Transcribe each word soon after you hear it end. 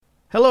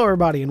Hello,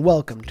 everybody, and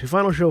welcome to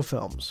Final Show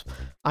Films.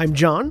 I'm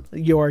John,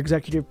 your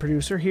executive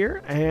producer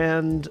here,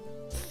 and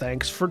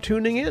thanks for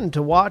tuning in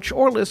to watch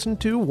or listen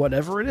to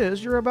whatever it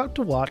is you're about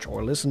to watch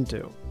or listen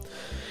to.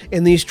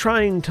 In these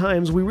trying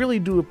times, we really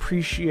do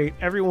appreciate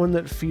everyone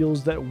that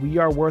feels that we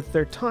are worth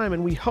their time,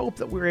 and we hope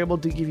that we're able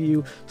to give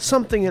you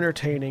something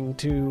entertaining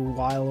to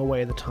while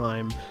away the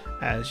time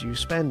as you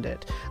spend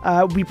it.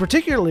 We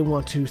particularly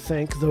want to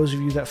thank those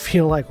of you that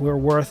feel like we're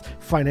worth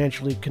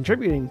financially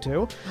contributing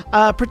to,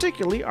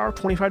 particularly our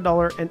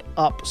 $25 and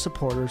up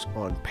supporters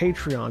on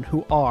Patreon,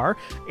 who are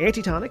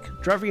Antitonic,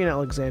 Drevian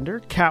Alexander,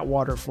 Cat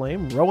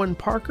Waterflame, Rowan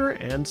Parker,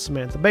 and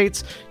Samantha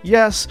Bates.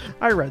 Yes,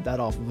 I read that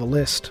off of a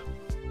list.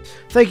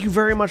 Thank you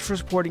very much for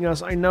supporting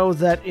us. I know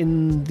that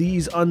in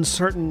these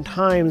uncertain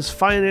times,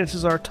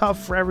 finances are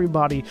tough for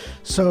everybody,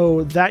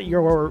 so that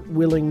you're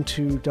willing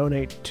to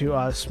donate to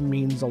us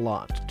means a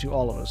lot to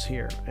all of us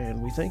here, and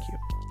we thank you.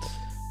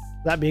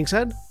 That being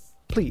said,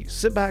 please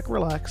sit back,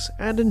 relax,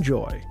 and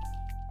enjoy.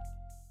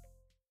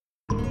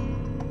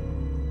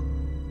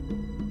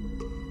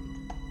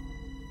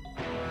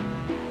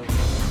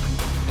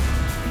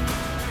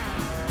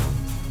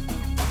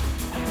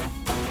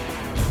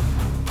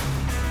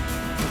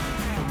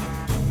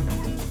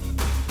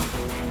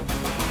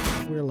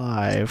 We're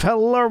live.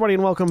 Hello, everybody,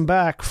 and welcome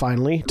back,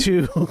 finally,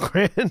 to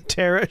Gran,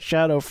 Terra,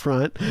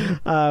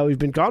 Shadowfront. We've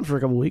been gone for a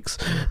couple weeks.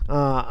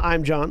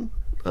 I'm John,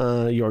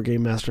 your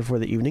game master for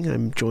the evening.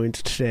 I'm joined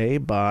today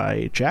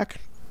by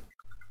Jack.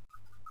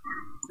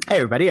 Hey,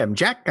 everybody, I'm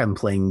Jack. I'm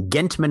playing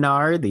Gent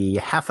Minar, the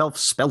half-elf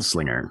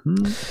spellslinger.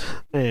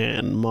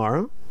 And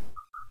Mara.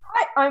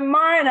 Hi, I'm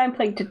Mara, and I'm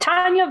playing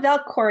Titania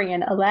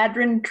Valkorian, a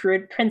Ladrin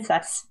druid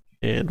princess.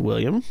 And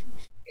William.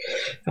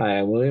 Hi,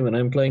 I'm William, and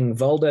I'm playing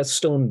Valdeth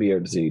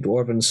Stonebeard, the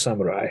Dwarven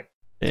Samurai.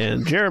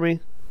 And Jeremy.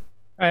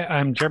 Hi,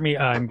 I'm Jeremy.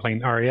 I'm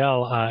playing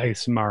Ariel,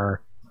 ASMR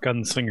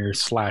gunslinger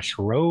 /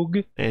 rogue.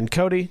 And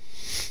Cody.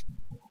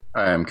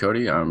 Hi, I'm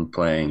Cody. I'm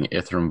playing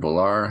Ithram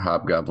Volar,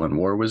 Hobgoblin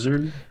War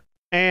Wizard.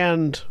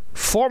 And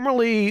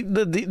formerly,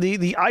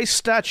 the ice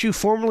statue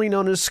formerly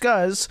known as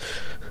Scuzz,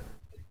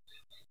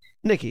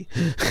 Nikki.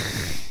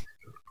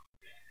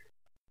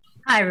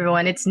 Hi,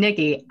 everyone. It's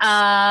Nikki.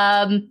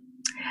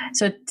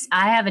 So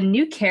I have a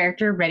new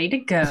character ready to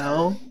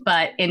go,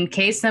 but in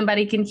case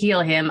somebody can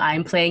heal him,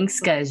 I'm playing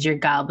Scuzz, your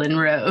goblin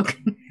rogue.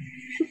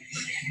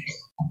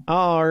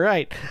 All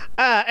right.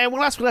 And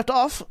when last we left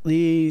off,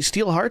 the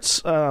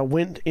Steelhearts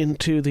went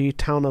into the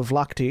town of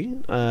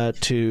Lakti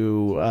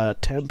to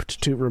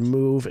attempt to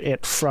remove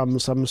it from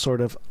some sort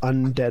of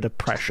undead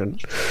oppression.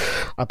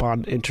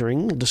 Upon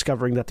entering,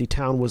 discovering that the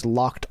town was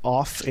locked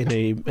off in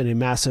a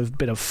massive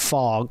bit of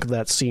fog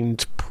that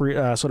seemed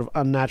sort of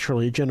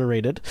unnaturally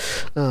generated,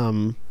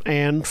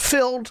 and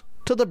filled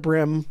to the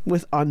brim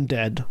with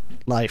undead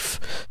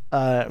life.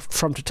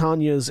 From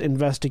Titania's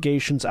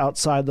investigations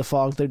outside the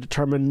fog, they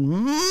determined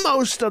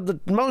most of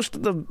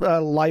the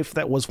life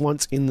that was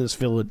once in this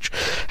village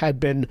had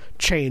been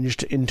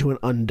changed into an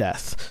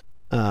undeath.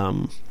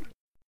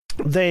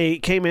 They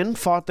came in,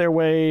 fought their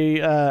way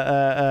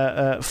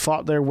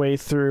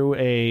through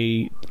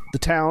the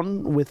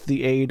town with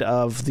the aid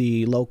of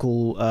the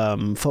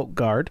local folk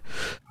guard,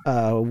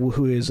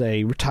 who is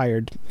a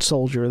retired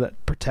soldier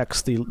that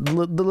protects the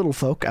little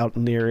folk out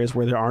in the areas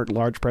where there aren't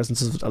large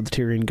presences of the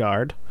Tyrian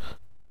guard.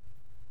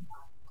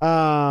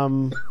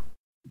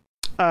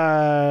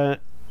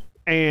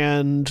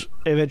 And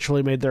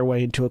eventually made their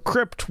way into a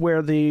crypt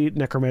where the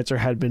necromancer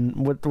had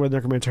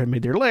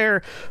made their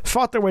lair,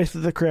 fought their way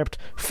through the crypt,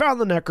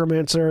 found the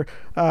necromancer.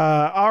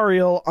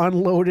 Ariel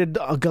unloaded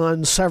a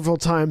gun several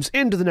times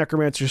into the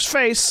necromancer's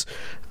face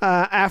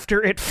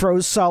after it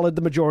froze solid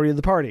the majority of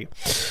the party,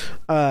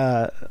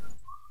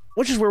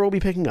 which is where we'll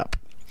be picking up.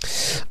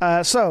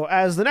 So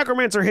as the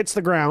necromancer hits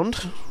the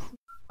ground,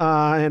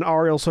 and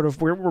Ariel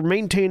we're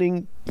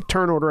maintaining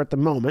turn order at the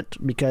moment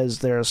because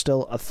there's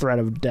still a threat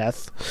of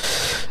death.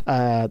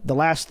 The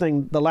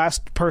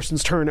last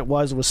person's turn it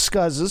was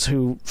Scuzz's,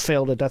 who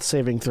failed a death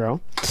saving throw,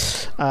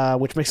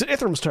 which makes it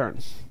Ithram's turn.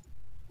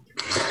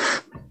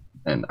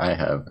 And I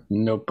have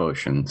no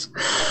potions.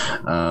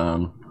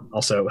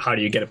 Also, how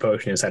do you get a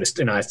potion inside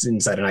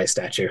an ice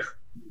statue?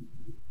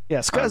 Yeah,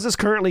 Scuzz is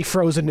currently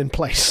frozen in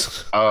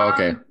place. Oh,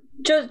 okay.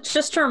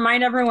 Just to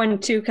remind everyone,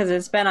 too, because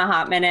it's been a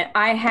hot minute,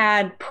 I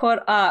had put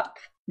up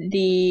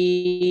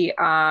the...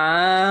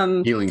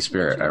 Healing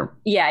Spirit.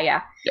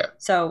 Yeah.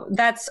 So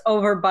that's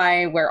over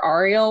by where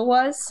Ariel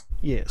was?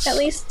 Yes. At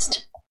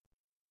least.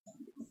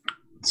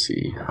 Let's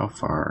see, how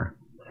far?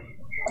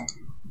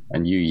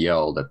 And you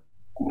yelled at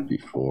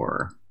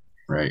before,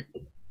 right?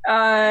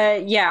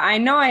 Yeah, I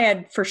know I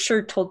had for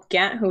sure told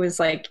Gant, who was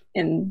like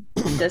in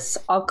this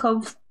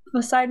alcove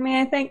beside me,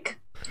 I think.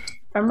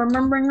 If I'm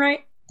remembering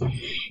right.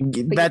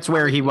 That's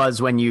where he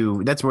was when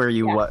you. That's where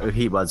he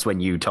was when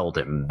you told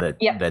him that.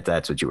 Yep.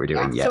 That's what you were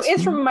doing. Yeah.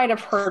 Yes. So Ithram might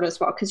have heard as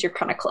well because you're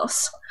kind of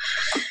close.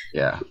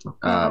 Yeah.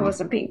 I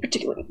wasn't being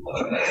particularly.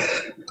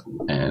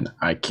 And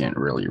I can't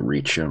really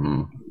reach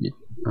him.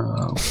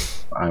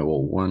 I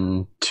will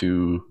 1,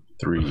 2,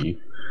 3,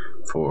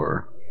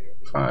 4,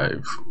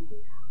 5,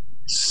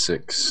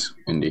 6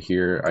 into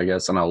here, I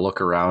guess, and I'll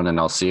look around and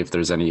I'll see if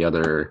there's any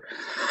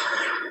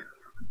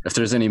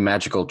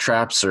magical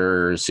traps,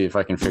 or see if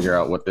I can figure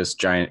out what this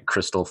giant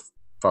crystal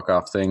fuck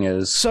off thing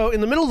is. So in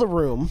the middle of the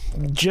room,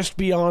 just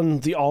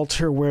beyond the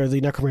altar where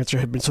the necromancer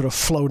had been sort of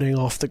floating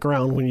off the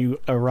ground when you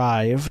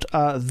arrived,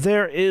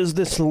 there is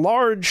this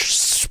large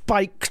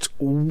spiked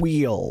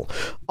wheel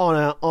on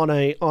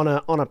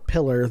a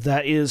pillar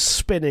that is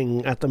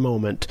spinning at the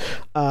moment,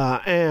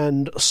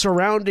 and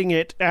surrounding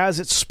it as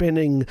it's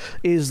spinning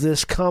is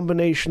this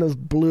combination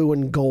of blue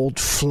and gold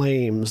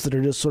flames that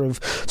are just sort of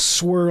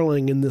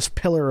swirling in this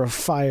pillar of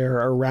fire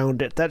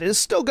around it that is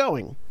still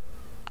going.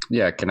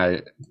 Yeah, can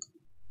I...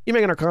 You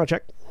make an Arcana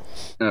check.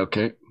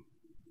 Okay.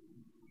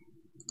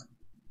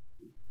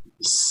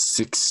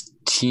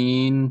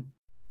 16.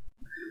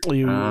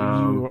 You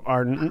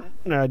are.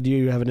 Do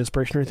you have an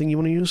inspiration or anything you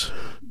want to use?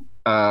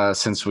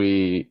 Since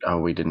we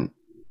didn't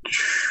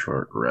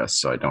short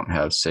rest, so I don't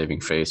have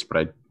saving face, but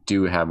I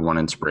do have 1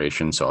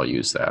 inspiration, so I'll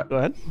use that. Go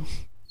ahead.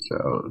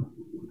 So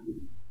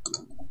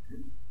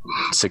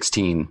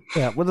 16.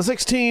 Yeah, with the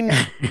 16,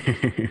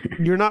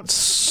 you're not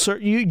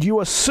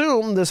you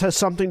assume this has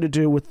something to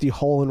do with the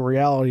hole in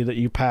reality that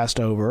you passed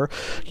over.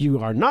 You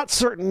are not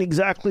certain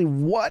exactly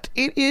what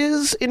it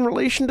is in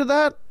relation to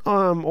that,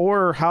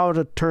 or how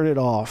to turn it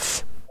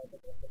off.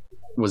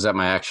 Was that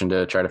my action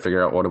to try to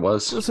figure out what it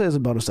was? Let's say it's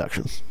a bonus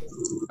action.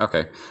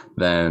 Okay,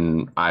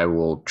 then I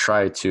will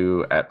try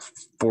to, at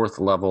 4th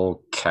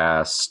level,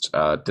 cast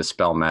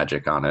Dispel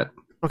Magic on it.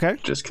 Okay.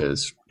 Just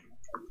because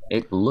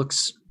it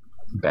looks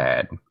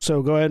bad.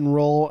 So go ahead and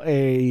roll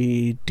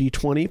a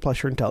d20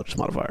 plus your intelligence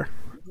modifier.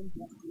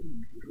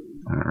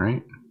 All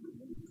right.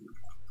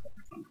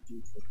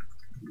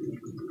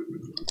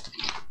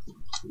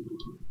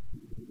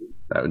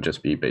 That would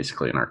just be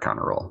basically an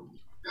Arcana roll.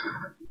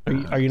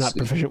 Are you not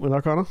proficient with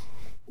Arcana?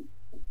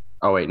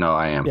 Oh wait, no,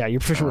 I am. Yeah, you're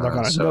proficient with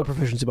Arcana. No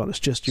proficiency bonus,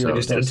 just your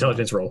Just an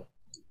intelligence roll.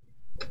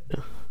 Yeah.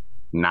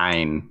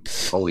 9.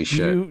 Holy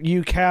shit!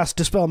 You cast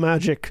Dispel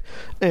Magic,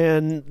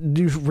 and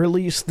you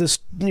release this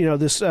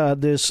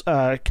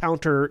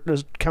counter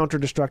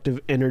destructive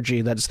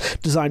energy that's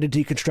designed to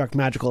deconstruct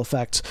magical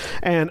effects.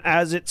 And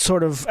as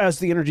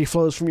the energy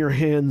flows from your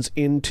hands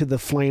into the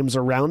flames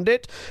around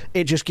it,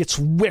 it just gets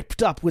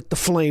whipped up with the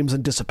flames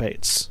and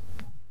dissipates.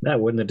 That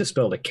wouldn't have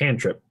dispelled a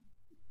cantrip.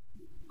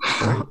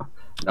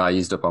 No, I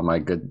used up all my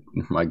good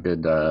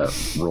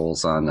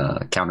rolls on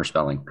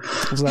counterspelling.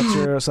 So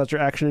that's your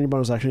action. Any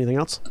bonus action? Anything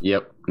else?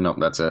 Yep. Nope.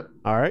 That's it.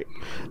 All right.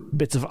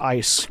 Bits of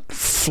ice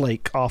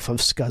flake off of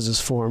Scuzz's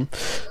form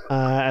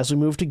as we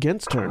move to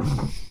Gent's turn.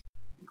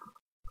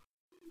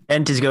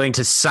 Gent is going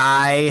to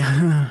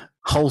sigh,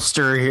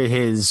 holster.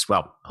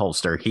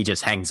 He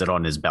just hangs it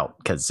on his belt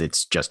because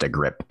it's just a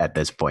grip at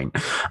this point.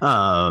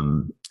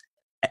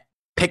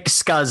 Pick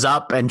Scuzz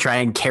up and try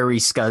and carry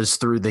Scuzz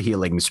through the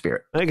healing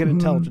spirit. Make an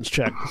intelligence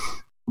check.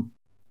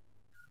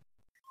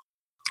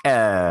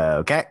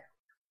 Okay.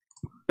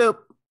 Boop.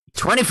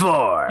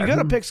 24. You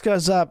gotta pick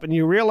Scuzz up, and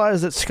you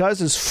realize that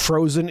Scuzz is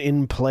frozen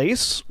in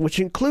place, which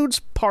includes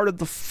part of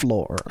the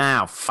floor.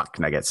 Oh, fuck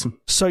nuggets.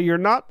 So you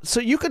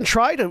can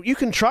try to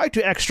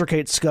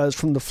extricate Scuzz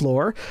from the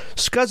floor.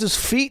 Scuzz's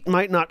feet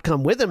might not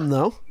come with him,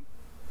 though.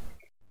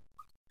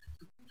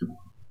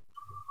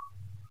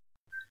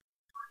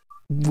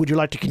 Would you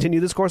like to continue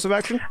this course of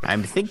action?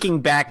 I'm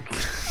thinking back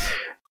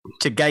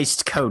to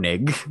Geist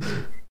Koenig,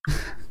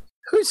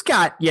 who's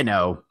got,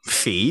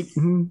 feet.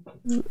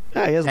 Yeah,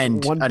 he has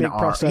and one big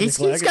prosthetic He's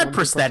leg. got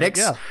prosthetics.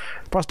 Yeah,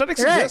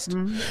 prosthetics Right. exist.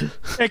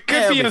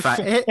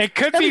 It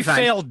could be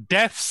failed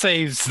death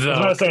saves, though.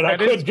 I was going to say, that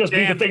could just be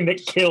the damn- thing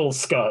that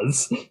kills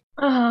Scuzz.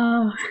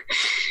 Oh.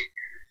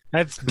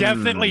 That's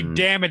definitely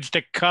damage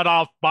to cut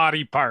off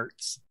body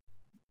parts.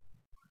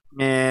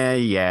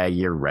 Yeah,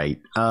 you're right.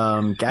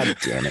 God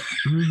damn it.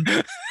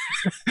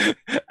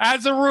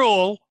 As a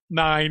rule,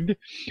 9.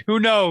 Who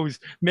knows?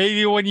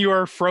 Maybe when you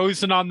are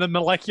frozen on the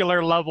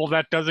molecular level,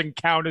 that doesn't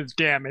count as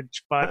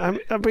damage. But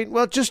I mean,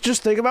 well, just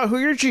think about who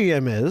your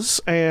GM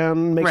is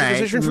and make a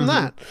decision from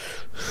that.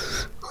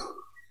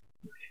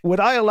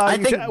 Would I allow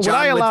you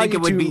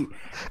to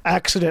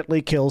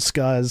accidentally kill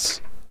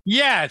Scuzz?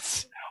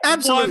 yes,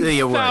 Absolutely,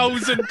 you would.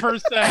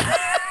 1,000%.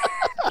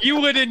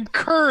 You would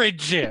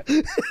encourage it.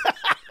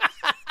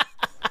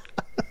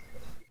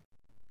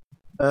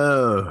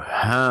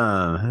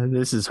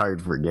 This is hard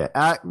to forget.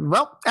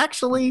 Well,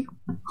 actually,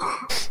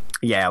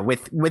 yeah,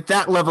 with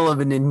that level of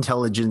an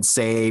intelligence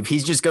save,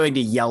 he's just going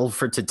to yell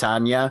for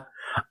Titania,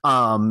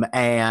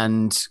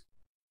 and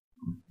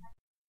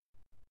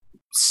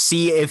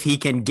see if he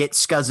can get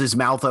Scuzz's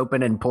mouth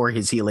open and pour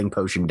his healing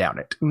potion down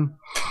it.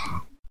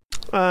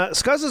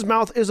 Scuzz's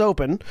mouth is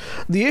open.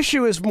 The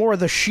issue is more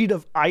the sheet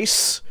of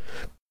ice,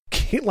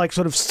 like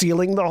sort of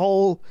sealing the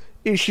whole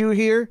issue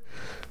here.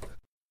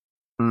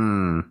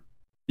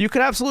 You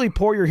could absolutely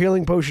pour your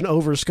healing potion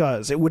over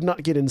Scuzz. It would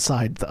not get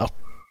inside, though.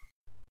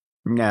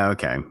 No,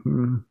 okay.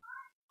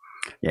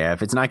 Yeah,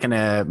 if it's not going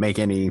to make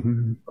any...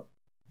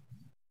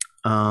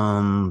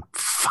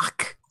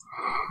 Fuck.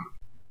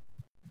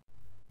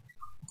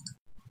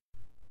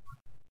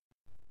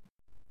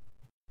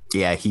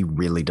 Yeah, he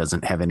really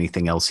doesn't have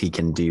anything else he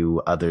can do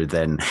other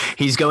than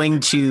he's going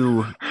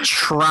to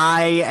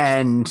try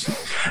and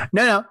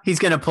he's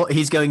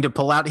going to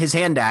pull out his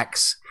hand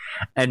axe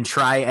and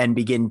try and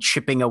begin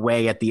chipping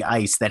away at the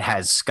ice that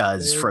has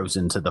Scuzz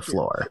frozen to the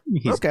floor.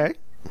 Okay.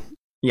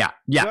 Yeah,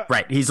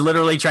 right. He's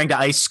literally trying to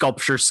ice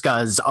sculpture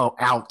Scuzz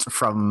out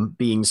from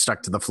being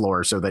stuck to the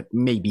floor so that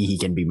maybe he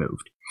can be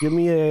moved. Give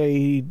me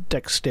a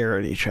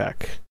dexterity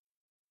check.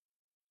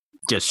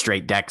 Just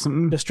straight dex.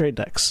 Just straight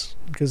dex,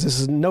 because this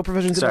is no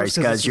provisions. Sorry,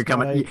 Scuzz, you're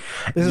coming.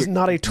 This is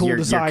not a tool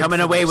designed. You're coming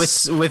away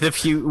with a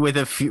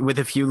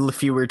few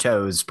fewer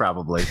toes,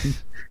 probably.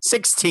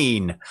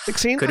 16.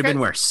 16 could have been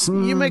worse.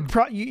 You make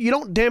you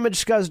don't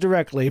damage Scuzz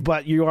directly,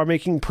 but you are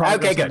making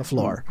progress on the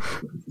floor.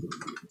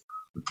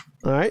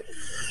 All right,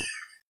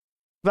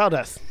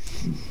 Valdeth.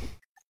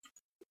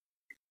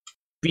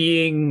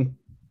 Being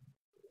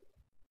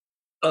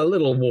a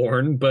little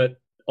worn, but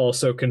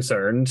also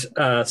concerned,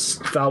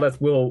 Valdeth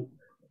will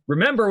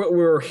remember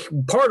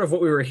part of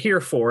what we were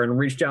here for, and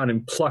reach down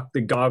and pluck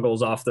the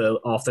goggles off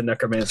the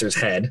necromancer's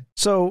head.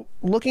 So,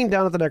 looking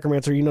down at the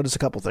necromancer, you notice a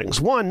couple things.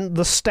 One,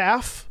 the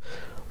staff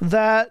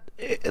that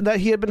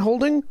he had been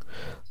holding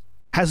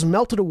has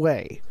melted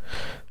away.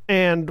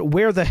 And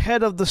where the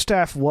head of the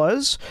staff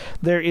was,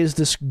 there is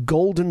this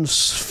golden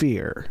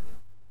sphere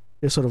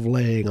is sort of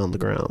laying on the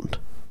ground.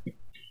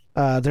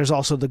 There's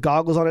also the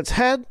goggles on its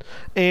head,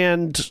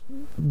 and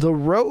the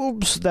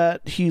robes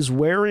that he's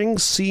wearing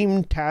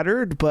seem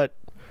tattered, but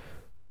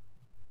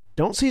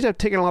don't seem to have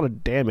taken a lot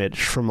of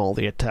damage from all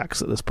the attacks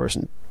that this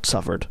person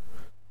suffered.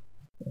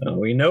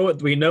 We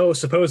know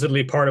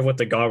supposedly part of what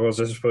the goggles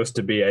are supposed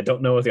to be. I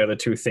don't know what the other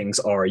two things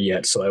are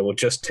yet, so I will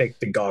just take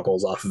the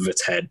goggles off of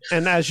its head.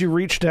 And as you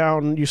reach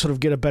down, you sort of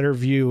get a better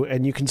view,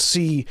 and you can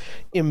see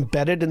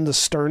embedded in the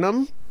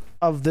sternum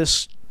of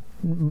this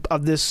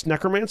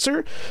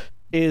necromancer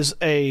is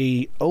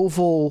an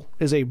oval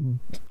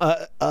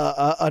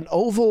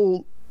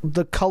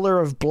the color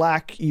of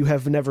black you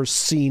have never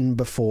seen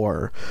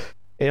before.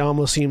 It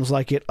almost seems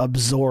like it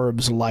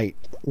absorbs light,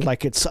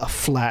 like it's a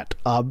flat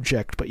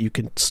object, but you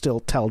can still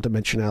tell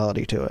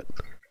dimensionality to it.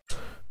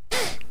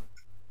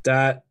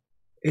 That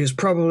is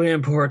probably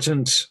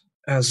important,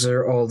 as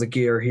are all the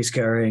gear he's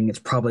carrying. It's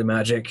probably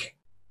magic.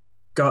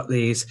 Got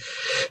these.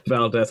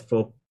 Valdeth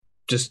will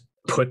just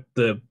put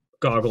the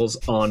goggles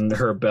on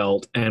her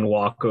belt and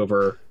walk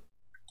over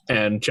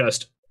and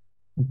just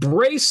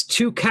brace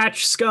to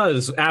catch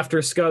Scuzz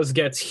after Scuzz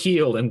gets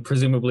healed and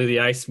presumably the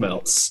ice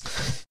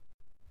melts.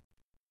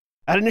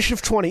 At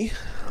initiative 20,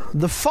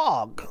 the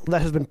fog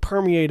that has been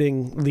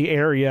permeating the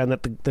area and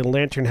that the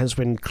lantern has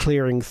been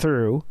clearing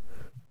through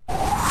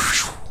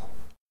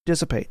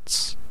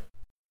dissipates.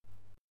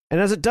 And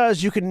as it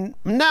does, you can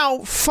now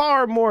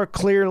far more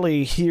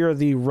clearly hear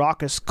the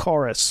raucous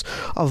chorus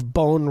of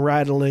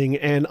bone-rattling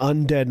and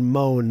undead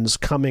moans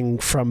coming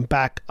from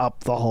back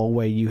up the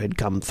hallway you had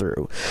come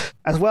through,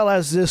 as well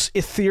as this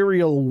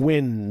ethereal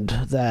wind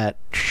that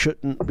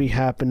shouldn't be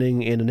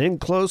happening in an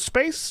enclosed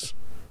space.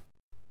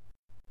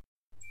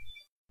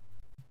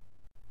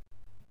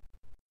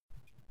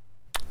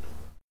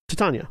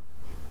 Titania.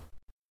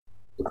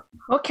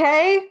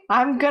 Okay,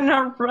 I'm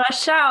gonna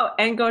rush out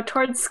and go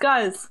towards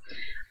Scuzz.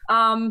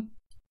 I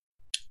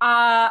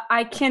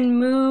can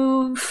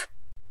move.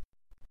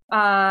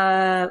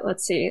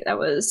 Let's see, that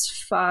was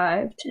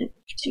 5, 10,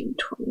 15,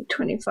 20,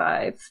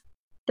 25,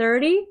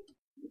 30.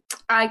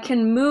 I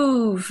can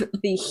move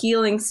the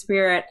healing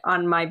spirit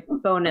on my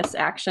bonus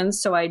action,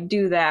 so I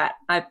do that.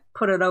 I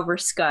put it over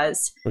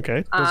Scuzz.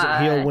 Okay. Does it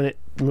heal when it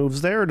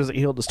moves there, or does it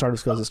heal at the start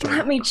of Scuzz's turn?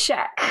 Let me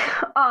check.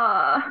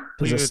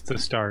 Leave it at the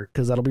start.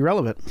 Because that'll be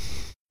relevant.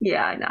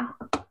 Yeah, I know.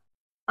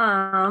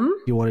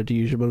 You wanted to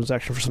use your bonus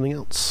action for something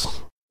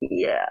else.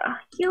 Yeah.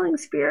 Healing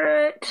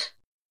spirit.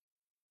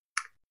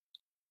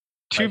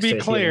 To be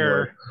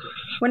clear,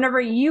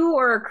 whenever you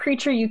or a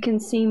creature you can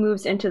see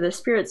moves into the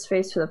spirit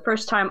space for the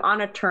first time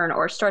on a turn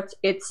or starts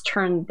its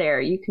turn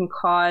there, you can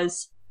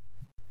cause.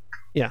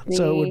 Yeah,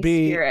 so it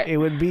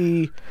would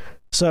be.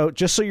 So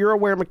just so you're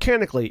aware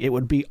mechanically, it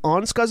would be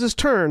on Scuzz's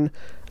turn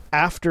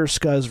after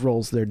Scuzz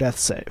rolls their death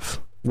save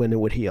when it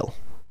would heal.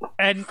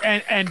 And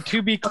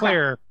to be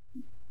clear,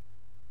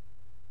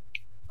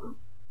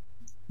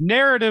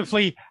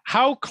 narratively,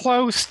 how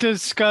close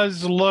does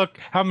Scuzz look?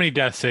 How many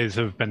death saves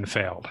have been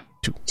failed?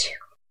 2.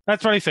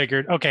 That's what I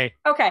figured. Okay.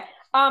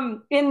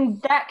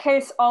 In that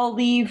case, I'll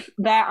leave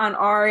that on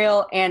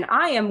Ariel, and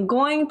I am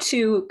going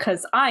to,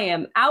 because I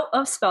am out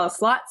of spell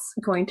slots,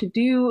 going to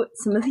do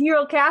some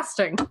ethereal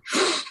casting.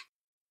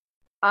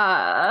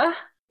 All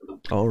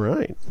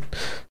right.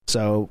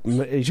 So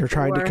you're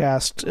trying to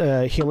cast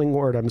Healing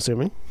Word, I'm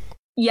assuming?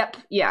 Yep.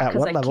 Yeah,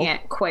 because I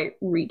can't quite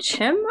reach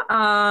him.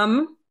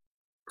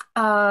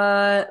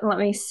 Let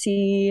me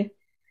see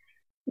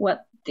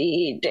what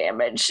the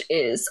damage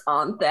is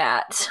on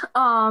that.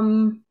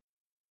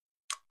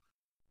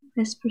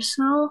 Miss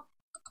Purcell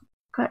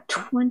got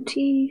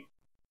 20.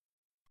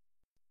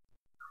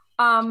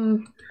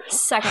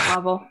 Second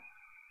level.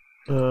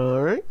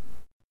 All right.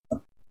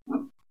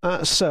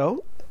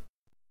 So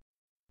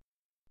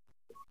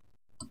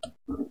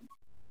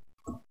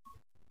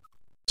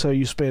So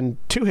you spend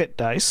 2 hit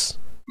dice.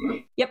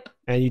 Yep.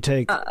 And you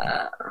take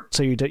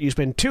you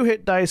spend 2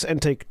 hit dice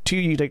and take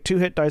 2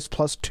 hit dice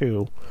plus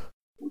 2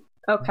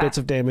 bits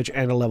of damage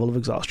and a level of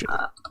exhaustion.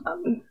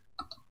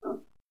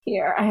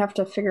 Here, I have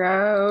to figure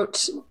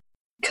out,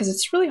 because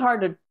it's really hard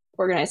to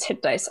organize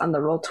hit dice on the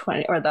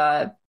Roll20 or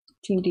the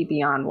D&D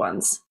Beyond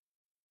ones.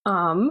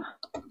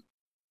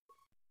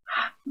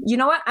 You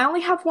know what? I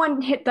only have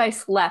 1 hit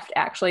dice left,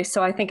 actually,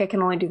 so I think I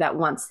can only do that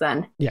once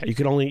then. Yeah, you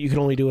can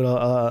only do it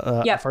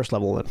a first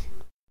level then.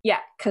 Yeah,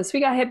 because we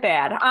got hit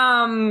bad.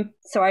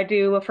 So I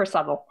do a first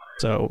level.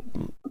 So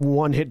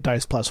 1 hit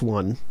dice plus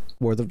 1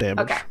 worth of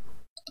damage.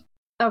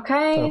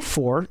 Okay. So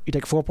 4. You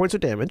take 4 points of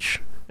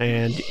damage,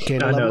 and you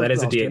gain a level. No, that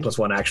is a D8 D8 plus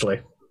 1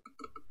 actually.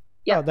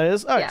 Yeah, that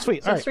is. All right,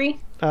 sweet. So all right. 3.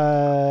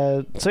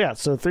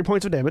 So 3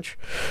 points of damage.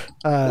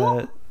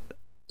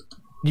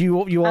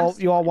 You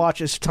all watch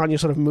as Tanya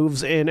sort of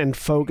moves in and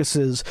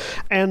focuses,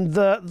 and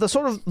the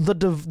sort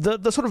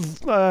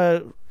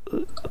of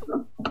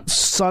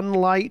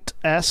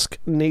sunlight-esque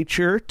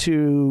nature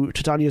to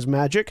Tanya's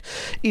magic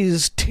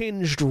is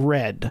tinged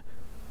red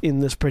in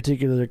this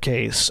particular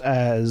case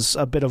as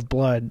a bit of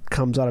blood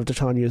comes out of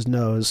Tanya's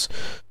nose.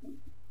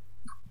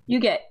 You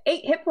get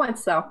 8 hit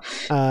points, though.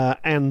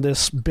 And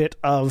this bit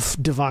of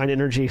divine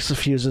energy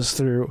suffuses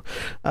through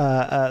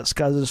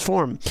Skuz's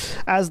form.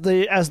 As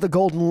the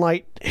golden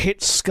light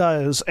hits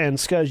Skuz, and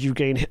Skuz, you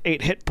gain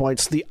 8 hit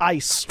points, the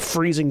ice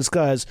freezing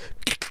Skuz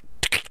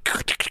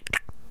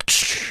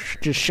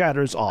just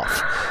shatters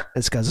off,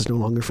 and Skuz is no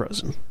longer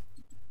frozen.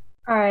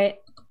 All right.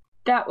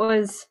 That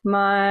was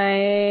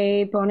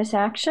my bonus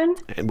action.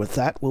 And with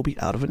that, we'll be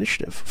out of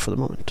initiative for the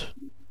moment.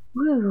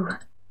 Woo.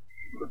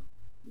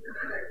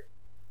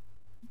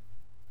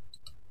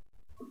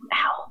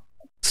 Ow.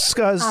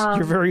 Skuz,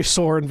 you're very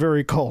sore and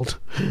very cold,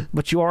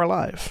 but you are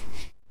alive.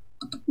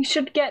 You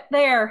should get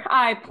there.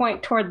 I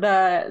point toward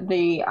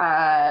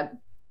the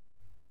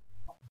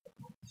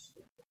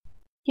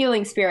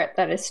healing spirit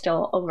that is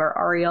still over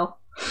Ariel.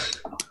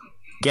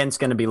 Gent's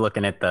going to be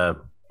looking at the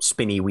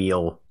spinny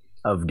wheel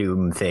of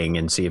doom thing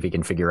and see if he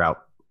can figure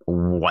out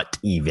what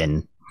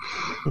even.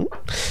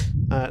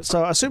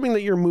 So, assuming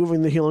that you're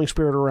moving the healing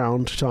spirit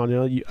around,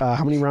 Tanya,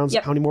 how many rounds?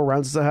 Yep. How many more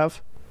rounds does it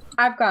have?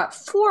 I've got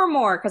 4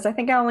 more because I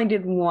think I only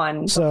did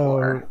 1 before.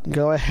 So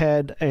go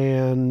ahead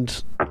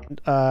and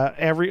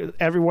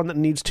everyone that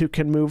needs to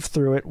can move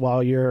through it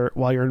while you're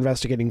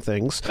investigating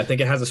things. I think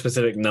it has a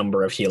specific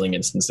number of healing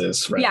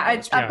instances. Right?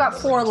 Yeah, I've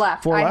got 4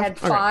 left. 4 I left?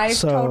 had 5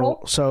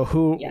 total. So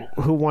who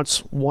wants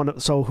one?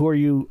 So who are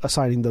you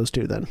assigning those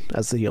to then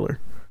as the healer?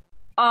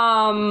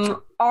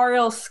 Ariel,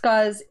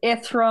 Skuz,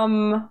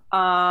 Ithram,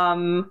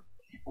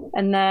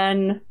 and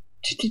then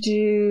to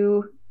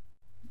do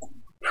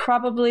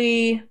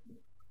probably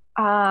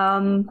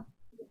that's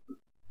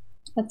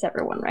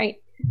everyone, right?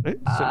 Right,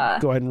 so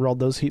go ahead and roll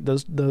those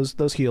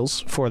heals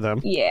for them.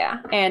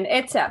 Yeah, and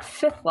it's at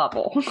 5th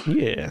level.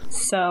 Yeah.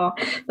 So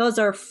those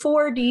are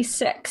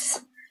 4d6.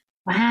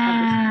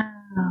 Wow.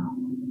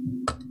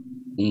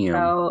 Yeah.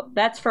 So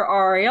that's for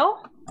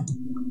Ariel.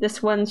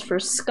 This one's for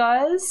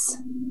Skuz.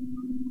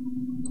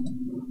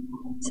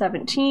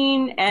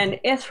 17, and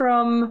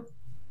Ithram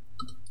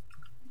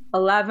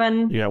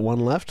 11. You got 1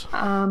 left.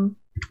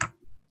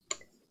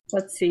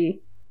 Let's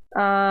see.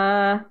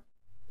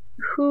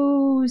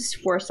 Who's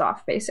worse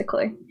off,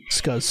 basically?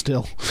 Skuz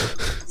still.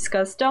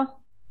 Skuz still?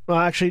 Well,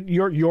 actually,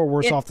 you're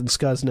worse off than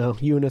Skuz now.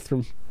 You and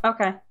Ithram.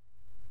 Okay.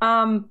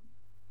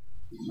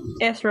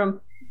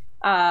 Ithram.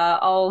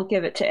 I'll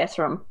give it to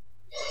Ithram.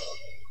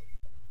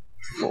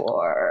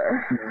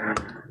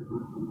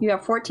 You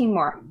have 14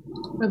 more.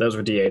 Those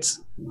were D8s.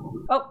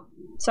 Oh,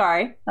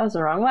 sorry. That was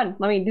the wrong one.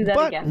 Let me do that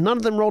But again. none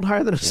of them rolled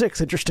higher than a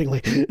 6,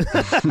 interestingly.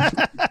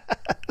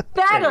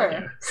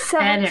 Better.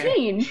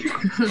 17.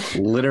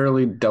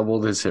 Literally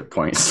doubled his hit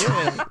points.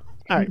 All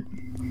right.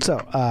 So,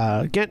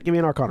 Gent, give me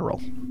an Arcana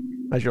roll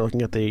as you're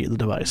looking at the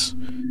device.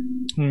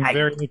 I'm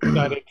very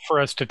excited for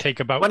us to take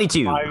about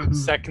 22. 5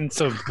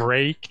 seconds of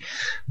break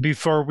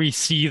before we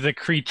see the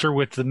creature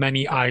with the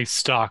many eye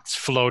stalks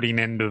floating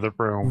into the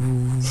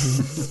room.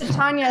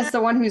 Tanya is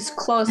the one who's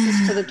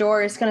closest to the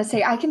door. Is going to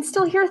say, I can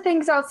still hear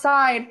things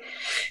outside.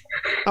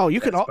 Oh,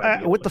 you can all,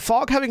 with the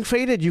fog having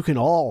faded, you can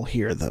all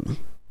hear them.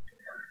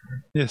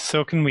 Yes,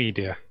 so can we,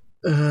 dear.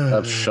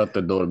 I've shut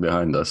the door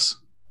behind us.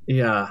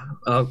 Yeah.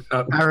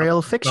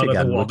 Ariel, fix your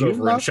gun, walk would you?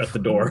 over and shut the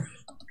door.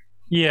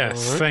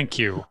 Yes, Alright. thank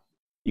you.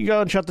 You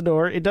go and shut the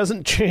door. It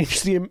doesn't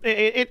change the...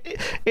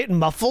 It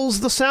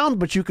muffles the sound,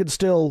 but you could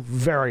still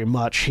very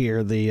much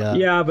hear the...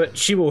 Yeah, but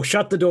she will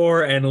shut the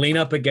door and lean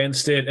up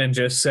against it and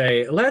just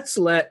say, let's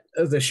let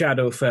the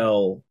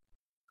Shadowfell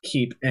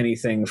keep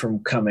anything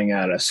from coming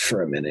at us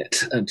for a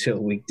minute until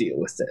we deal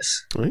with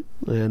this. Right.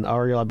 And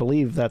Ariel, I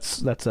believe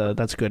that's a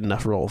good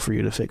enough roll for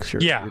you to fix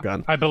your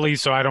gun. I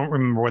believe so. I don't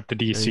remember what the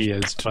DC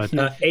is, but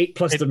 8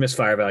 plus the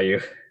misfire value.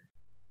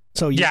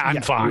 So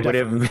I'm fine. Would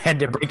have had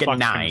to break at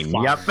 9.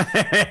 Yep.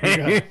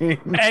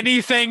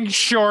 Anything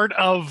short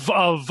of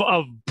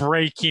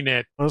breaking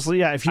it. Honestly,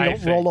 yeah, if you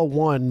don't roll a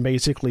 1,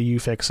 basically you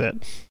fix it.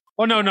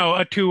 Oh no,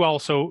 a 2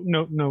 also.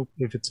 No.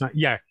 If it's not,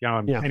 yeah.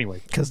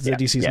 Anyway, because the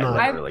DC's not.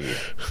 I've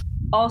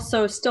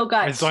also still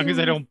got. as long as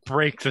I don't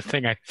break the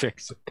thing, I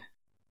fix it.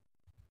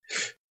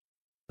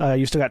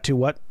 You still got 2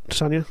 what,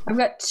 Sonia? I've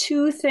got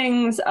 2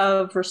 things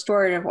of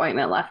restorative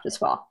ointment left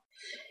as well.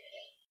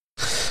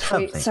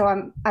 Wait,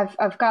 so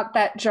I've got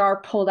that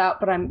jar pulled out,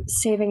 but I'm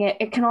saving it.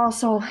 It can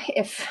also,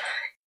 if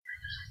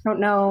I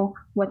don't know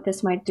what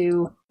this might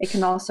do, it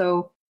can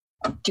also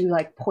do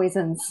like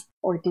poisons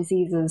or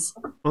diseases.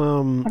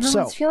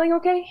 Everyone's feeling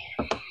okay?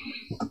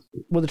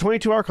 With the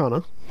 22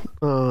 Arcana,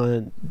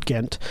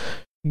 Gent,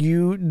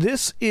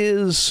 this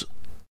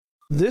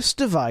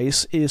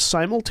device is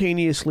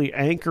simultaneously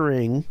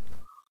anchoring,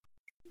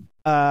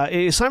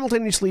 is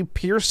simultaneously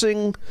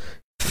piercing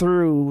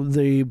through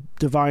the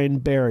divine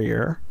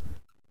barrier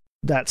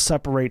that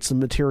separates the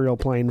material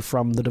plane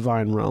from the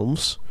divine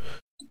realms,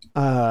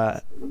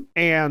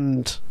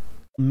 and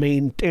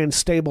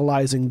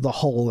stabilizing the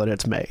hole that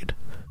it's made.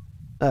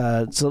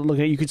 So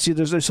looking at, you can see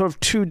there's sort of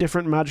 2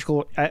 different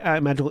magical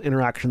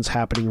interactions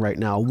happening right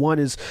now. One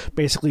is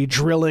basically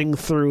drilling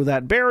through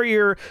that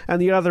barrier,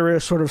 and the other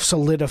is sort of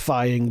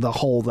solidifying the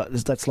hole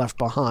that's left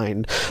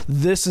behind.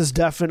 This is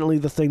definitely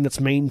the thing that's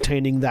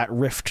maintaining that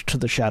rift to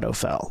the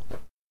Shadowfell.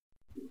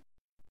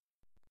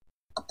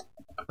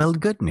 Well,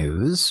 good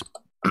news.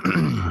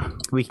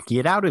 We can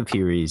get out of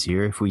here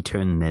easier if we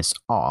turn this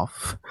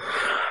off.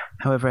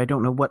 However, I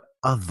don't know what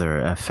other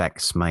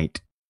effects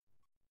might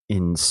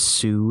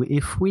ensue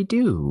if we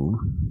do.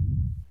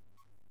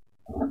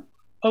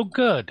 Oh,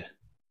 good.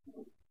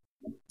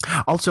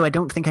 Also, I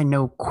don't think I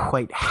know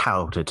quite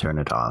how to turn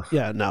it off.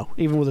 Yeah, no.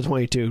 Even with a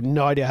 22,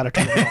 no idea how to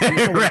turn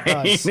it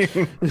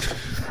off.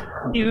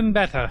 Right. Even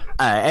better.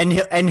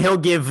 And he'll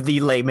give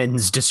the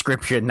layman's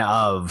description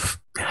of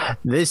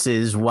this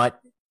is what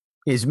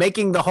is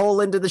making the hole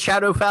into the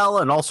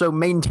Shadowfell and also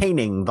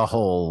maintaining the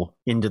hole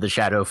into the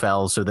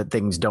Shadowfell so that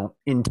things don't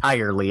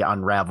entirely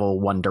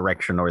unravel one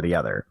direction or the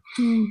other.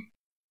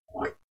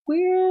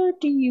 Where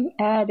do you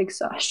add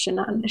exhaustion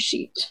on the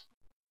sheet?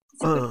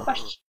 That's a good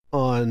question.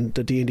 On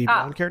the D&D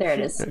Beyond character? There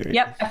it is.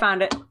 Yep, I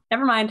found it.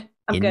 Never mind.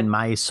 I'm good. In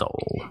my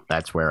soul.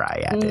 That's where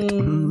I add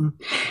it.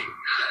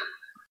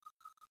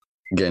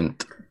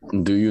 Gent,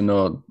 do you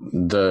know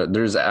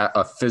there's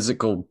a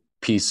physical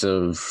piece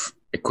of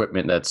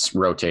equipment that's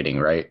rotating,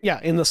 right?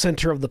 Yeah, in the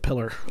center of the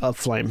pillar of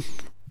flame.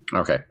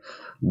 Okay.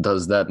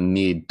 Does that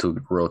need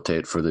to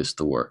rotate for this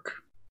to work?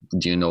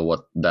 Do you know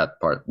what that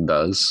part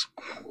does?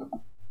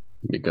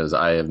 Because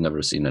I have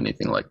never seen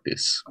anything like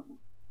this.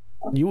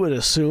 You would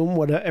assume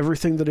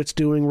everything that it's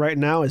doing right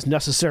now is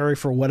necessary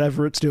for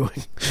whatever it's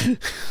doing.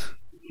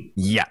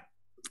 Yeah.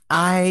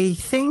 I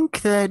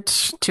think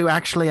that to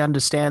actually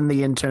understand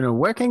the internal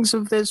workings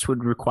of this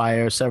would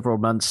require several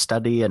months'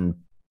 study and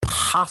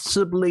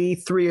possibly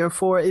 3 or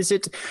 4, is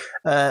it?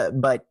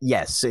 But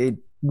yes, it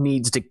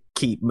needs to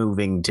keep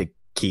moving to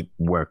keep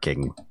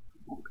working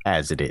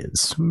as it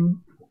is.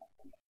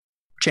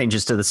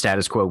 Changes to the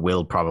status quo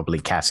will probably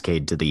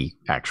cascade to the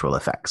actual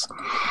effects.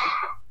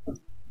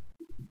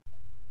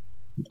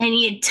 Can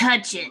you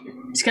touch it?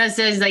 Scott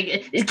says,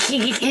 like,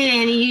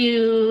 can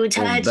you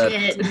touch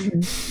it?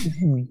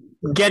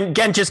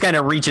 Gen just kind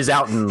of reaches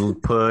out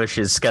and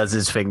pushes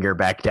Scuzz's finger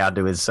back down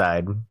to his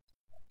side.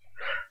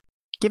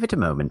 Give it a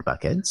moment,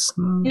 Buckets.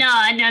 No.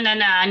 I'm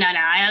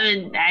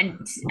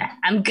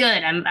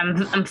good.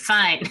 I'm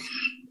fine.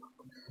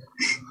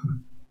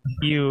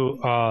 You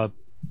are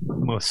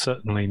most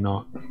certainly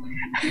not.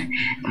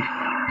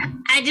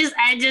 I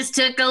just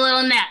took a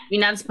little nap.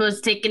 You're not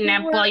supposed to take a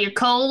nap while you're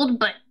cold,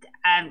 but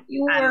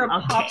you were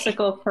a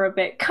popsicle for a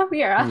bit. Come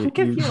here, I'll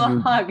give you a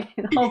hug.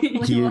 And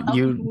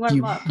hopefully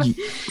warm up.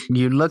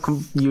 You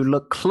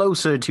look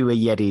closer to a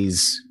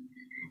Yeti's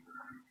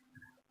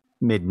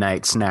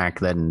midnight snack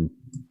than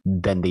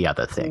the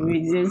other thing.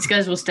 These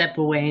guys will step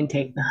away and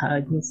take the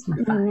hug.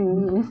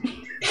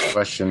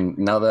 Question: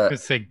 now that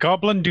Say,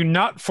 Goblin, do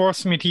not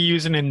force me to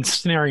use an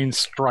ensnaring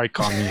strike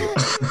on you.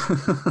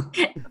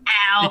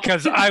 Ow!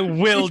 Because I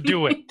will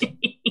do it.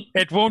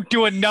 It won't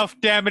do enough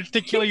damage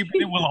to kill you,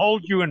 but it will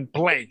hold you in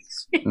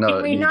place. no,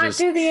 Can we not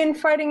do the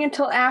infighting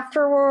until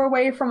after we're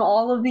away from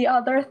all of the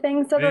other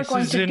things that are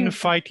going to do? This is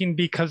infighting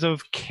because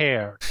of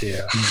care,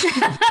 dear.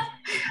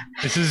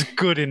 This is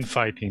good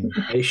infighting.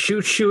 I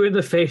shoot you in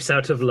the face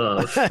out of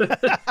love.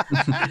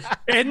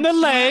 In the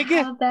leg.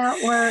 How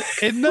that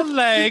works. In the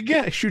leg.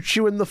 I shoot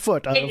you in the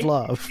foot out of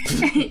love.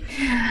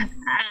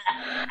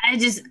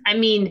 I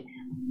mean,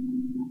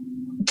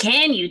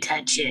 can you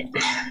touch it?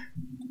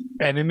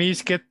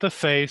 Enemies get the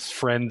face,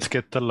 friends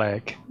get the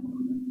leg.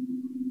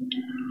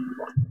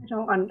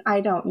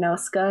 I don't know,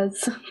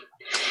 Scuzz.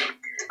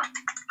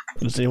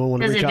 Does anyone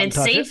want to Because reach if out and it's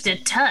touch safe it?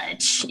 to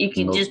touch, you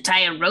can just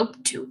tie a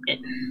rope to it.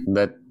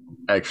 that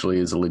actually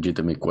is a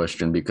legitimate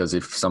question, because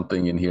if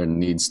something in here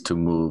needs to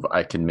move,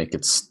 I can make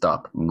it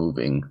stop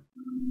moving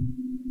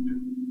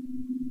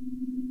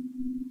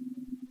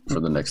for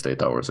the next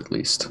 8 hours at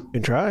least. You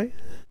can try.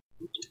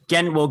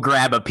 Gen will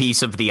grab a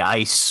piece of the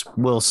ice,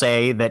 we'll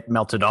say, that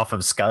melted off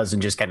of Scuzz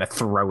and just kind of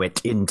throw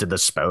it into the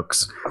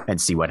spokes and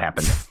see what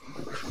happens.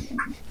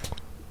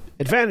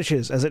 It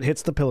vanishes as it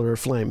hits the pillar of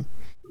flame.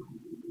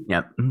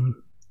 Yep.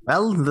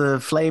 Well, the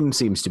flame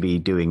seems to be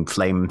doing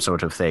flame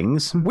sort of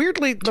things.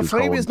 Weirdly, the Too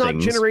flame cold is not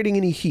things. generating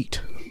any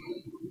heat.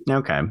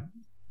 Okay.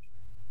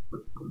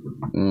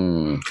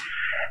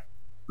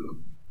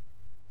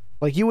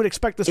 Like, you would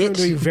expect this room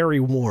to be very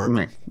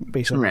warm,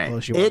 based on how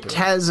close you are It to it.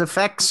 has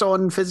effects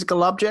on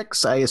physical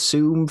objects. I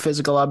assume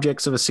physical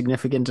objects of a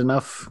significant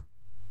enough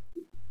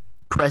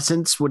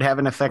presence would have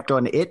an effect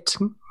on it.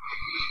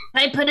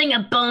 By putting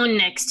a bone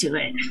next to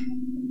it.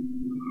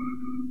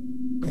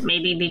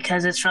 Maybe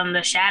because it's from the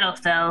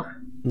Shadowfell.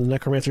 The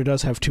necromancer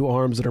does have 2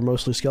 arms that are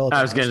mostly skeletal.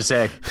 I was going to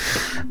say.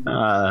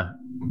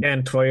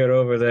 And while you're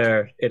over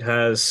there, it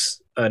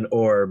has an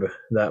orb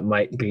that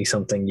might be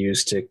something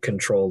used to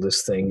control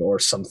this thing or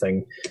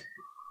something.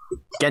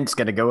 Gent's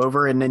going to go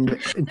over and then...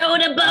 Oh,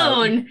 the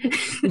bone!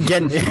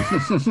 Gent...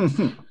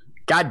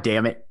 God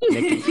damn it,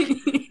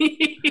 Nikki.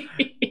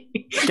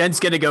 Gent's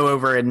going to go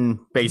over and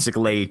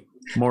basically...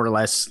 more or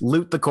less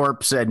loot the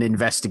corpse and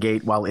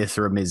investigate while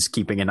Ithram is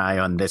keeping an eye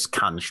on this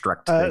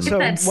construct thing. So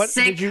That what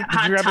sick did you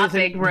Hot grab Topic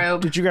anything,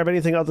 robe. Did you grab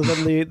anything other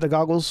than the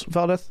goggles,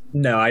 Valdeth?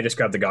 No, I just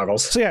grabbed the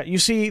goggles. So yeah, you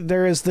see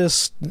there is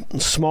this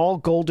small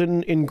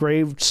golden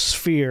engraved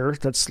sphere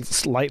that's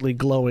slightly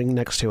glowing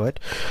next to it.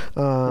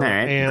 All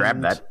right,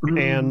 grab that.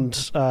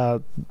 And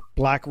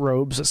black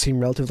robes that seem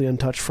relatively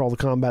untouched for all the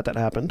combat that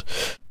happened.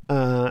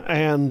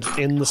 And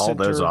in the Haul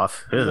center, those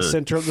off. in the Ugh.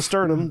 center of the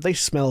sternum, they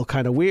smell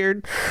kind of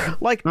weird,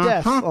 like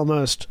death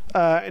almost.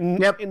 In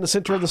the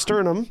center of the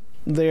sternum,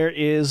 there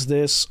is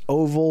this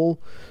oval,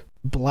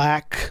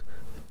 black.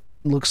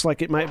 Looks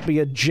like it might be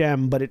a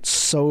gem, but it's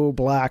so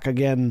black.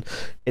 Again,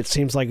 it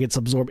seems like it's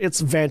absorbed. It's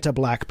Vanta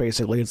black,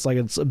 basically. It's like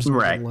it's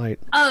absorbing light.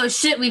 Oh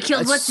shit, we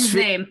killed what's his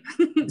name?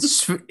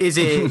 Is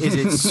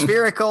it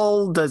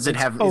spherical? Does it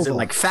have? Is it Oval.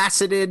 like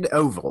faceted?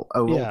 Oval.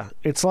 Yeah,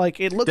 it's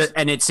like it looks.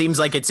 And it seems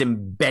like it's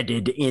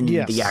embedded in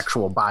the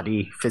actual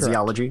body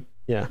physiology.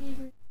 Yeah.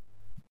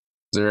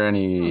 Is there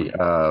any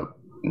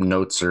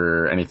notes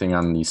or anything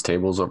on these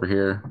tables over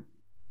here?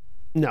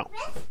 No.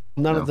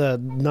 None of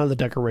the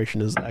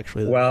decoration is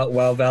actually there.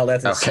 While Valdeth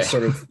is Okay.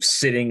 sort of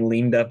sitting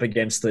leaned up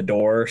against the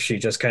door, she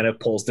just kind of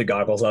pulls the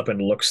goggles up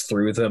and looks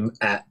through them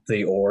at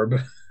the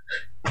orb.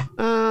 Hang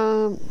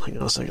on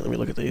a second. Let me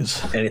look at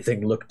these.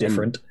 Anything look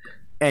different?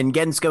 And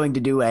Gen's going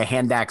to do a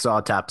hand axe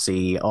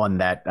autopsy on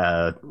that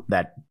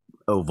that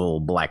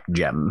oval black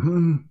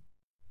gem.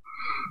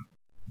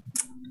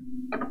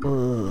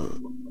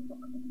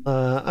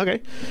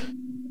 Okay.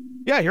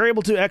 Yeah, you're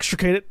able to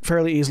extricate it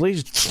fairly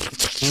easily.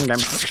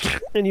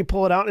 And you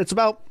pull it out. It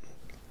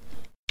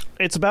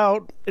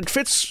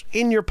fits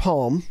in your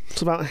palm.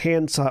 It's about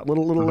hand size,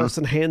 little less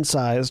than hand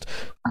sized,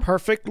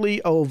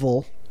 perfectly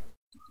oval,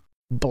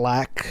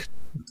 black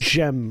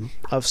gem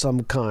of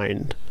some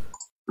kind.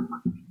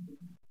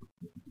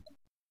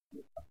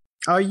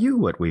 Are you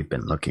what we've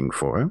been looking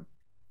for?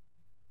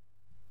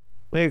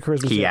 Make a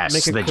charisma. He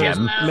asks the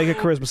gem. Make a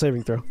charisma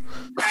saving throw.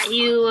 Are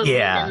you what we've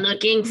been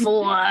looking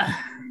for?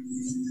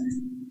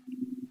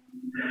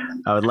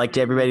 I would like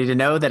everybody to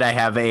know that I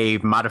have a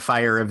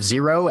modifier of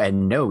 0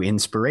 and no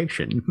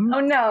inspiration. Oh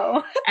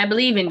no. I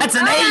believe in you. That's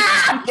an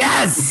 8!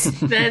 Yes!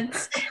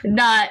 That's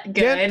not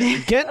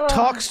good. Get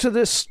talks to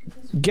this.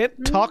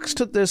 Get talks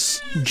to this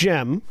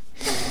gem,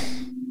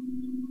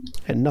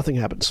 and nothing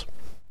happens.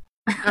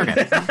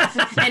 Okay.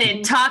 And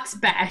it talks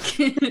back.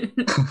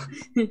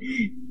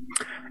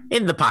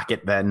 In the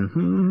pocket,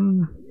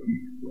 then.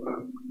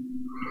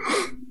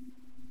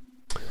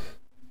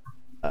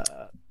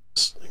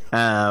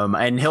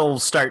 And he'll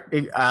start.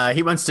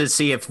 He wants to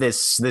see if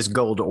this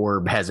gold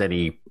orb has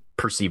any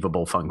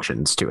perceivable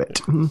functions to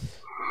it.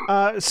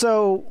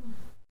 So,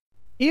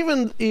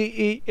 even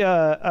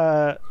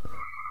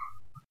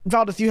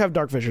Valdeth, you have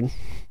dark vision,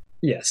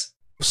 Yes.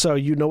 so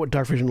you know what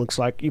dark vision looks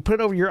like. You put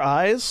it over your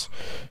eyes,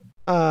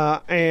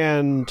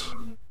 and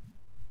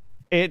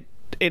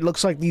it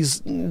looks like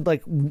these,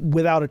 like,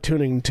 without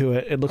attuning to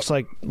it, it looks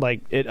like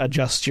it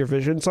adjusts your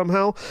vision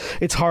somehow.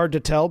 It's hard to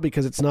tell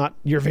because it's not,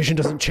 your vision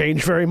doesn't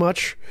change very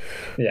much.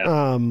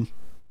 Yeah.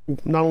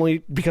 Not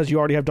only because you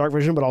already have dark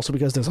vision, but also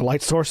because there's a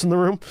light source in the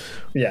room.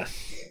 Yeah.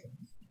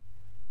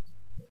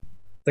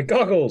 The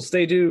goggles,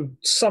 they do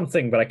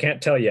something, but I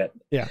can't tell yet.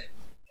 Yeah.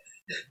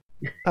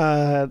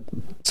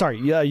 Sorry,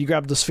 you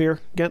grabbed the sphere,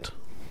 Gent?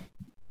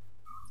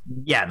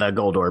 Yeah, the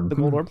gold orb. The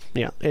gold orb?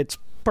 Yeah. It's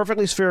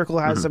perfectly spherical,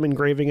 has some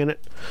engraving in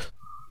it.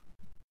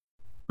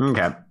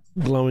 Okay.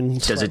 Glowing.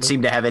 Does slightly. it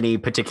seem to have any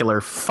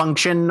particular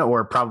function,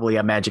 or probably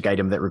a magic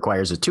item that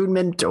requires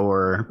attunement,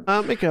 or?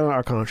 Make an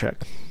Arcana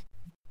check.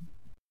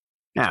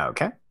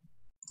 Okay.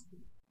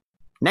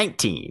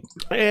 19.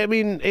 I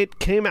mean, it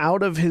came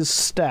out of his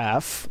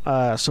staff,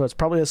 so it's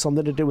probably has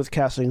something to do with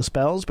casting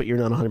spells, but you're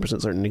not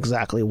 100% certain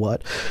exactly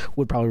what.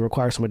 Would probably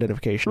require some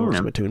identification or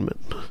some attunement.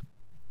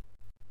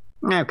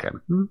 Okay.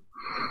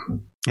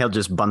 He'll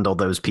just bundle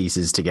those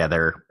pieces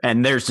together.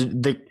 And there's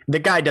the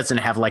guy doesn't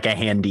have like a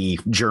handy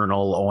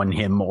journal on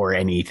him or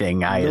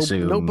anything, I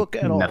assume. No book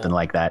at all. Nothing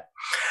like that.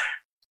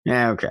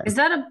 Yeah, okay. Is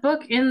that a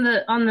book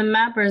on the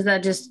map, or is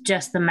that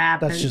just the map?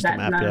 That's is just that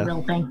the map, not yeah. a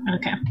real thing?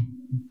 Okay.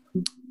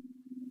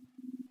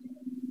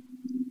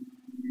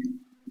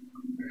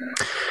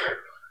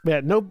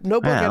 Yeah, no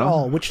book at Well.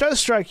 all, which does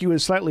strike you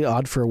as slightly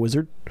odd for a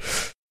wizard.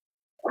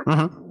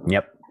 Mm-hmm.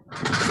 Yep.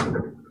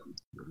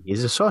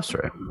 He's a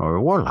sorcerer or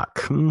a warlock.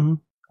 Mm-hmm.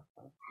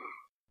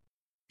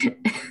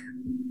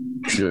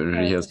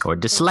 Sure, he has, Or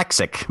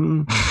dyslexic.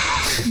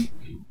 Mm.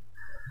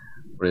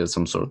 or he has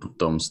some sort of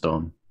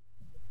tombstone.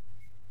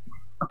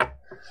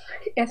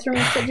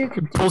 Etherin said you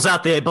could. Pulls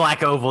out the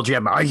black oval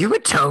gem. Are you a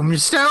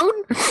tombstone?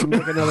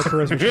 Make another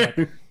charisma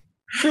check.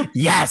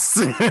 Yes.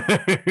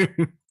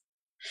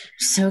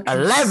 So 11.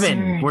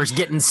 concerned. We're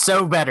getting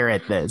so better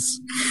at this.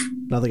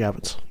 Nothing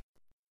happens.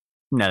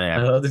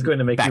 No. This is going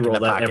to make Back you in roll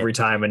the that pocket. every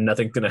time, and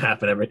nothing's going to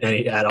happen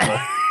at all.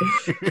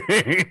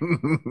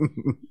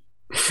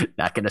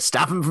 Not gonna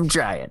stop him from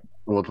trying.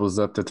 What was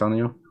that,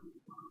 Titania?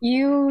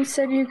 You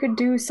said you could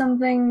do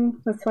something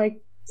with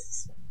like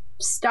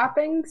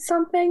stopping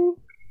something.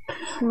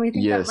 And we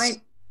think Yes.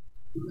 that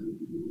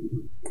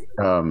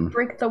might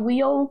break the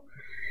wheel.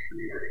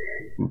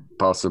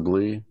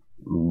 Possibly,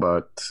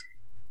 but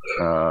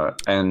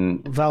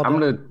and Valda, I'm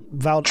gonna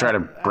Valda, try to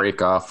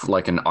break off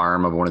like an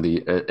arm of one of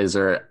the. Is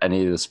there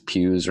any of this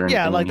pews or anything?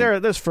 yeah, like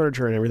there's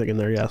furniture and everything in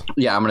there. Yeah.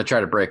 Yeah, I'm gonna try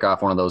to break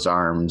off one of those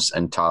arms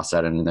and toss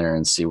that in there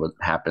and see what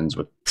happens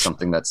with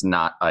something that's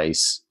not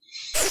ice.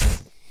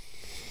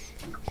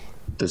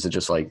 Does it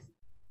just like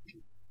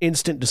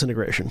Instant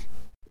disintegration.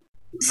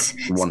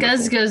 wonderful?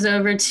 Scuzz goes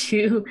over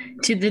to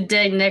the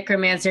dead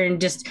necromancer and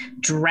just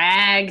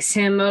drags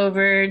him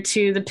over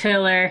to the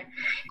pillar,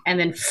 and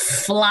then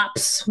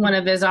flops one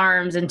of his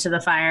arms into the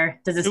fire.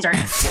 Does it start?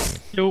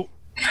 Nope.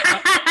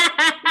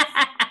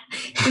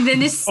 And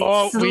then just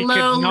We could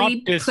not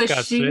slowly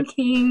discuss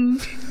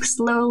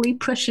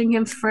pushing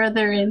him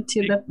further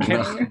into the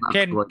fire.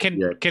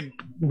 Can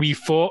we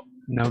fall?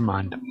 Never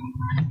mind.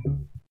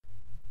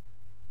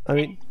 I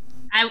mean,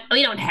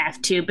 We don't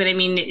have to, but I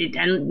mean,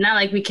 not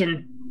like we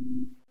can.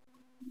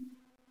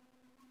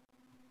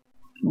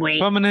 Wait.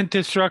 Permanent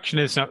destruction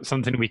is not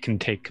something we can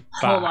take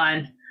back. Hold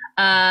on.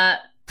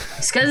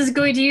 Scuzz is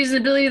going to use an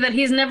ability that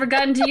he's never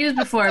gotten to use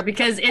before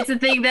because it's a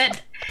thing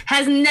that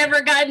has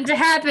never gotten to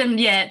happen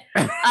yet.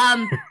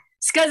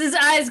 Scuzz's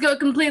eyes go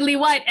completely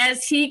white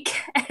as he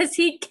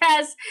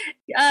casts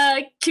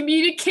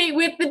communicate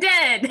with the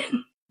dead.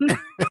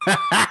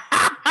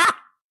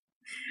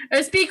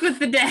 Or speak with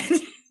the dead.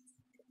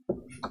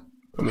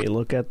 let me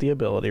look at the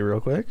ability real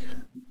quick.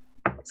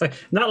 It's like,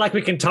 not like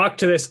we can talk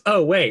to this.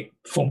 Oh, wait.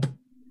 Thump.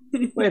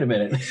 Wait a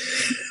minute.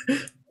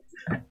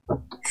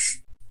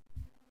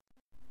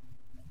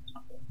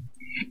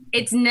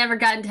 It's never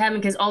gotten to happen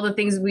because all the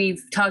things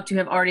we've talked to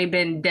have already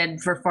been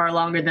dead for far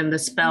longer than the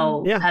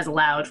spell Yeah. has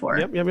allowed for.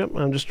 Yep.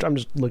 I'm just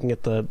looking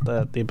at the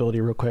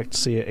ability real quick to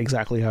see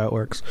exactly how it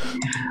works.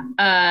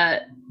 I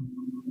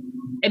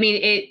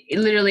mean, it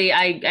literally,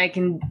 I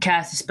can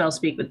cast a spell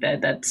speak with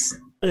that. That's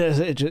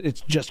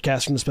It's just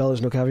casting the spell.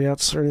 There's no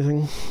caveats or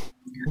anything.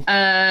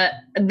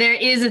 there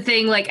is a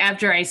thing like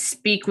after I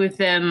speak with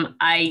them,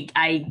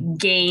 I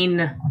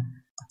gain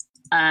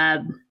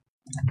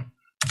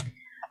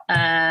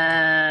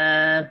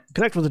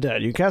Connect with the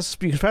dead. You can pass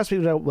speak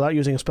without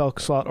using a spell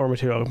slot or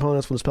material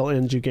components. When the spell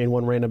ends, you gain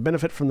one random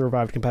benefit from the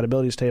revived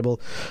compatibilities table.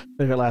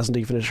 If it lasts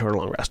until you finish a short or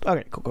long rest.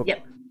 Okay, cool.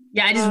 Yep.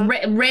 Yeah, I just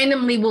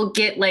randomly will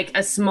get like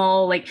a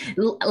small like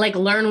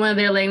learn one of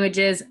their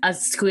languages, a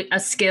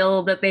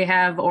skill that they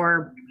have,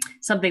 or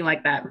something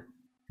like that.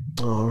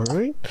 All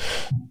right.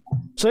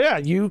 So yeah,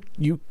 you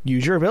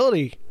use your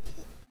ability,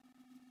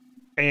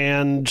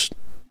 and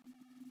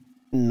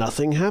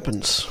nothing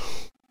happens.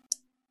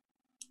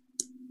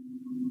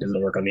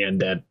 Doesn't work on the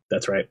undead.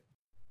 That's right.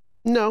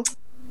 No,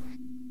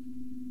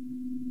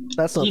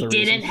 that's not He the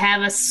didn't reason.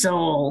 have a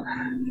soul.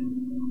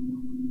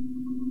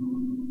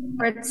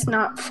 Or it's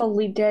not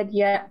fully dead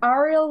yet.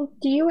 Ariel,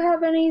 do you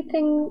have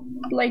anything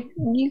like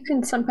you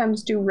can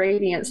sometimes do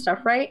radiant stuff,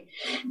 right?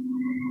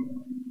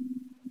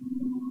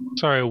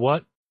 Sorry,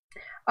 what?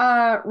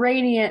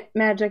 Radiant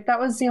magic. That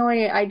was the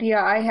only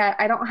idea I had.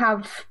 I don't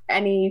have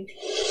any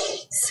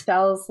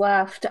spells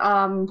left.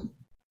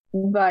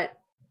 But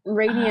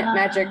radiant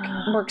magic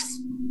works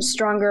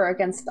stronger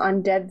against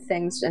undead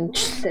things than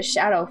the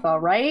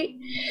Shadowfell, right?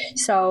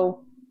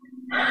 So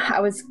I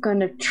was going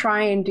to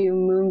try and do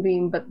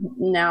Moonbeam, but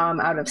now I'm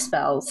out of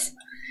spells.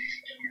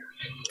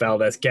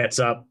 Valdez gets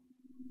up,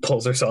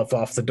 pulls herself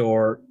off the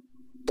door,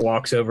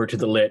 walks over to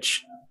the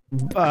Lich,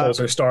 pulls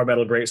her star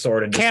metal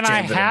greatsword, and just Can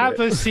I jams it have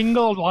into a it.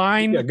 single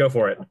line? Yeah, go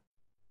for it.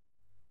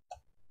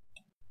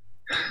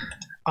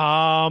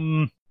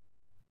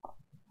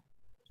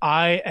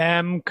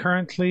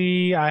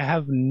 I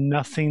have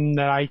nothing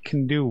that I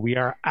can do. We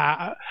are,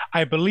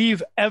 I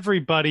believe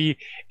everybody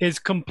is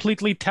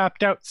completely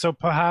tapped out. So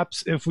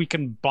perhaps if we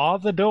can bar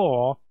the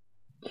door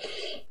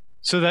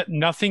so that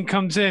nothing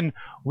comes in,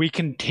 we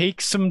can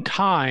take some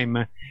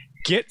time,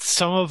 get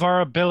some of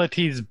our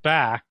abilities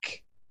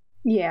back.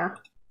 Yeah.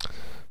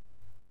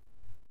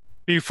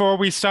 before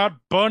we start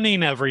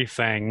burning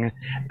everything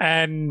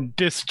and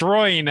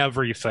destroying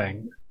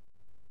everything.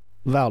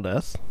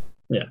 Valdeth.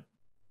 Yeah.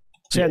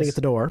 Standing Yes. at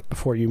the door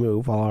before you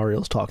move while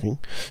Ariel's talking.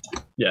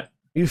 Yeah.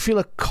 You feel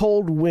a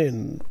cold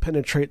wind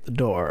penetrate the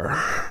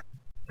door.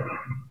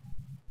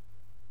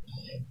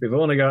 We've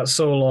only got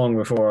so long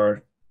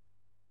before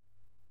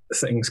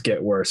things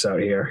get worse out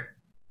here.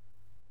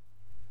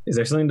 Is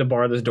there something to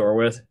bar this door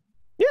with?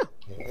 Yeah,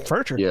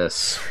 furniture.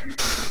 Yes.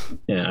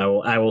 Yeah,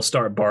 I will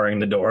start barring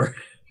the door.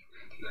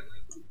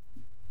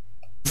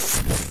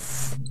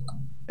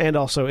 And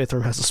also,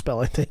 Ithram has a spell,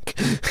 I think.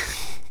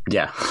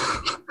 Yeah.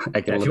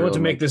 I can If you want to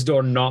make this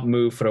door not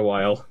move for a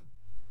while.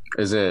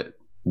 Is it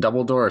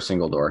double door or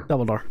single door?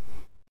 Double door.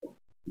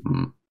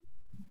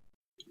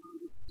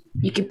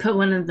 You could put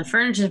one of the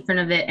furniture in front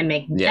of it and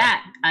make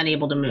that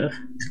unable to move.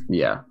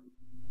 Yeah.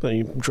 Then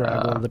you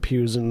drag one of the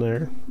pews in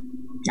there.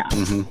 Yeah.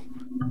 Mm-hmm.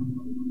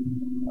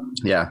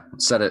 Yeah.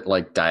 Set it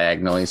like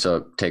diagonally so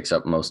it takes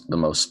up the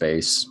most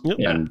space Yep.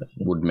 and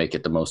would make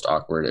it the most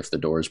awkward if the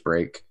doors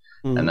break.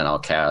 And then I'll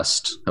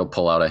cast. He'll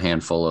pull out a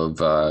handful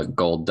of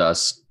gold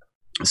dust,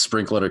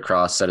 sprinkle it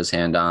across, set his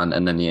hand on,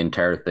 and then the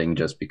entire thing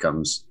just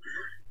becomes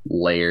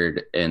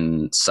layered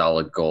in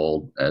solid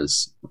gold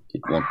as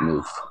it won't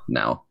move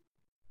now.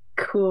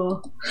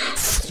 Cool.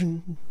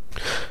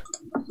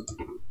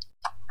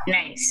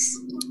 Nice.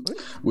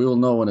 We will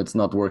know when it's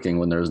not working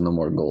when there's no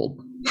more gold.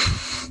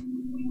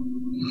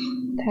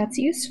 That's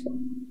useful.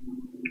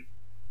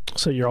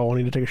 So you're all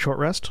wanting to take a short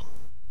rest?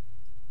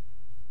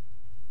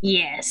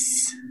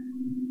 Yes.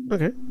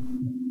 Okay.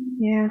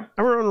 Yeah.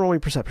 Everyone roll me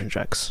perception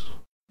checks.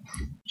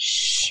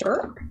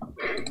 Sure.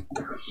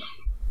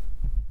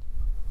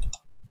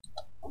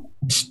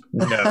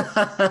 No.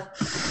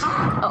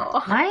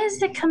 Oh, Why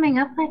is it coming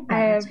up like I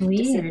that? have It's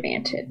weird.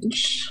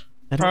 disadvantage.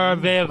 I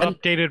don't They have know.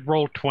 updated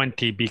roll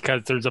 20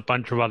 because there's a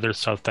bunch of other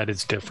stuff that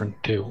is different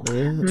too.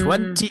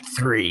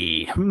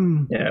 23.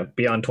 Yeah,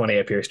 Beyond 20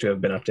 appears to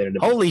have been updated. a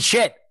bit. Holy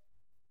shit!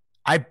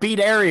 I beat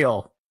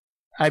Ariel.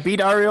 I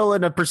beat Ariel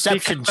in a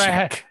perception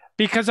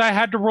Because I check.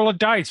 had to roll a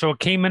die, so it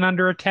came in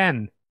under a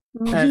 10.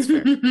 That's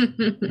fair.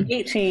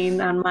 18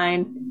 on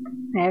mine.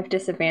 I have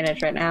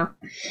disadvantage right now.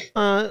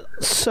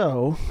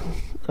 So,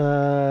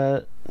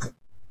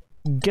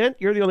 Gent,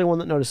 you're the only one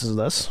that notices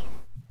this.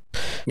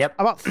 Yep.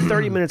 About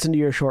 30 minutes into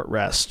your short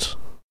rest,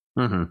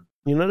 Mm-hmm.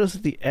 you notice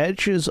that the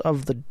edges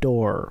of the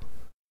door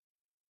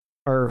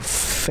are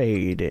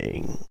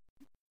fading.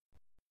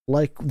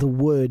 Like the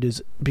wood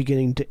is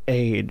beginning to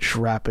age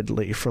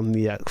rapidly from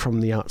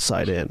the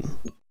outside in.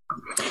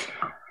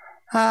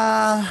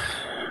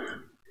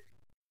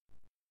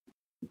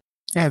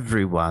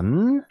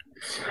 Everyone,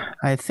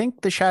 I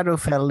think the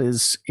Shadowfell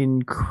is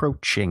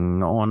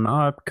encroaching on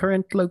our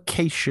current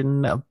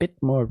location a bit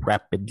more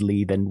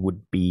rapidly than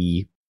would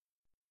be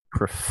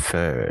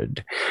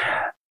preferred.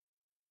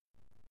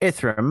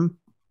 Ithram,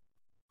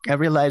 I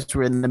realize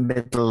we're in the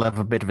middle of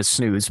a bit of a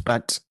snooze,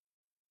 but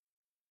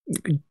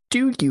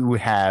do you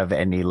have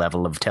any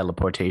level of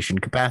teleportation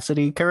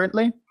capacity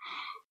currently?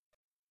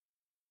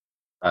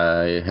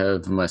 I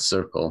have my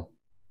circle.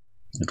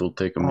 It'll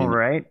take a minute. All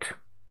right.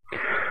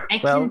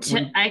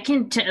 I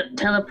can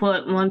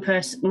teleport me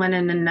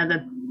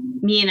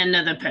and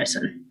another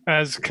person.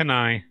 As can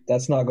I.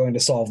 That's not going to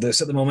solve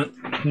this at the moment.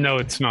 No,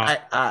 it's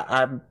not.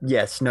 I'm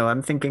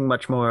thinking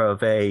much more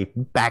of a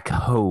back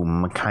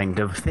home kind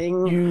of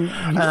thing. You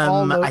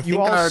all know, I you think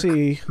all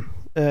see,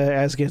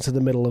 as it gets to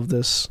the middle of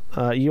this,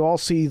 you all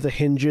see the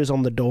hinges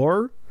on the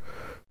door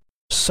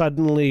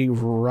suddenly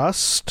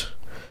rust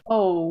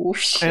Oh,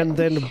 shit. and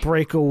then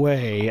break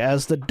away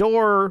as the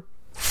door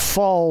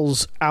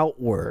falls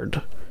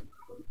outward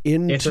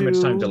into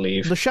It's time to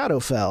leave. the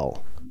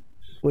Shadowfell,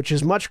 which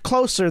is much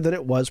closer than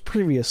it was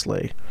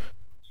previously.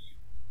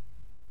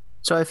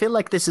 So I feel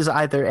like this is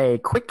either a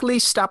quickly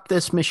stop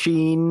this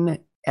machine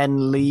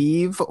and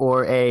leave,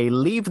 or a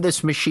leave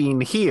this machine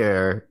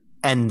here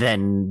and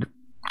then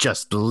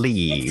just It's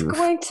leave.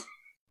 going to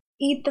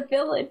eat the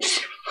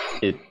village.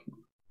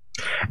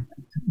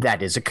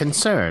 That is a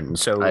concern.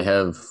 So I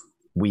have.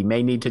 we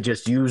may need to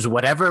just use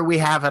whatever we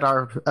have at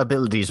our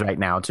abilities right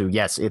now to,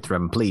 yes,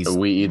 Ithram, please.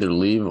 We either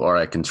leave or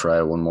I can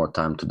try one more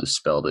time to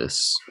dispel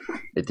this.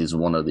 It is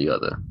one or the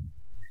other.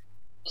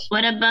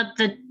 What about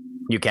the?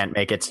 You can't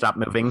make it stop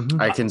moving?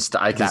 I can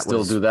That still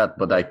was- do that,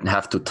 but I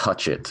have to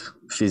touch it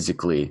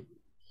physically.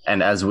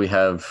 And as we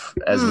have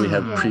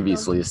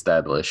previously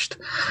established,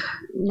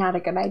 Not a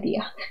good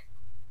idea.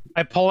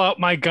 I pull out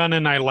my gun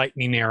and I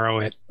lightning arrow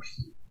it.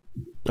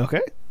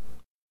 Okay.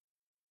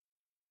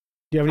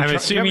 Do you have I'm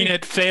assuming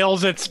it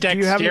fails its Do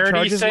you have any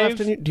dexterity charges left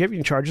save. in do you have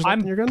any charges left I'm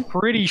in your gun?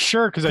 pretty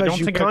sure because I Because don't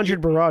you think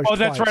conjured barrage. Oh,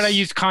 that's right. I twice.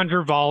 used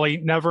conjure volley.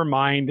 Never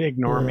mind.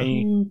 Ignore Yeah.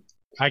 me.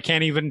 I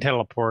can't even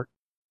teleport.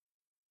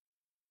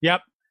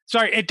 Yep.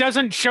 Sorry, it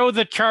doesn't show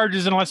the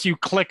charges unless you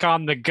click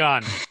on the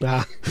gun.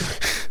 Ah.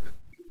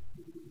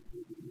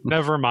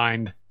 Never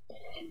mind.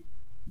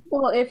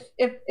 Well, if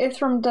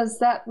Ithram does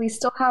that, we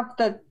still have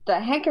the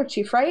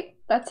handkerchief, right?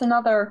 That's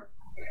another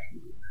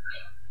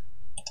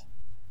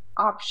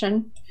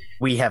option.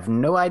 We have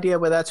no idea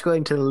where that's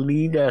going to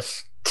lead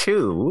us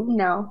to.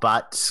 No.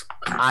 But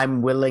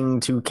I'm willing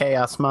to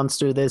Chaos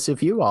Monster this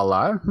if you all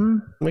are.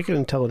 Make an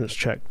intelligence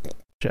check,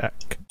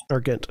 Jack. Or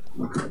Gint.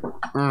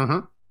 Mm-hmm.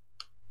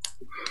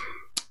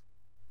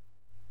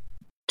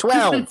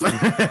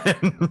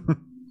 12.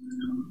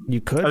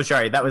 You could. Oh,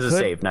 sorry. That was a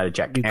save, not a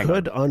check. You Hang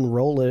could on.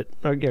 unroll it.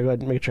 Oh, yeah, go ahead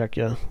and make a check,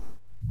 yeah.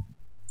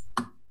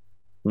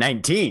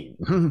 19.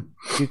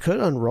 You could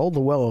unroll the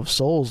Well of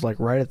Souls, like,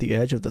 right at the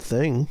edge of the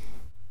thing.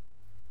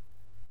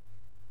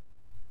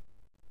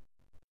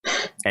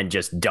 And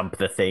just dump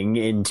the thing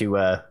into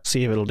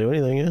See if it'll do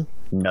anything, yeah.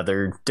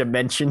 another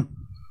dimension.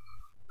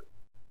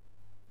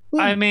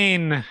 I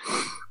mean,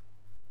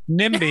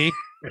 NIMBY.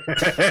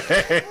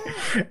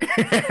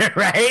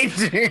 Right?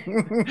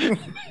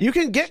 You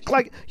can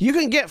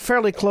get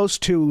fairly close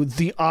to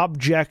the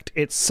object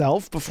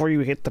itself before you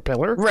hit the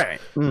pillar. Right.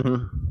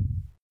 Mm-hmm.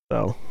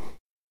 So,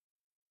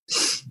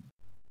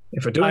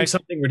 If we're doing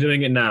something, we're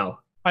doing it now.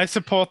 I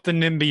support the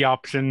NIMBY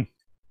option.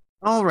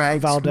 All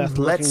right.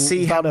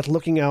 Valdeth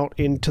looking out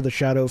into the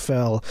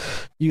Shadowfell,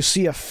 you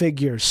see a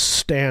figure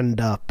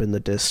stand up in the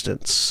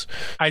distance.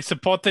 I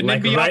support the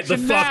Like, NIMBY right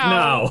option the fuck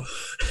now.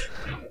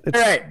 It's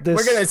All right, this-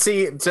 we're gonna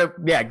see. So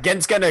yeah,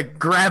 Gen's gonna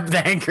grab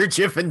the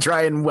handkerchief and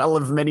try and well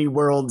of many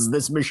worlds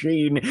this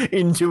machine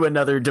into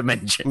another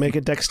dimension. Make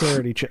a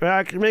dexterity check.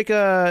 Make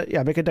a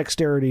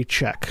dexterity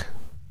check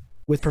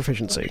with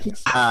proficiency.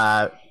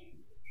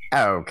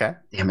 Okay.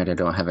 Damn it, I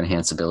don't have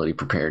enhance ability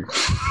prepared.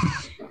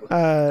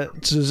 So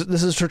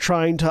this is for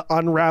trying to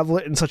unravel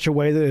it in such a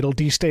way that it'll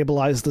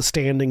destabilize the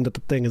standing that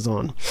the thing is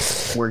on.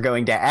 We're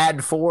going to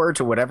add 4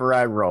 to whatever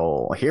I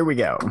roll. Here we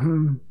go.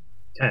 10.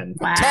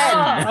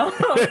 Wow.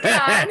 Oh,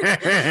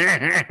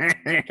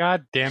 God.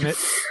 God damn it.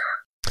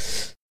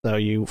 So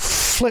you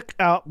flick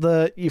out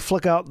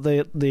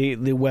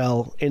the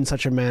well in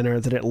such a manner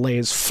that it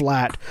lays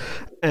flat,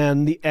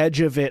 and the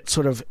edge of it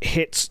sort of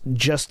hits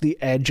just the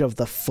edge of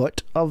the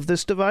foot of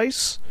this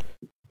device.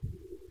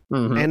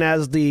 Mhm. And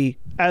as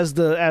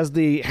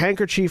the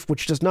handkerchief,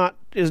 which is not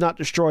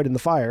destroyed in the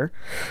fire,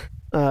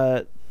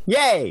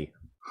 Yay!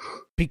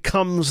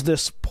 becomes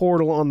this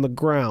portal on the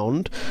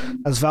ground.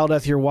 As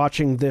Valdeth, you're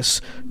watching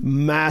this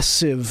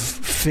massive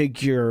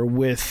figure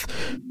with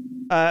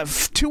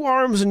 2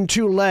 arms and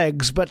 2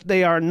 legs, but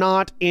they are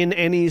not in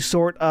any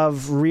sort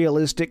of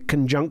realistic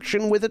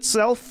conjunction with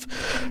itself.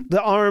 The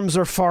arms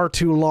are far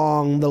too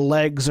long, the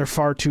legs are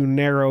far too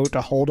narrow to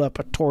hold up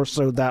a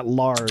torso that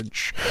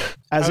large.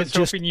 As I was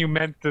hoping you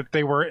meant that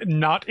they were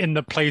not in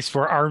the place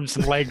where arms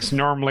and legs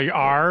normally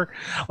are.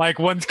 Like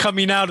one's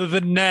coming out of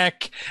the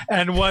neck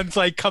and one's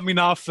like coming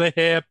off the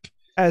hip.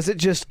 as it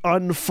just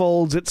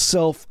unfolds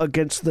itself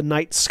against the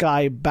night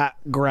sky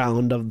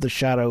background of the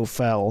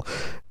Shadowfell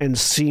and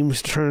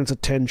seems to turn its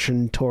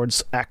attention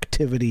towards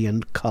activity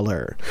and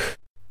color.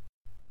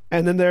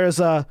 And then there's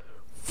a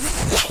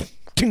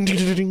ding ding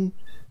ding ding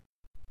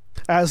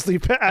as the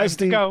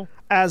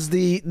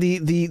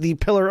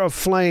pillar of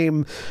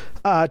flame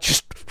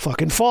just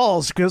fucking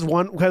falls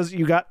because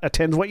you got a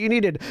 10's what you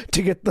needed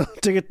to get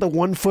the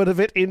 1 foot of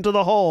it into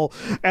the hole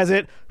as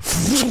it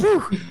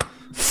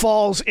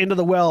falls into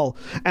the well.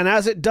 And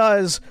as it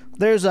does,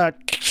 there's a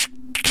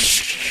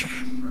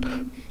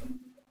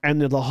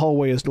and the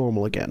hallway is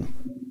normal again.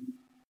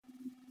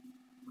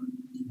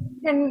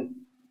 Can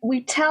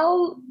we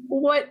tell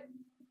what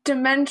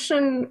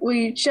dimension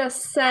we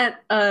just sent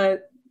a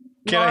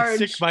Can large...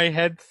 I stick my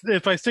head?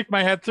 If I stick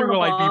my head through,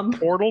 will I bomb. be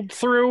portaled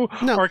through,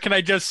 No. or can I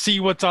just see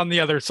what's on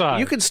the other side?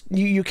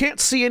 You can't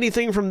see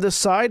anything from this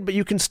side, but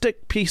you can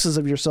stick pieces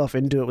of yourself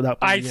into it without.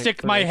 I being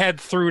stick through. my head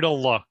through to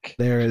look.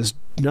 There is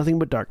nothing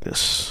but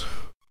darkness.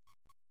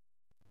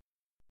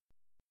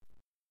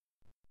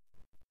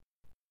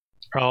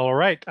 All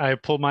right, I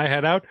pull my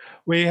head out.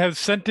 We have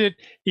sent it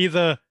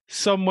either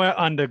somewhere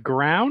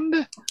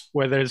underground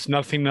where there's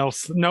nothing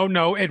else.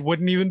 No, it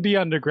wouldn't even be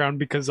underground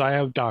because I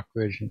have dark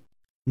vision.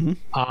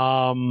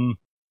 Mhm.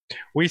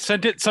 We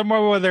sent it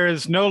somewhere where there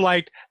is no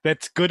light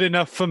that's good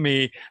enough for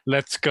me.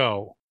 Let's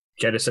go.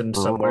 Jettisoned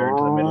somewhere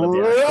into the middle of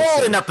the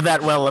Rolling up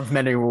that well of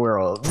many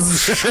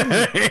worlds.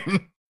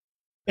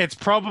 It's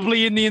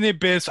probably in the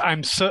abyss.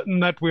 I'm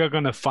certain that we are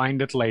going to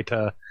find it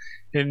later.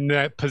 In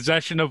the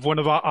possession of one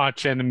of our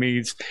arch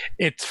enemies.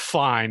 It's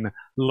fine.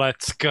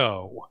 Let's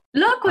go.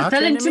 Look what Arch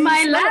fell into my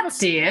enemies? lap,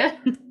 dear.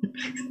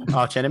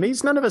 Arch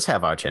enemies? None of us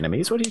have arch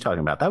enemies. What are you talking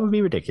about? That would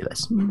be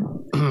ridiculous.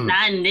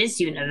 Not in this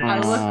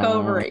universe. I look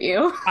over at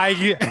you. I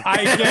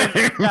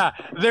get, yeah,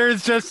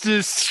 there's just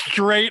this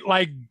straight,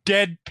 like,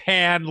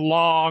 deadpan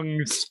long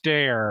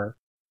stare.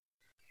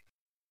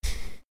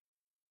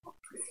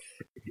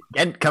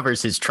 Gent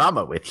covers his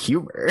trauma with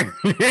humor.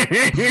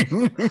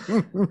 Can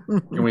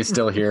we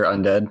still hear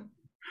undead?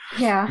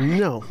 Yeah.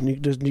 No, you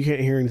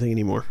can't hear anything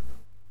anymore.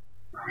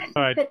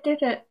 All right, It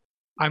did it.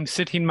 I'm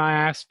sitting my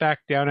ass back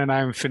down and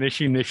I'm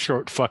finishing this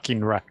short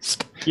fucking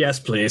rest. Yes,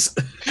 please.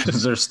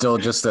 Is there still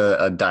just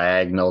a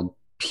diagonal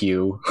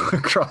pew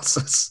across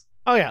us?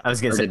 Oh yeah, I was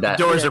going Or to say, did the that-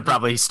 doors are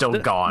probably still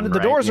gone. the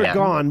right? doors are Yeah.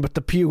 gone, but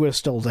the pew is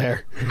still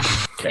there.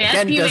 Yeah,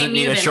 Ken Pew doesn't ain't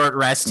need a moving. short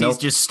rest. Nope. He's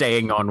just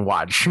staying on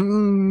watch. I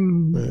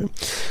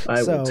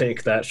So, will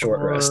take that short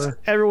rest.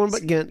 Everyone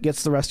but Gint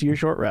gets the rest of your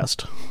short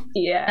rest.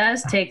 Yeah.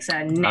 Does takes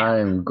a nap.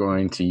 I'm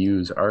going to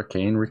use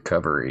Arcane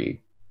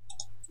Recovery.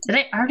 Did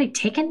I already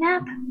take a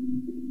nap?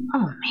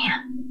 Oh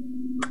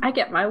man. I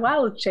get my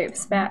wild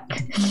shapes back.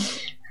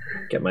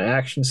 Get my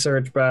action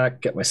surge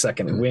back. Get my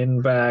second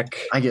wind back.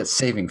 I get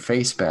Saving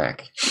Face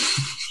back.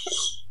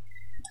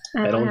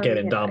 I don't have get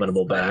any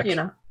Indomitable advice, but, back. You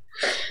know.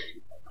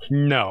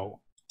 No,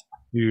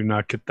 you do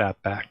not get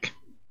that back.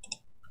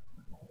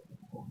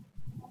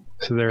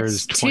 So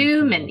there's It's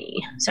too many.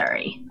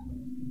 Sorry.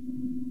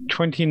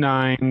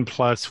 29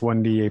 plus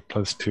 1d8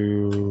 plus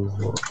 2.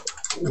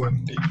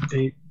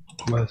 1d8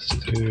 plus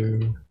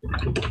 2.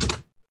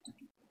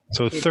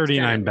 So It's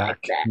 39 done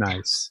like back. that.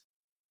 Nice.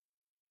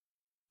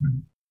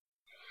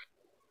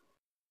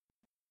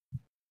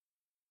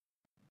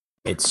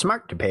 It's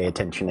smart to pay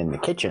attention in the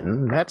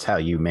kitchen. That's how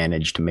you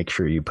manage to make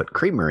sure you put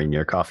creamer in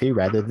your coffee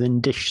rather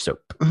than dish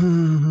soap.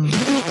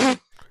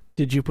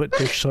 Did you put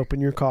dish soap in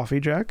your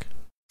coffee, Jack?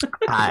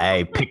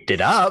 I picked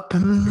it up.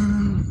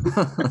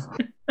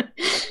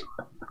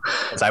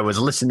 As I was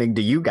listening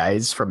to you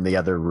guys from the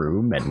other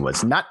room and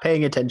was not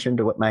paying attention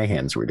to what my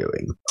hands were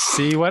doing.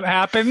 See what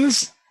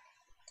happens?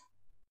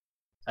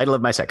 I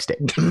love my sex tape.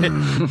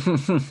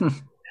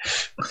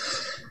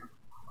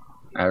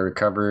 I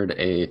recovered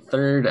a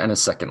third and a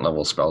second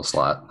level spell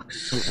slot.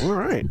 All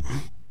right.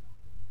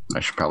 I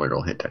should probably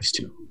roll hit dice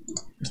too.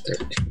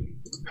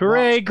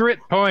 Hooray, grit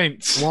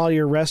points! While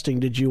you're resting,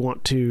 did you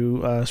want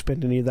to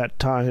spend any of that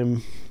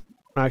time?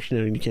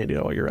 Actually, no, you can't do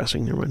that while you're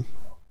resting. Never mind.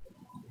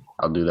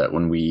 I'll do that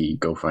when we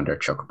go find our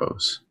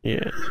chocobos.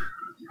 Yeah.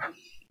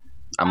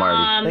 I'm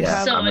already. so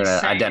I'm gonna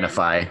excited.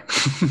 identify.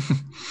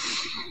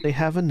 They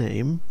have a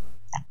name.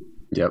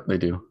 Yep, they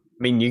do.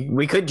 I mean,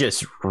 we could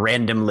just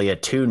randomly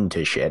attune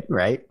to shit,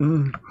 right?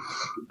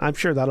 I'm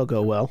sure that'll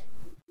go well.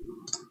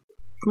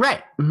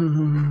 Right.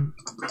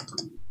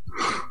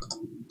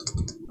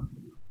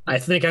 I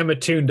think I'm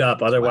attuned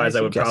up. Otherwise, I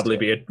I would suggest probably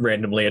it. be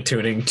randomly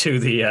attuning to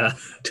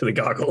the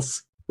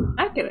goggles.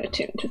 I get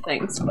attuned to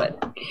things,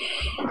 but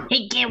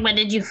Hey, kid, what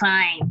did you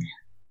find?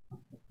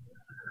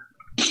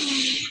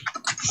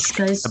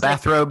 Scuzz A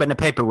bathrobe and a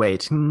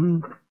paperweight.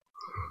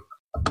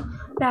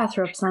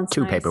 bathrobe sounds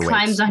Two nice. paperweights.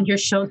 climbs on your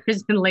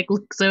shoulders and like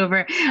looks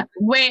over.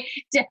 Wait,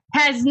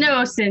 has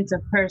no sense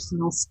of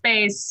personal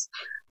space.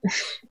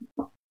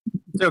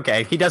 It's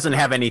okay. He doesn't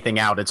have anything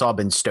out. It's all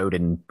been stowed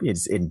in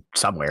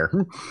somewhere.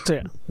 So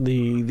yeah,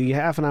 the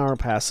half an hour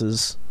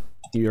passes.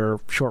 Your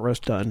short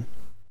rest done.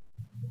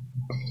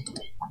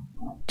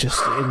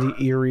 Just in the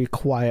eerie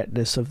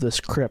quietness of this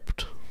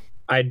crypt.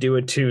 I do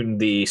attune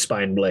the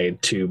spine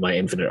blade to my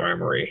infinite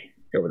armory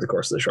over the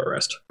course of the short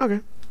rest. Okay.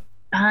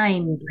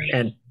 I'm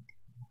And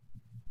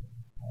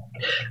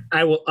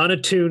I will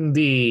unattune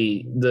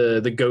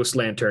the ghost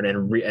lantern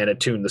and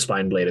attune the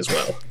spine blade as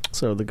well.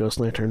 So the ghost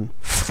lantern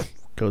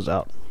goes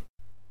out.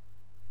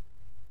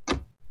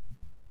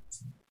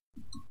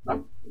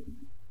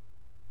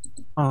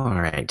 All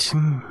right.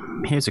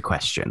 Here's a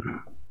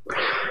question.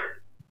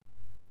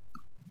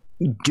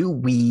 Do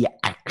we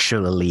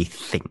actually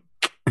think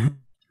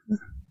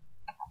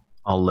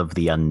all of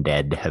the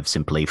undead have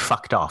simply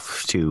fucked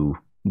off to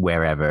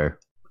wherever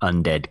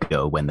undead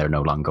go when they're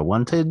no longer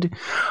wanted?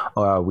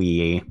 Or are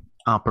we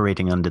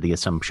operating under the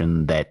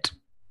assumption that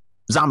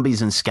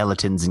zombies and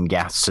skeletons and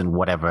ghasts and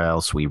whatever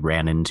else we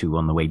ran into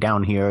on the way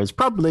down here is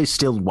probably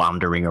still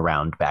wandering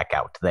around back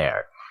out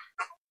there?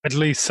 At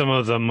least some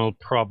of them will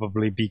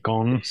probably be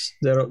gone.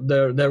 There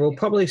will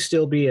probably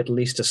still be at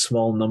least a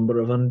small number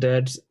of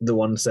undead, the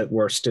ones that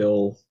were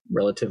still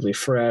relatively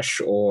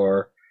fresh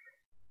or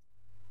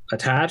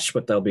attached,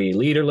 but they'll be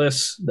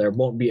leaderless. There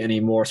won't be any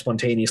more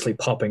spontaneously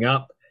popping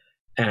up,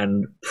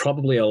 and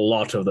probably a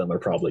lot of them are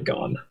probably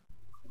gone.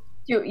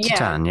 Yeah.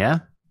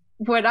 Tanya?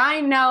 Would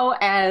I know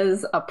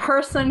as a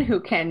person who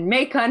can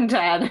make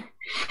undead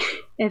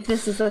if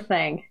this is a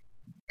thing?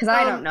 Because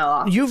I don't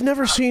know. You've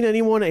never seen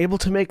anyone able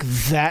to make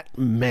that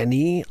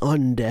many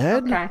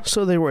undead? Okay.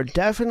 So they were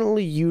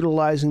definitely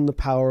utilizing the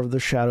power of the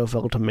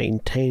Shadowfell to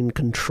maintain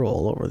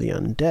control over the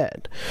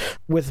undead.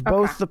 With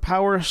both the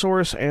power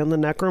source and the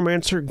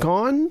necromancer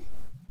gone,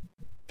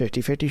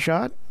 50-50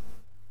 shot?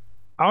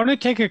 I want to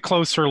take a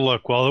closer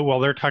look while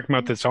they're talking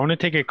about this. I want to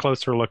take a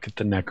closer look at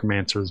the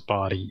necromancer's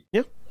body.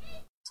 Yep.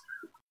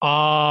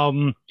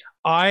 I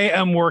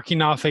am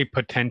working off a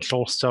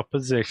potential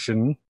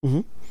supposition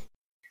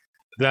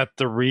that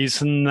the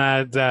reason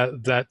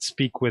that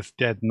Speak with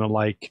Dead and the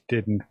like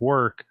didn't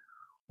work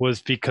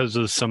was because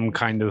of some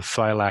kind of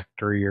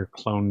phylactery or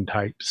clone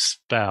type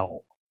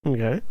spell.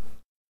 Okay.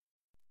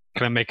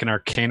 Can I make an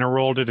Arcana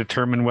roll to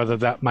determine whether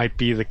that might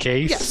be the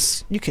case?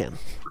 Yes, you can.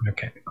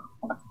 Okay.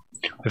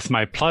 With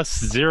my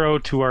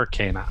 +0 to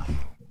Arcana.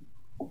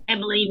 I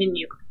believe in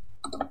you.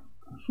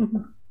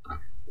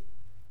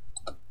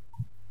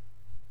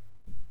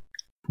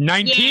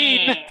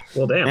 19! Yeah.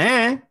 Well,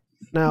 damn.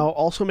 Now,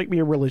 also make me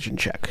a religion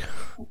check.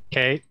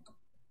 Okay.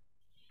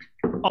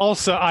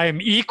 Also, I am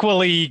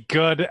equally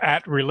good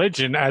at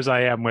religion as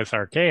I am with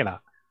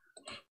Arcana.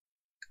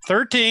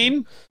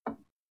 13.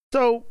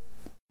 So,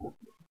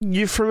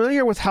 you're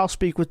familiar with how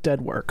Speak with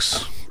Dead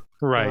works.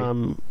 Right.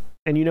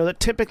 And you know that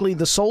typically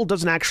the soul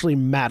doesn't actually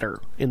matter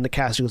in the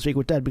casting of Speak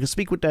with Dead, because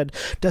Speak with Dead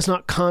does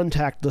not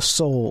contact the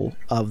soul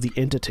of the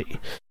entity.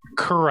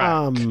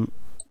 Correct.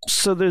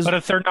 So there's... But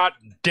if they're not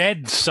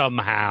dead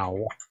somehow...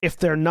 If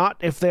they are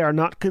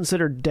not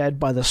considered dead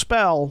by the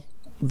spell,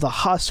 the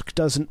husk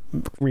doesn't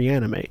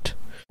reanimate.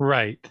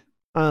 Right.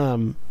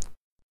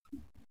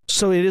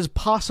 So it is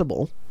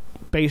possible,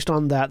 based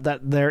on that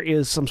there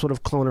is some sort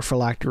of clone or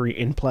phylactery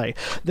in play.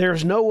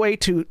 There's no way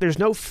to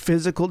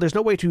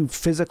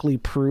physically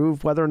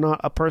prove whether or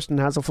not a person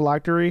has a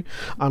phylactery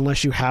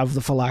unless you have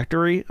the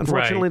phylactery.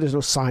 Unfortunately, There's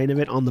no sign of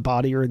it on the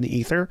body or in the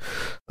ether,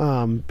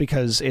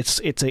 because it's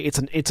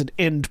an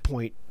end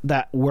point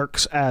that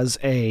works as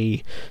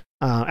a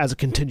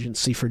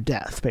contingency for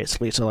death,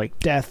 basically. So like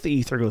death, the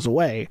ether goes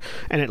away,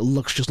 and it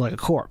looks just like a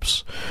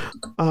corpse.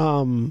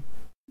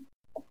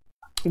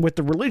 With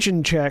the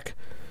religion check,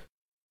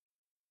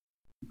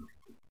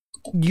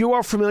 you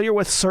are familiar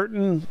with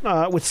certain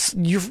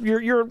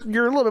you're a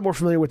little bit more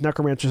familiar with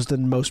necromancers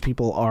than most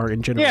people are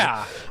in general.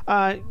 Yeah.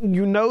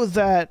 You know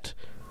that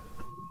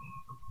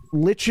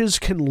liches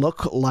can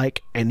look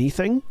like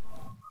anything.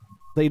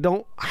 They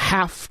don't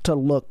have to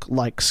look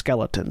like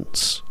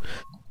skeletons.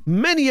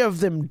 Many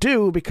of them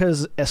do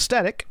because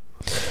aesthetic,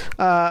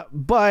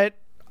 but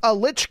a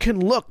lich can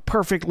look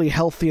perfectly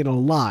healthy and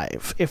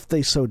alive if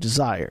they so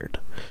desired.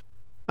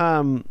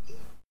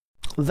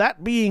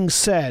 That being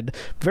said,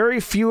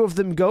 very few of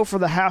them go for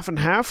the half and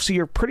half, so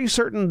you're pretty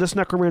certain this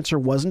necromancer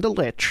wasn't a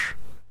lich.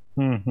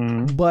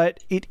 Mm-hmm.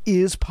 But it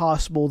is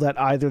possible that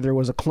either there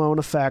was a clone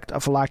effect, a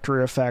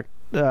phylactery effect,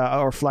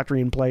 or phylactery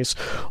in place,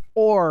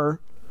 or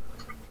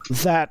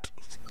that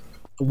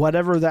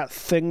whatever that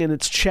thing in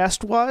its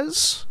chest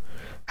was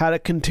had a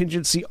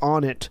contingency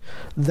on it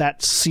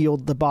that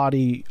sealed the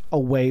body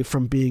away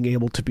from being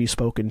able to be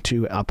spoken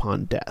to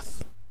upon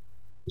death.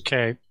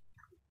 Okay.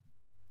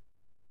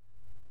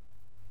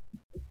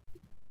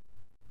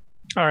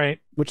 All right.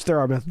 Which there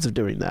are methods of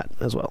doing that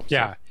as well.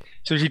 Yeah.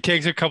 So she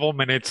takes a couple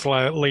minutes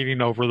leaning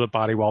over the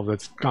body while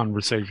this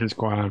conversation is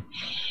going on.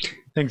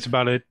 Thinks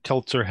about it,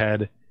 tilts her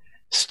head,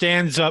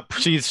 stands up,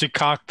 proceeds to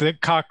cock the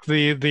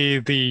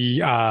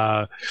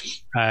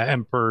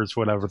Emperor's,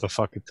 whatever the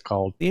fuck it's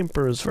called. The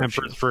Emperor's Virtue.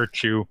 Emperor's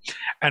Virtue,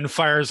 and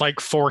fires like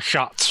 4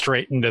 shots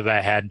straight into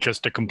the head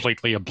just to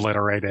completely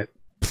obliterate it.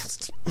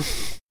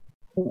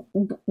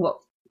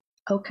 Well,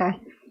 okay.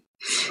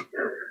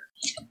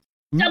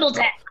 Double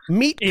tap.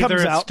 Meat Either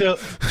comes it's out. still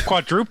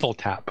quadruple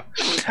tap.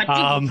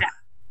 Quadruple tap.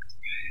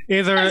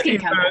 Either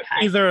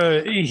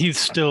Either he's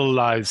still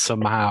alive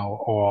somehow,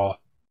 or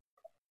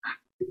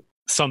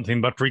something.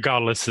 But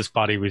regardless, his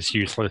body was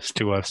useless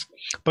to us.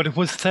 But it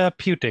was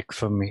therapeutic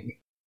for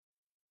me.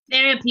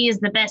 Therapy is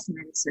the best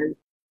medicine,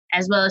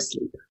 as well as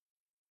sleep.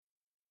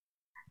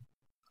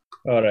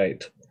 All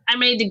right. I'm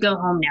ready to go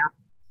home now.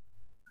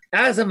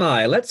 As am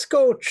I. Let's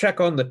go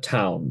check on the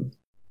town.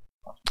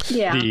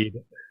 Yeah. Indeed.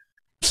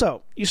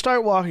 So you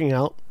start walking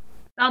out.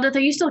 Aldith,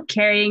 are you still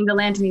carrying the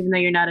lantern even though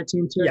you're not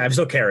attuned to it? Yeah, I'm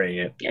still carrying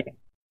it. Okay.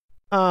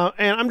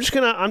 And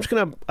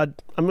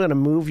I'm gonna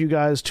move you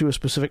guys to a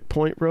specific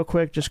point real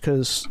quick, just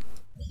because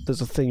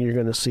there's a thing you're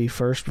gonna see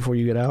first before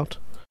you get out.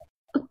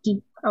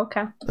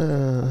 Okay.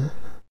 So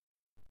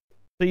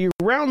you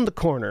round the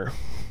corner,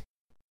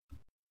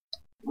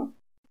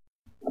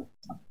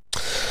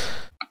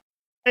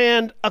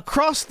 and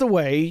across the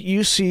way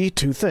you see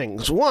 2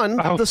 things. One,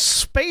 the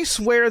space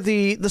where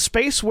the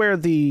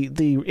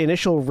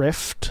initial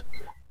rift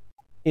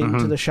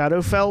into the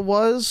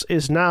Shadowfell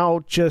is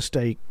now just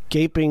a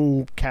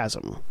gaping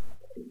chasm.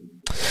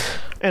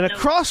 And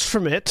across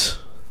from it,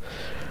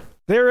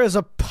 there is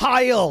a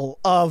pile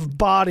of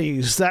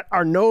bodies that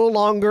are no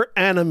longer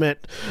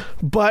animate,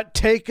 but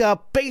take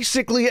up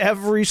basically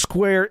every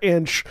square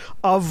inch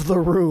of the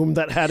room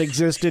that had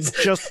existed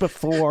just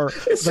before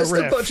It's the just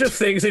rift. a bunch of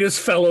things that just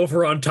fell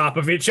over on top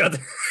of each other.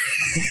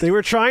 They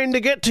were trying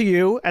to get to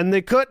you, and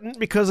they couldn't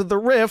because of the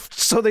rift,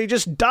 so they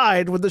just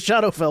died when the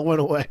Shadowfell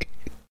went away.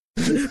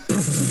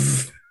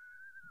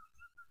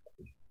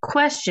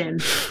 Question.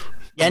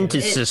 Yent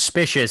is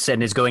suspicious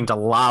and is going to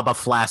lob a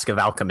flask of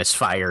alchemist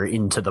fire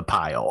into the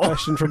pile.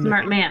 Question from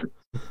Smart man.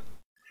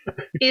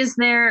 Is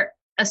there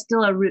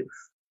still a roof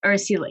or a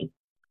ceiling?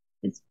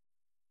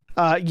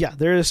 yeah,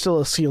 there is still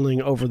a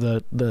ceiling over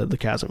the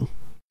chasm.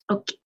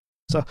 Okay.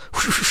 So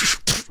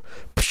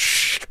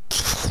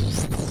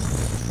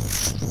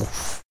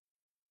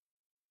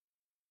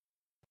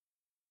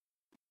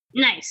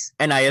Nice.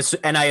 And I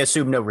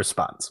assume no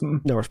response.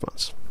 no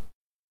response.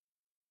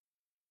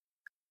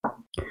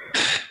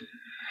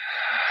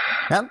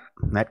 Well,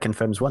 that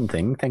confirms one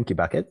thing. Thank you,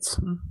 Buckets.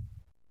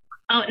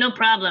 Oh, no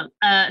problem.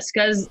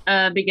 Scuzz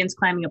begins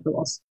climbing up the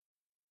walls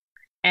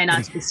and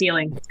onto the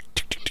ceiling.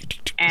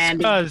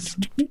 And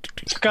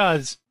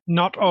Scuzz,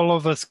 not all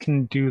of us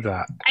can do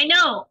that. I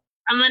know.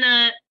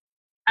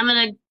 I'm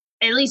gonna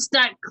at least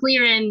start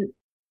clearing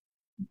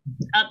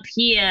up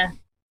here,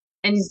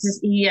 and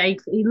he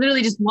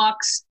literally just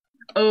walks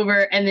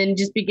over and then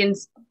just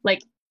begins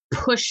like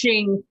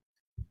pushing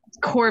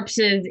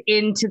corpses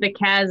into the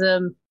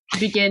chasm to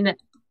begin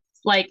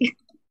like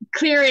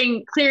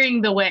clearing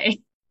the way.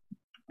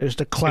 There's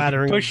the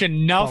clattering. Push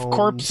enough bones.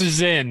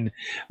 corpses in,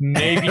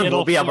 maybe We'll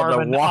it'll be able to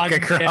form an walk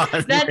undead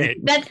across. bridge.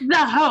 That's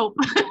the hope.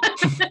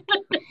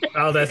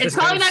 It's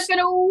probably not going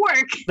to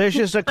work. There's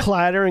just a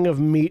clattering of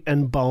meat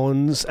and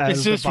bones as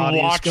It's the just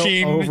bodies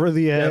watching- go over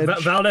the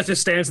edge. Valdez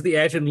just stands at the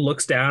edge and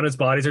looks down as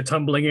bodies are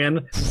tumbling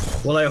in.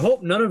 Well, I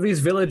hope none of these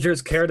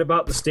villagers cared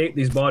about the state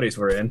these bodies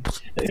were in.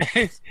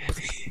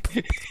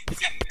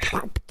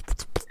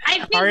 I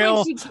think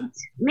Ariel- we should...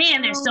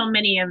 Man, there's so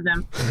many of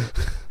them.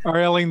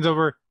 Ariel leans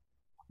over.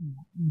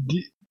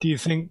 Do you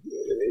think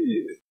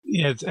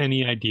he has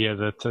any idea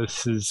that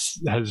this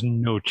has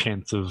no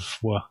chance of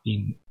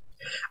working?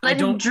 Let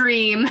him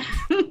dream.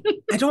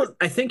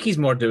 I think he's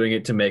more doing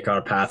it to make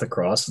our path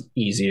across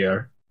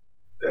easier.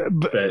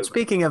 But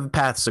Speaking of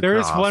paths There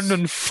is across, one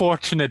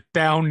unfortunate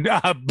bound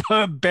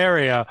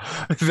barrier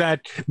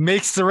that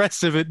makes the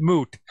rest of it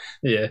moot.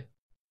 yeah.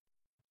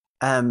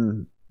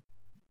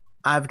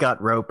 I've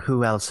got rope.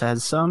 Who else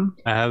has some?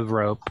 I have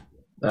rope.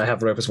 I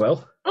have rope as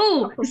well.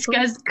 Ooh,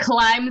 Scuzz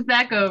climbs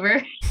back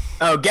over.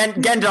 Oh,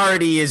 Gent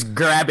already is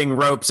grabbing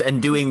ropes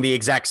and doing the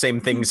exact same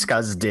thing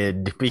Scuzz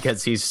did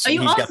because he's you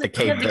got also the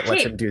cape have the that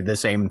lets cape. him do the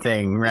same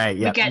thing, right?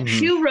 Yeah. We got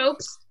 2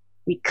 ropes.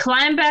 We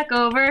climb back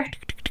over.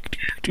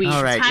 We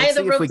All right, tie let's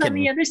the see if we ropes on can-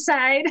 the other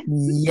side.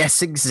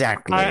 Yes,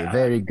 exactly.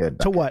 Very good.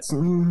 To what?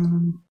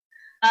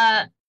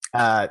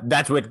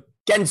 That's what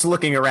Gent's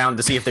looking around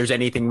to see if there's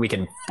anything we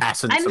can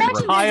fasten. I some imagine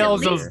rope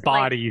Piles to of here.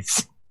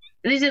 bodies.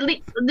 There's at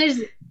least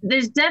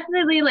there's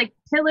definitely like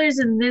pillars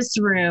in this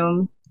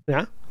room.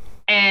 Yeah.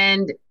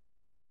 And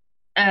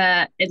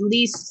at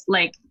least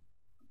like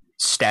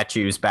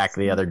Statues back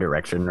the other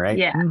direction, right?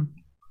 yeah.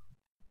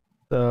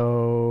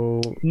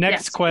 So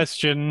Next Yes.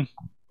 question.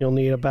 you'll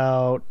need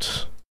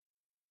about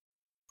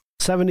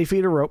 70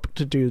 feet of rope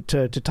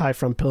to tie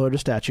from pillar to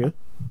statue.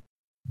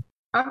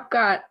 I've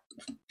got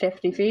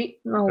 50 feet.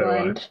 I'll So,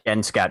 lend.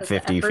 Gent's got That's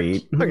 50 effort.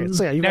 feet. Okay,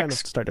 so yeah, you got enough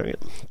Next. to start doing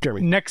it.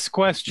 Jeremy. Next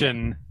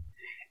question.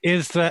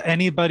 Is there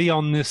anybody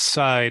on this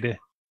side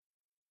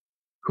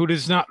who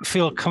does not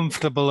feel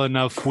comfortable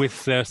enough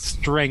with their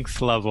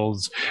strength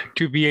levels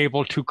to be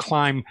able to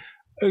climb,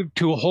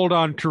 to hold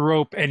on to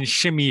rope and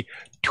shimmy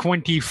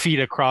 20 feet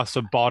across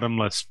a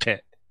bottomless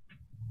pit?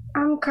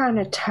 I'm kind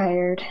of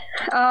tired.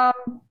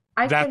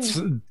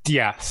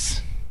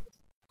 Yes.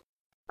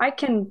 I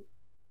can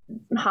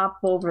hop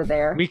over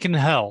there. We can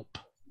help,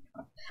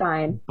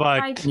 Fine.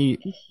 but You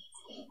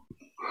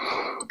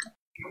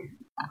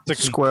the-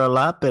 squirrel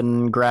up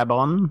and grab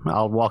on.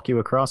 I'll walk you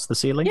across the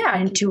ceiling. Yeah, I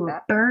can do Into a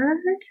that. bird.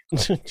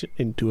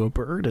 Into a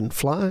bird and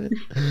fly.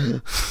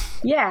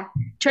 Yeah.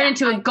 Turn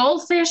into a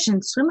goldfish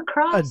and swim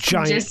across. A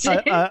giant, Just-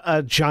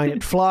 a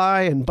giant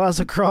fly and buzz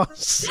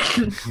across.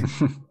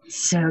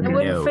 so It good.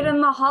 wouldn't No. fit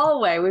in the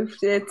hallway.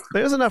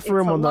 There's enough It's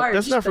room a on the. large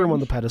There's enough room thing. on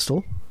the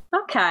pedestal.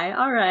 Okay,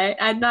 all right.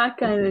 I'm not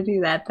going to do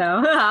that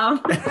though.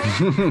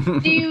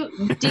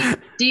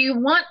 Do you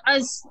want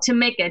us to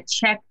make a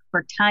check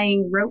for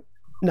tying rope?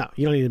 No,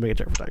 you don't need to make a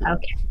check for that.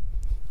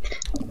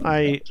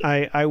 Okay.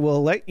 I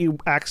will let you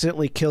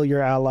accidentally kill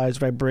your allies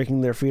by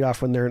breaking their feet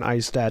off when they're an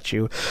ice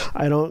statue.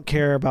 I don't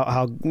care about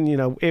how,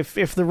 if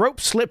the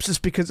rope slips, it's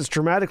because it's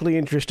dramatically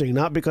interesting,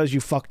 not because you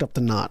fucked up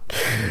the knot.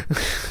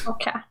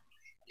 Okay.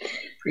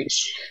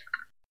 Preach.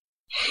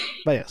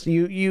 But yes,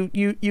 you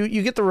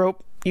get the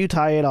rope, you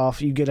tie it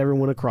off, you get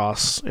everyone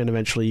across, and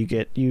eventually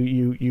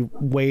you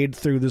wade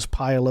through this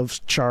pile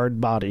of charred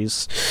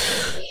bodies.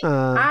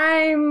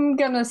 I'm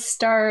going to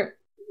start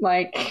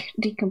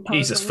decomposing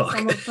Jesus fuck.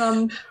 some of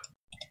them.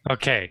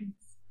 okay.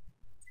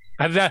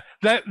 And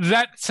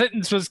that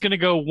sentence was going to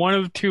go one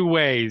of two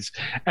ways,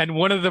 and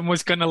one of them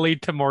was going to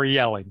lead to more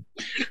yelling.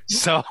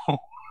 So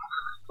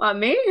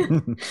Me?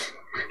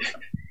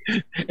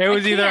 it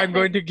was either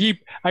can't.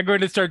 I'm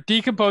going to start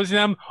decomposing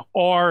them,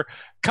 or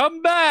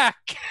come back.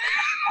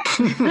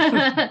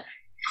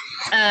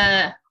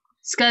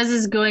 Scuzz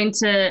is going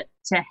to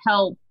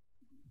help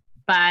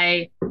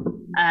by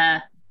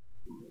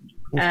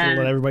We'll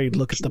let everybody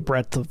look at the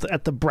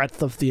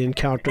breadth of the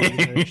encounter.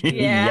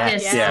 Yeah.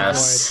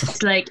 Yes.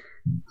 it's like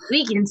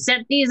we can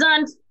set these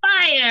on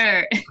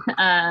fire.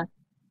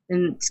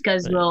 And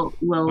Scuzz will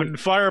One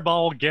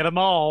fireball, get them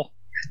all.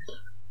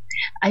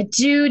 I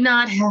do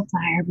not have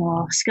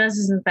fireball. Scuzz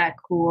isn't that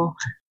cool.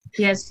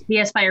 He has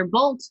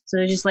firebolt, so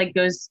it just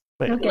goes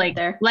We'll get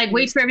there.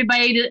 waits for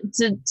everybody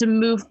to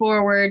move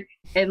forward,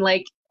 and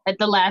at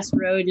the last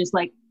row just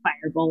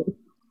firebolt.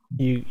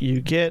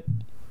 You get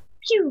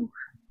Pew.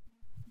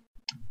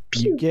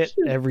 you get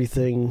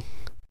everything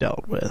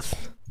dealt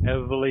with.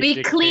 Heavily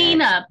We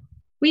clean up.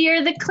 We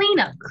are the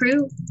cleanup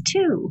crew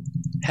too.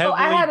 Heavily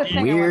I had a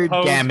thing I Weird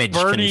decomposed damage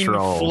burning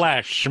control.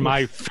 flesh,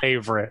 my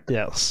favorite.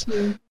 Yes.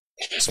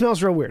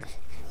 Smells real weird.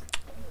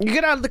 You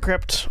get out of the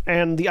crypt,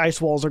 and the ice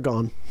walls are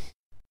gone.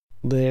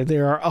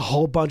 There are a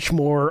whole bunch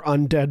more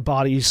undead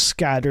bodies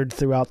scattered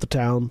throughout the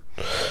town.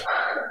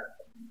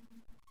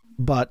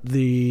 But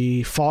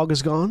the fog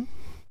is gone.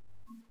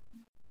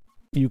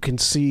 You can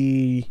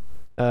see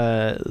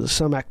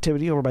some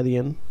activity over by the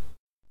inn.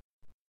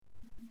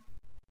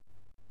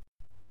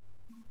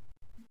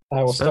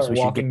 I will So start we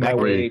should walking get my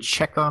back way. and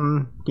check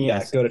on.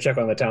 Yeah, go to check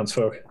on the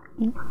townsfolk.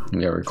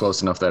 Yeah, we're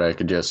close enough that I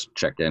could just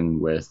check in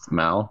with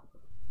Mal.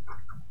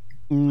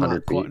 Not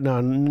 100 quite, feet. no,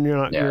 you're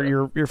not. Yeah,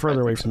 You're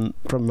further away from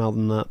Mel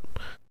than that.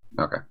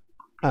 Okay.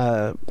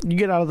 You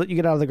get out of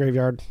the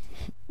graveyard.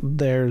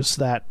 There's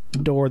that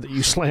door that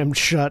you slammed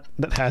shut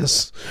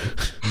that's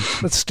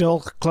still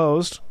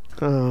closed.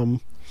 And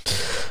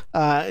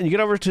you get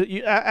over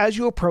to as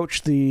you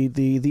approach the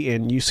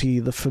inn, you see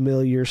the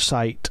familiar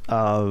sight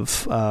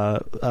of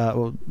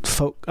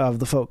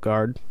the folk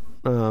guard,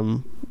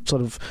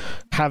 sort of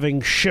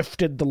having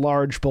shifted the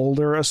large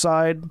boulder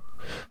aside,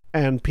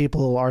 and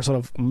people are sort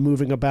of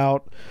moving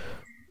about.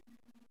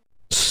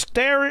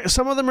 Staring.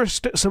 Some of them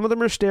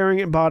are staring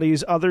at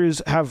bodies.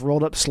 Others have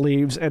rolled up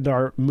sleeves and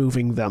are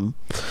moving them.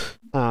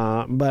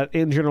 But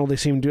in general, they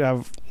seem to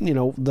have,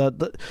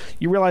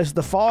 you realize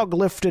the fog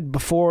lifted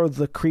before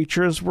the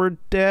creatures were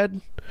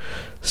dead,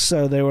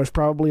 so there was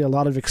probably a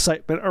lot of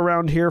excitement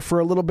around here for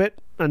a little bit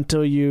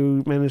until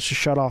you managed to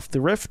shut off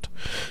the rift.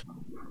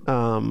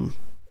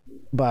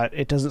 But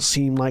it doesn't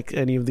seem like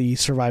any of the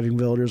surviving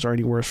villagers are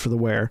any worse for the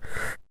wear.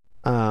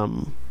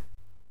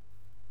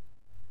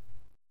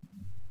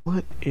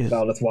 What is...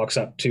 Valdeth walks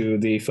up to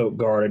the folk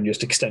guard and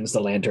just extends the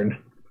lantern.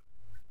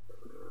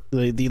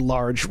 The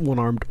large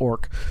one-armed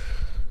orc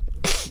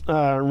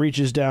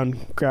reaches down,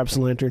 grabs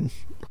the lantern,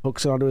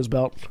 hooks it onto his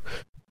belt.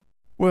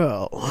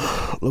 Well,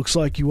 looks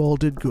like you all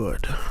did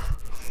good.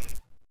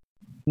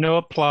 No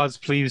applause,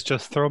 please.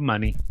 Just throw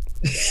money.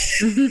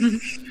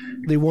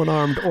 The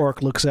one-armed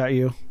orc looks at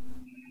you.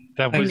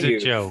 That was a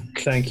joke.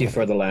 Thank you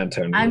for the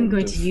lantern. I'm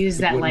going to use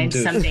that line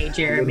someday,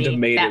 Jeremy. Wouldn't have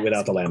made That it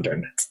without the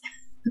lantern.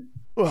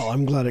 Well,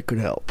 I'm glad it could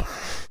help.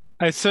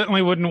 I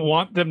certainly wouldn't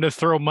want them to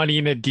throw money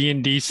in a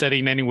D&D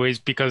setting anyways,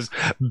 because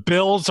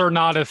bills are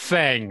not a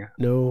thing.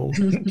 No.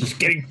 Just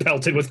getting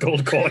pelted with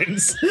gold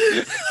coins.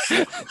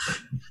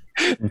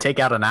 And take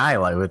out an eye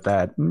with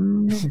that.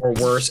 Or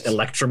worse,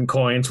 electrum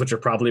coins, which are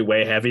probably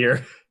way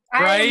heavier.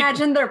 I Right?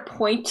 imagine they're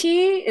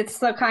pointy. It's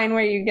the kind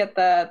where you get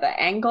the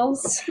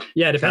angles.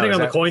 Yeah, depending Oh,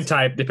 on is the coin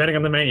type, depending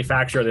on the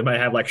manufacturer, they might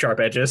have like sharp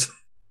edges.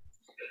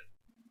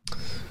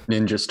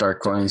 Ninja star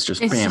coins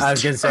just It's bam. just- I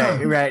was gonna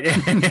say, right?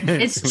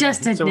 It's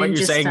just a So what you're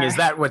ninja saying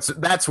star. is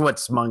that's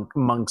what's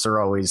monks are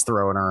always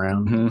throwing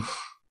around, Mhm.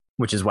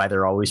 which is why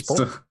they're always full.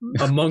 So-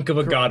 A monk of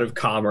a god of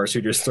commerce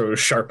who just throws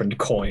sharpened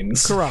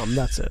coins. Karam,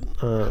 that's it.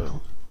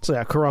 So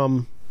yeah,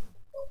 Karam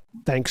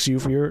thanks you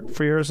for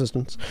your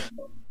assistance.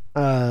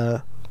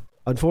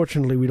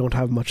 Unfortunately, we don't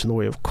have much in the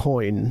way of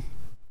coin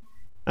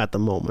at the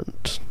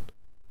moment.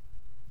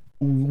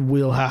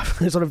 We'll have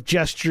sort of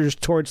gestures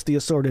towards the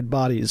assorted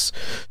bodies.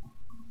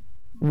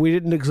 We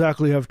didn't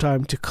exactly have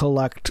time to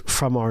collect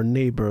from our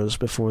neighbors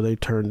before they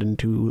turned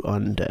into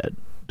undead.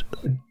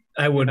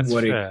 I wouldn't That's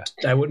worry. fair.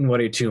 I wouldn't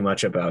worry too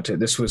much about it.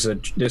 This was a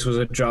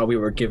job we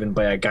were given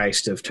by a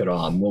Geist of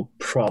Tiram. We'll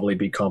probably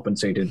be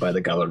compensated by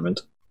the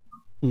government.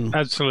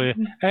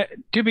 Absolutely.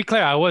 To be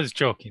clear, I was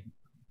joking.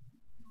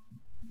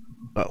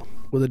 Well,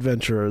 with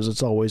adventurers,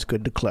 it's always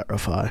good to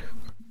clarify.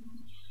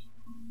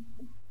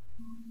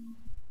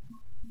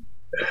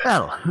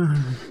 Well,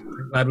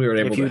 Glad we were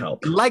able if to you'd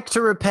help. like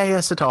to repay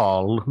us at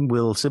all,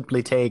 we'll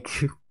simply take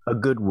a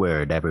good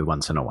word every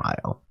once in a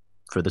while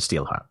for the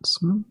Steelhearts.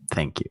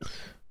 Thank you.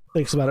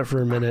 Thinks about it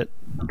for a minute.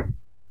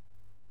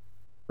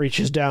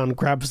 Reaches down,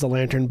 grabs the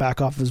lantern back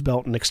off his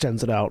belt, and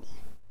extends it out.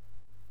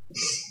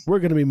 We're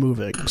going to be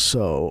moving,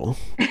 so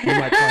we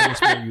might find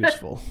this more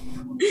useful.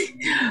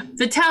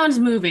 The town's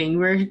moving.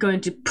 We're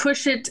going to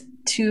push it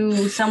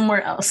to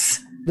somewhere else.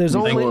 There's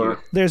Or-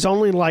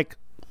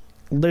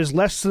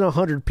 less than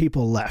 100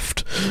 people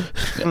left.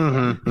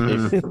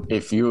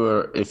 if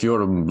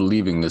you're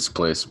leaving this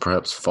place,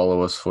 perhaps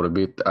follow us for a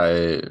bit.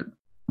 I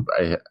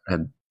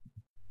had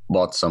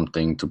bought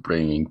something to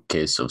bring in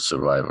case of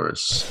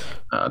survivors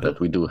that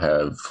we do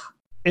have.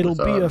 It'll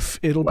with,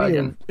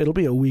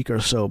 be a week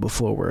or so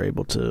before we're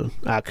able to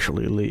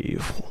actually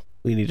leave.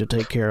 We need to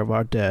take care of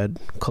our dead,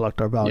 collect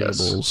our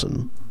valuables,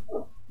 and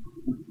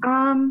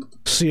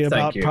see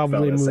about you,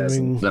 probably fellas,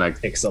 moving. Then I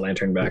Takes the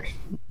lantern back.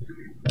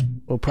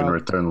 We'll, can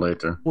return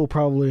later. we'll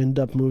probably end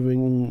up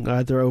moving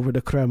either over to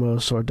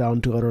Kremos or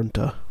down to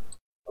Arunta.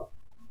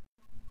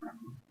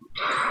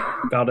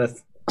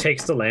 Valdeth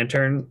takes the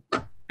lantern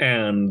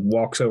and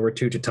walks over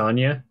to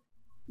Titania.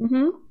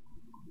 Mm-hmm.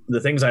 The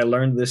things I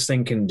learned this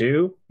thing can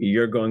do,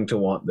 you're going to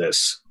want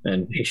this.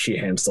 And she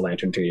hands the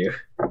lantern to you.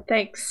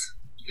 Thanks.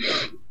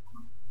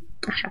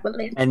 I have a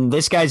lantern. And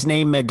this guy's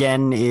name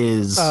again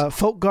is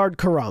Folkguard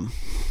Karam.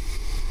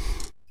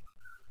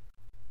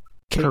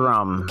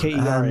 Karam.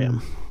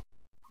 Keram.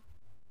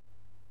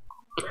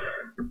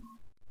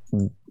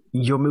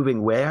 You're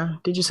moving where,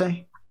 did you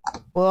say?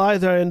 We'll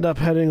either end up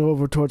heading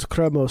over towards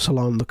Kremos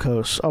along the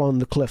coast, along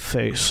the cliff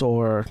face,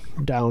 or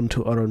down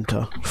to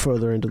Arunta,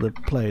 further into the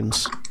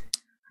plains.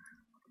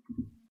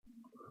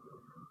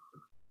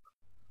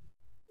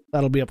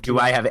 That'll be up to you.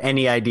 Do I have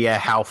any idea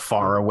how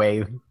far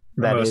away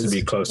that Must is?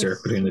 be closer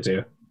between the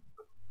two.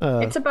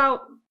 It's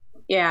about,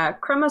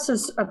 Kremos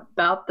is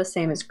about the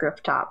same as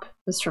Grifftop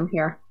is from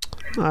here,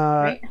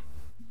 right?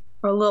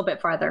 Or a little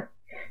bit farther.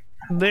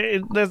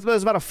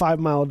 There's about a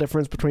 5-mile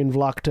difference between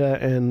Vlakta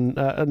and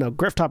no,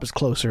 Grifftop is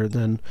closer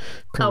than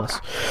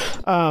Kremos.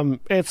 Okay.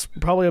 It's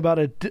probably about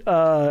a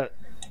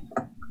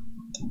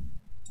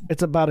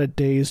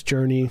day's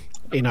journey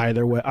in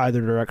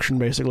either direction,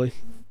 basically.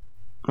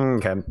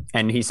 Okay.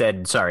 And he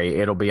said, sorry,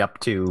 it'll be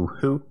up to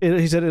who?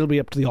 He said it'll be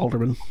up to the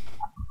alderman.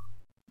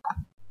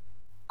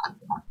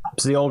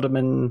 Is the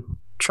alderman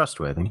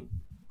trustworthy?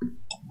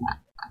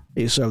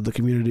 He served the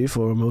community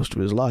for most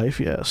of his life,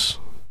 yes.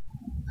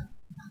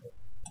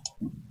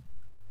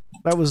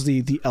 That was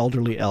the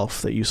elderly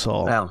elf that you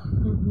saw. Well,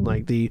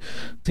 Like the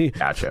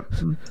gotcha.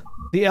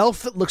 the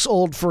elf that looks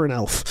old for an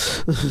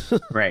elf.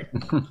 Right.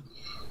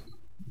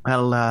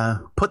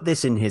 I'll put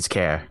this in his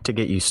care to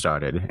get you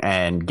started,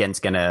 and Gent's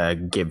gonna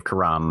give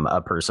Karam a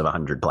purse of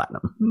 100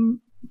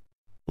 platinum.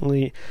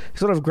 He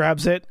sort of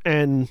grabs it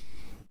and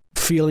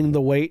feeling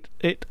the weight,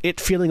 it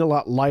feeling a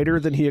lot lighter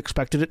than he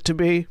expected it to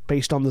be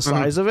based on the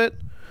size of it.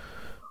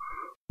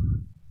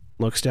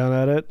 Looks down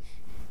at it.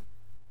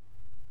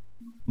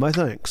 My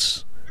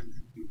thanks.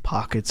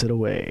 Pockets it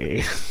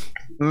away.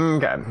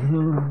 Okay.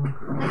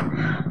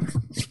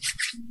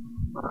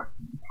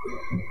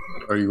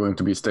 Are you going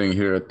to be staying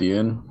here at the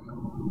inn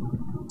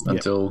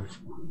until?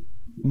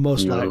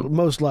 Most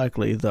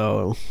likely,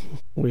 though,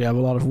 we have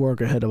a lot of work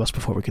ahead of us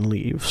before we can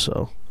leave.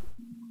 So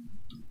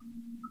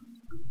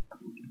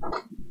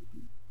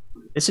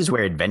This is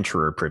where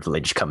adventurer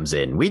privilege comes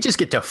in. We just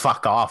get to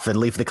fuck off and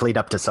leave the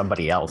cleanup to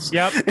somebody else.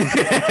 Yep.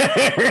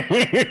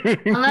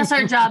 Unless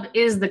our job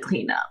is the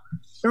cleanup.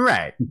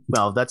 Right.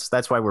 Well,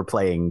 that's why we're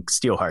playing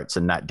Steelhearts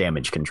and not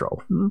damage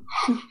control.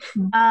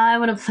 I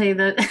want to play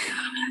the.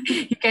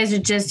 You guys are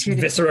just here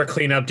to. Viscera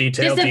cleanup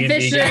detail. Just a D&D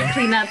Viscera game.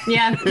 cleanup,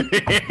 yeah.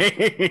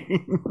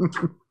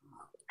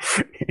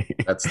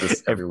 That's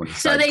this everyone's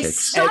So they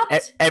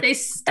sidekicks.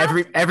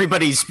 stopped.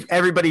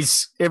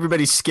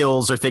 Everybody's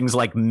skills are things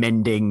like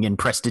mending and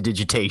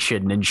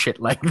prestidigitation and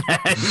shit like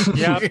that.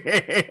 Yep.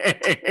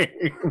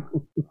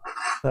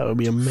 that would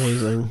be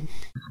amazing.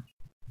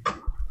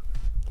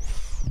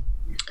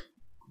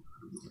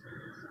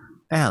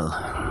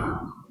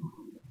 Well,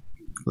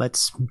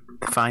 let's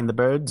find the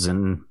birds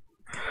and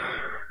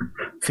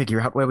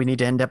figure out where we need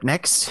to end up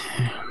next.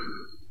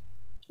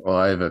 Well,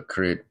 I have a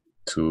crate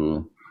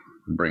to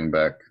bring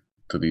back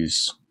to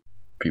these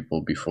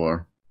people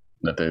before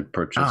that they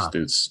purchased.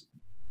 It's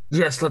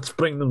Yes, let's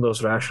bring them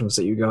those rations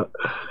that you got.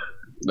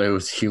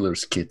 those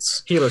healers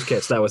kits. Healer's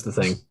kits. That was the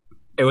thing.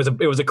 It was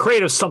a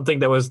crate of something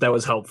that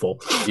was helpful.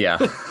 Yeah.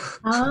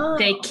 Oh.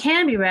 They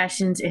can be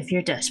rations if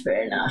you're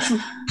desperate enough.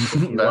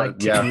 Like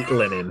to yeah. eat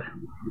linen.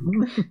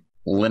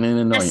 Linen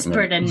and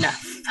Desperate ointment.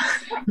 enough.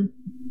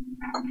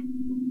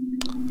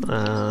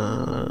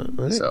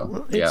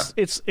 So, yeah.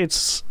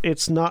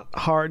 It's not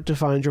hard to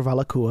find your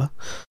Valakua.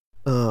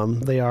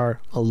 They are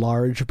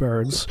large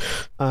birds.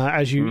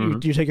 As you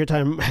take your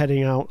time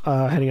heading out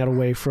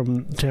away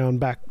from town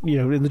back,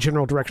 in the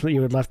general direction that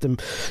you had left them,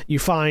 you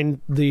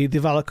find the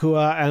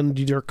Valakua and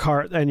your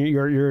cart and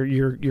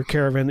your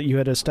caravan that you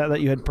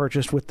had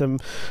purchased with them.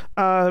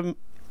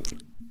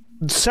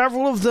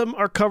 Several of them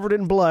are covered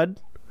in blood,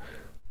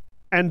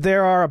 and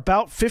there are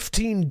about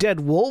 15 dead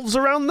wolves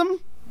around them.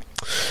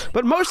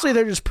 But mostly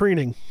they're just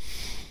preening.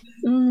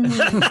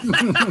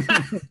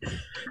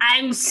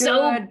 I'm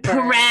so Good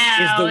bird.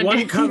 proud. Is the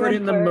one covered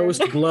Good in the bird.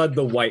 most blood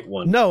the white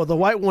one? No, the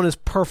white one is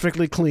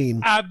perfectly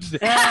clean.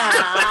 It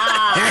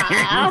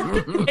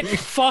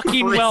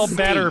fucking well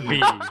better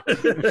be. But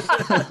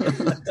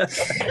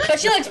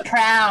she looks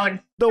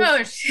proud.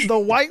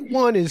 The white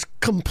one is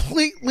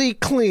completely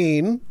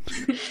clean.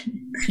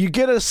 You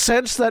get a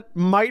sense that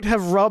might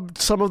have rubbed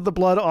some of the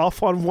blood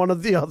off on one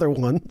of the other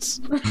ones.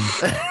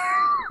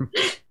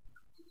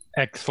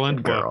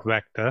 Excellent work,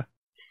 Vector.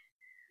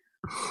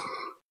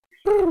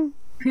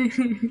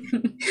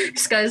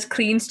 Scuzz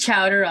cleans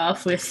Chowder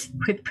off with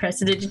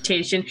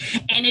prestidigitation,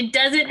 and it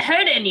doesn't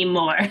hurt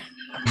anymore.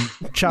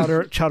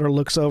 Chowder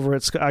looks over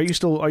at Scuzz. Are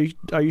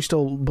you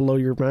still below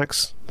your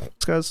max,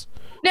 Scuzz?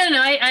 No,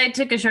 I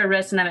took a short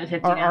rest and I'm at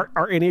 50 now.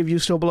 Are any of you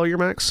still below your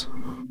max?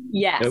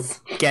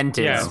 Yes. Gent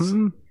is. Yes.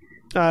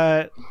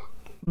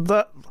 The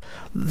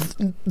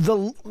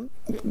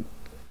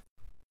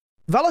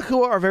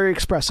Valakua are very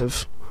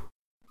expressive.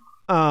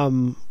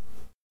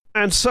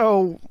 And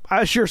so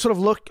as you're sort of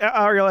looking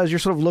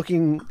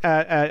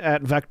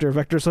at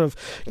Vector sort of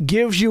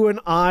gives you an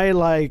eye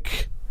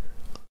like,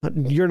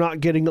 you're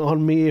not getting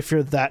on me if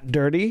you're that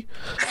dirty.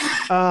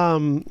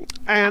 And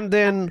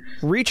then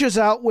reaches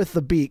out with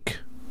the beak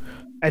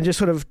and just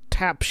sort of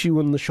taps you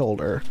in the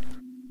shoulder.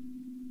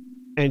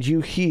 And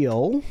you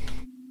heal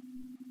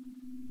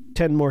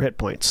 10 more hit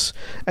points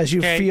as you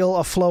Okay. feel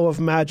a flow of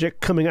magic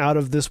coming out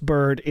of this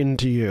bird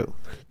into you.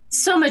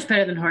 So much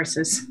better than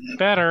horses.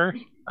 Better.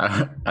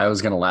 I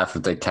was gonna laugh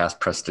if they cast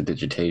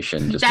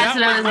prestidigitation. Just That's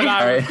what I was what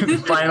all right, going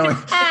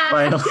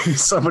finally,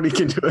 somebody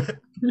can do it.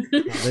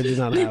 They do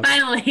not have.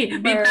 Finally,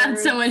 we found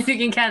someone who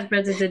can cast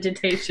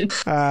prestidigitation.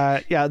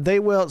 Yeah, they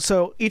will.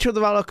 So each of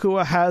the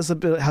Valakua has an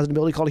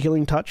ability called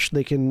Healing Touch.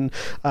 They can,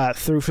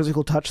 through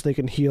physical touch, they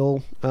can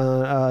heal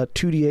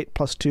 2d8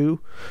 plus 2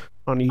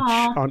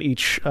 on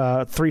each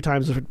 3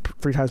 times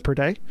per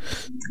day.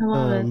 I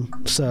love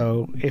it.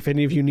 So if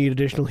any of you need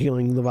additional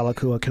healing, the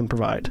Valakua can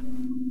provide.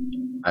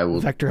 I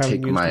will Vector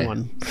take having used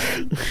one.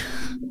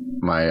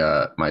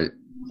 my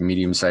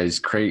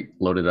medium-sized crate,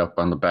 load it up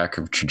on the back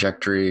of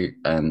Trajectory,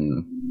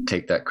 and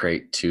take that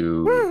crate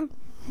to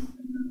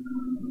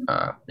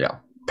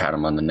pat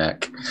him on the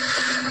neck,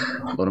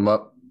 load him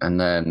up, and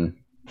then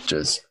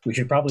just We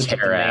should probably put the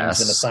Tear names ass.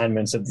 and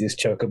assignments of these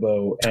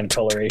chocobo and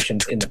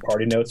colorations in the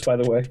party notes, by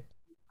the way.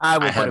 I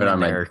will I put have them it in on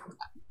my- there.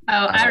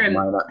 Oh, I have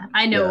remember. mine up.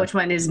 I know Yeah. which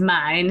one is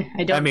mine.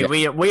 I don't. I mean,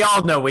 we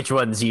all know which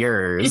one's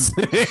yours.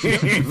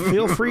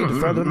 Feel free to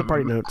throw them in the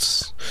party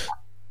notes.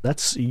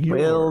 That's your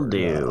Will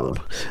do.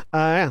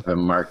 Yeah.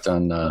 I'm marked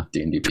on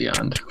D&D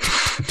Beyond.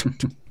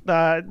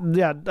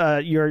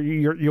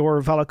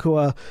 Your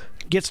Valakua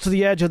gets to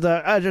the edge of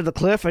the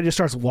cliff and just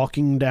starts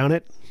walking down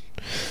it.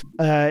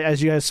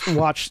 As you guys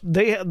watch,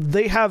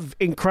 they have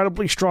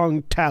incredibly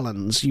strong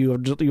talons. You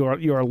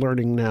are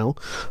learning now,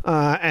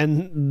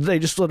 and they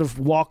just sort of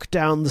walk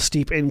down the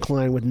steep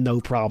incline with no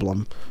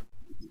problem.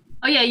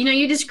 Oh yeah,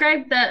 you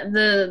described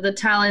the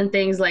talent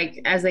things like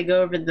as they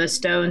go over the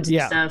stones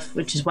and stuff,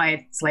 which is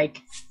why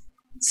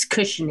it's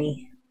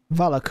cushiony.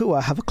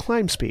 Valakua have a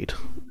climb speed.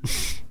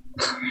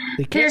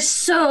 They're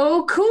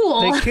so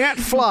cool. They can't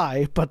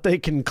fly, but they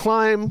can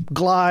climb,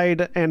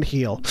 glide, and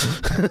heal. This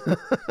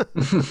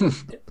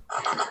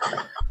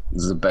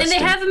is the best. And they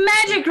thing. have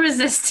magic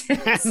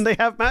resistance. And they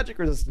have magic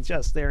resistance.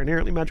 Yes, they are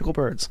inherently magical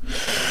birds.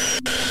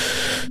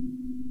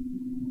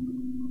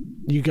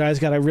 You guys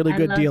got a really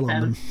good love deal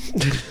on them.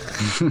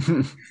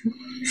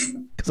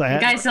 The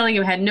guy selling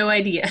him had no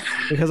idea.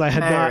 Because I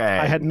had not Alright.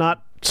 I had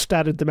not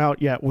statted them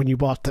out yet when you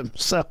bought them.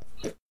 So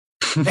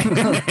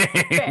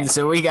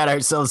So we got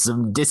ourselves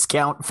some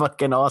discount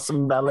fucking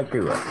awesome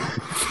Valakua.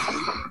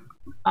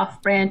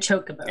 Off-brand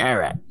chocobo. All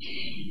right.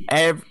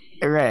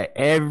 All right.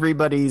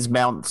 Everybody's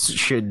mounts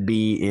should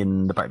be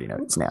in the party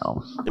notes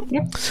now.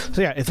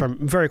 so yeah, it's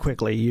very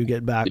quickly you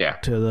get back Yeah.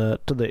 to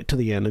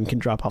the end and can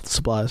drop off the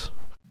supplies.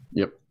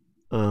 Yep.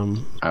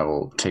 I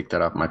will take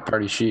that off my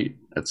party sheet.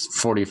 That's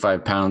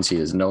 45 pounds he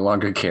is no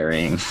longer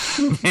carrying.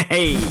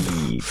 Hey,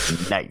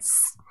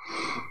 nice.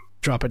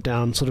 Drop it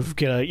down, sort of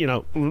get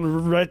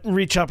a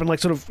reach up and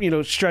sort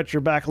of stretch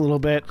your back a little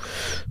bit.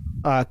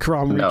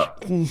 Karam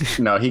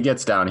No, he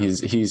gets down.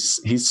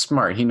 He's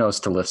smart. He knows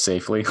to lift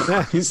safely.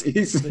 Yeah. he's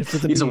with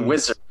the a knees.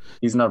 wizard.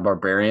 He's not a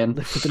barbarian.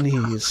 Lift with the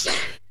knees.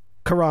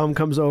 Karam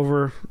comes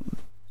over,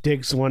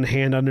 digs one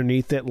hand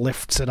underneath it,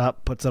 lifts it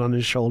up, puts it on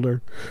his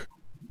shoulder.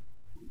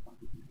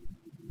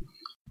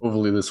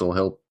 Hopefully, this will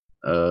help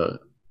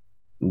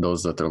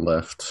those that are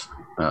left.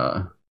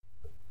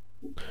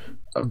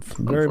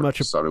 Very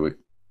much. Sorry, we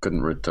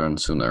couldn't return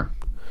sooner.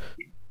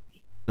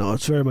 No,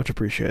 it's very much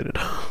appreciated.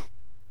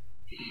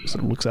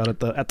 Sort of looks out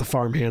at the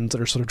farm hands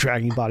that are sort of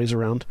dragging bodies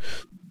around.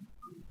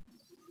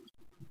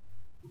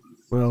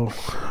 Well,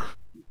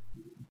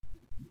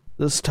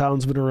 this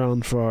town's been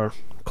around for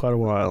quite a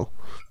while.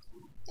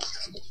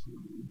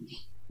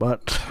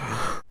 But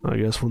I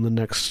guess when the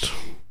next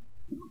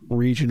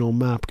regional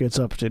map gets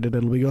updated,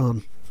 it'll be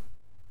gone.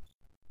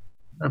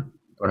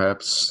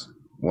 Perhaps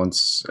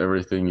once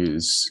everything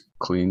is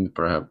cleaned,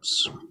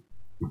 perhaps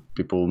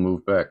people will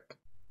move back.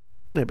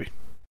 Maybe.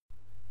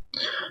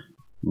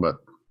 But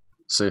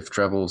safe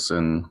travels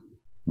and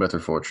better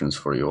fortunes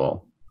for you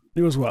all.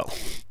 You as well.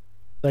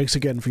 Thanks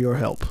again for your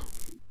help.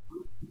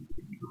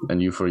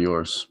 And you for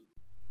yours.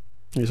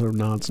 He sort of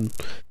nods and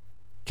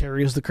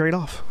carries the crate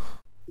off.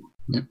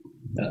 Yep.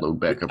 Load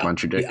back up on The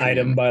trajectory.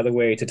 item, by the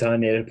way,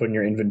 Titania, to put in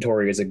your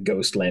inventory is a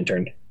ghost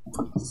lantern.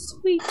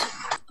 Sweet.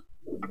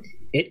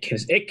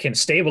 It can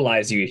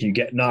stabilize you if you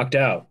get knocked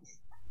out.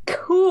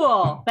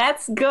 Cool.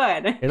 That's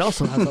good. It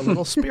also has a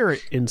little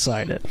spirit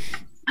inside it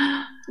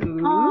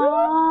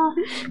Aww.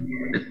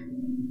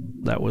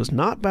 that was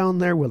not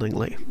bound there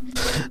willingly.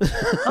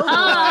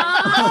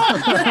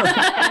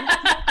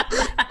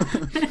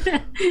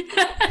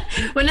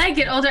 When I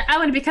get older, I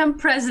want to become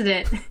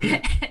president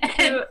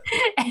and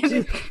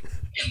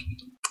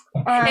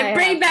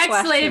bring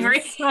back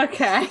slavery.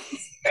 Okay.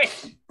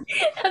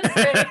 That's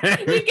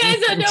great. You guys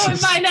don't know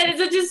what mine that is.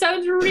 It just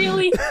sounds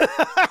really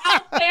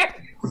out there.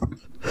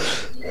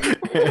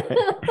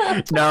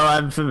 No,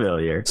 I'm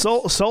familiar.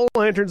 Soul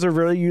lanterns are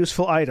very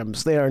useful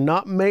items. They are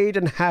not made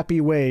in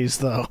happy ways,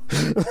 though.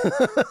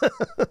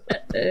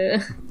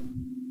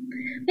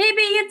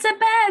 Maybe it's a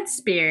bad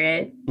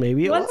spirit.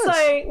 Maybe it Once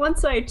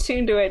was. I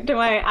tune to it,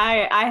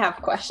 I have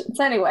questions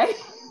anyway.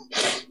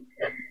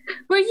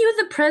 Were you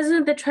the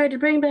president that tried to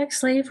bring back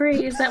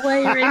slavery? Is that why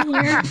you're in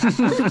here?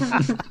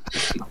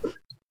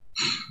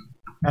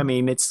 I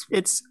mean, it's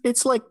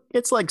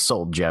like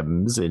soul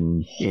gems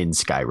in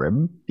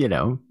Skyrim, you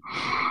know.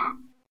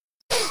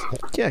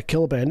 Yeah,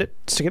 kill a bandit,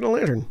 stick it in a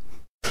lantern.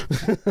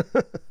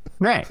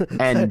 Right,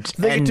 and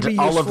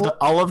all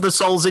of the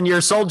souls in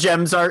your soul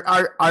gems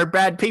are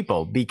bad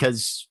people,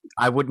 because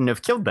I wouldn't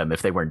have killed them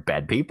if they weren't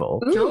bad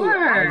people.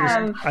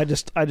 Sure. I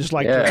just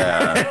like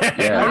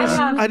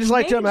Yeah. I just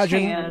like to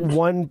imagine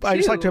one. I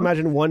just like to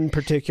imagine one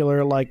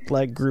particular like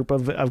group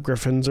of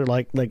griffins or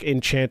like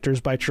enchanters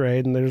by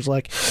trade, and there's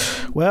like,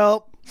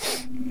 well,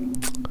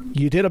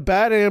 you did a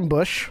bad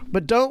ambush,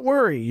 but don't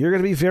worry, you're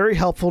going to be very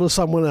helpful to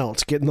someone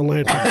else. Get in the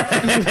lantern.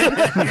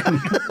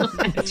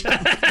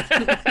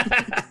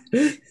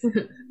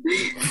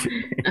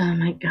 Oh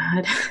my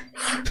god.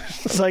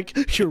 It's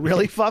like, you're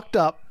really fucked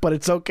up, but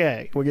it's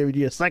okay. We're giving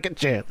you a second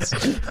chance.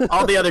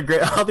 all the other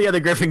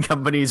Griffin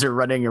companies are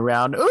running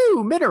around.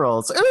 Ooh,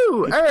 minerals.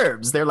 Ooh,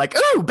 herbs. They're like,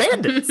 ooh,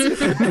 bandits.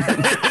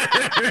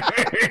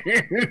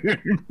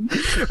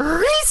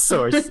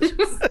 Resources.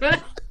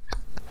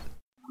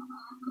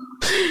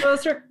 So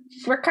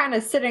we're kind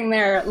of sitting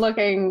there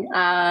looking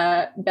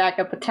back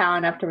at the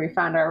town after we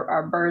found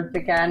our birds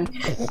again.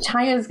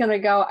 Tanya's gonna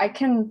go,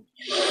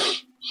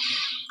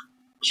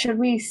 should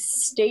we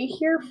stay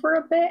here for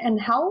a bit and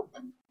help?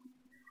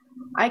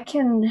 I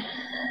can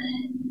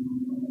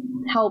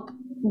help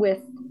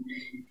with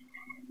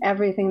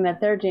everything that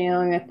they're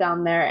dealing with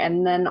down there,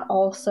 and then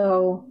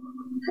also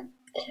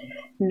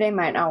they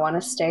might not want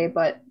to stay,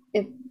 but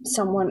if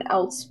someone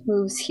else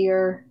moves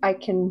here, I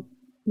can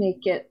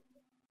make it.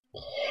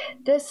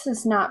 This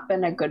has not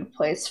been a good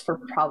place for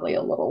probably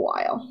a little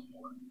while.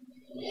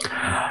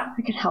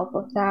 I can help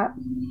with that.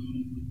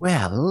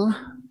 Well,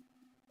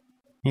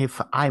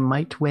 if I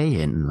might weigh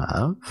in,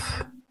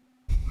 love,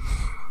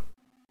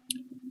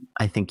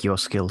 I think your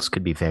skills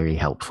could be very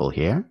helpful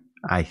here.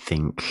 I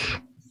think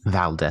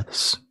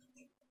Valdeth's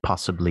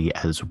possibly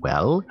as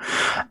well.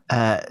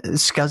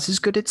 Skuz is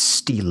good at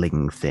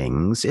stealing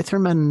things.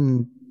 Ithram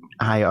and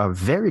I are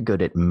very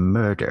good at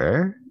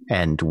murder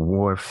and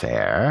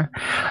warfare.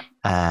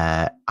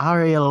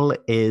 Ariel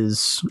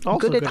is Also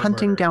good at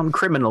hunting down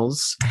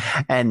criminals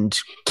and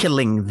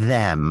killing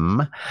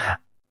them.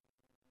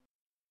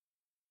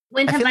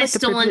 When I have feel I like the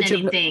stolen privilege of-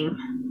 anything?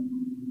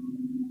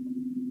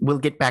 We'll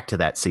get back to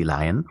that, Sea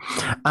Lion.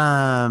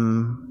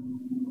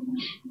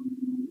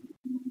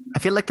 I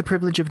feel like the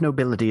privilege of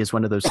nobility is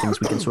one of those things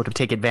we can sort of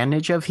take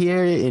advantage of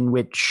here, in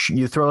which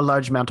you throw a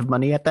large amount of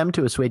money at them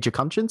to assuage your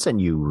conscience and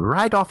you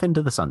ride off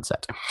into the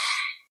sunset.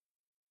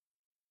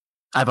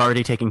 I've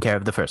already taken care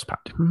of the first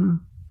part.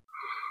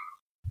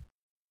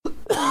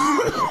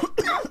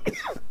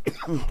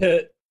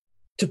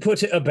 To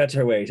put it a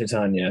better way,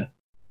 Titania,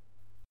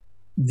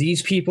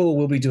 these people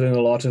will be doing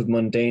a lot of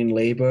mundane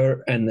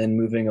labor and then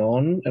moving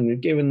on, and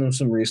we've given them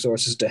some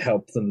resources to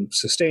help them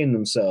sustain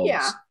themselves.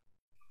 Yeah.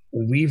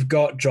 We've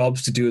got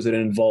jobs to do that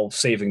involve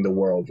saving the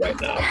world right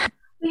now.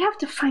 We have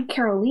to find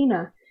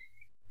Carolina.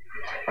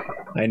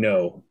 I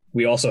know.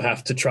 We also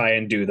have to try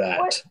and do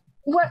that.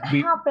 What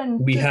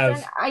happened? we just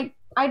have- then?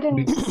 I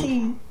didn't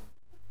see.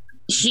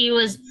 She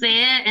was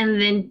there, and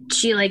then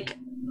she like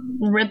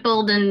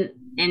rippled, and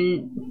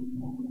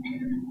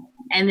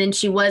then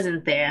she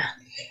wasn't there.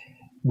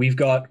 We've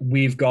got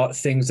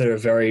things that are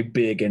very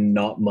big and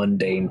not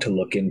mundane to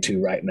look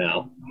into right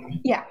now.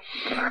 Yeah.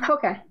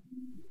 Okay.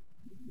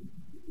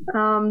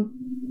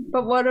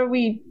 But what are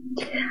we?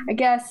 I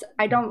guess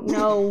I don't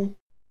know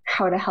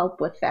how to help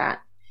with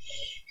that.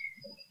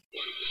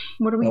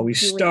 What are we? Well, we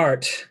doing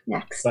start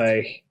next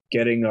by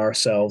getting our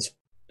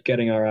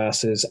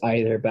asses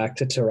either back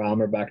to Taram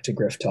or back to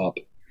Grifftop.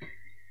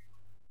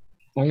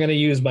 I'm going to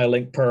use my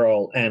link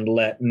pearl and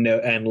let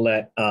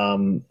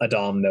Adam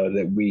know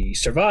that we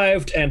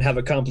survived and have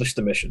accomplished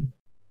the mission.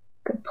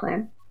 Good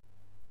plan.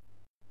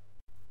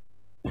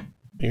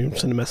 You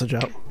send a message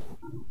out.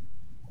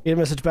 Get a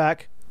message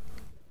back.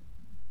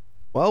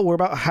 Well, we're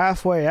about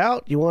halfway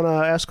out. You want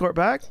to escort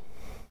back?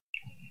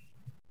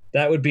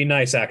 That would be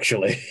nice,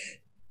 actually.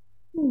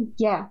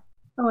 Yeah.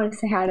 I want to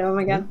say hi to him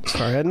again.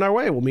 Start heading our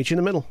way. We'll meet you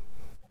in the middle.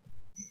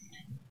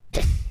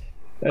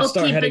 Let's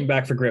start Okay, heading but-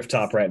 back for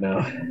Grifftop right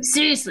now.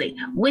 Seriously,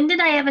 when did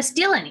I ever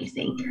steal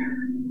anything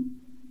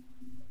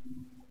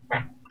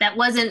that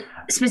wasn't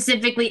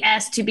specifically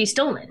asked to be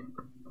stolen?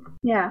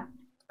 Yeah.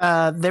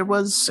 There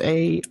was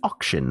a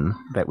auction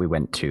that we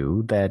went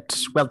to that,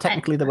 well,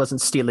 technically there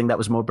wasn't stealing, that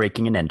was more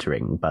breaking and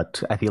entering,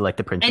 but I feel like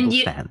the principle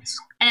stands.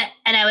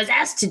 And I was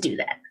asked to do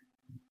that.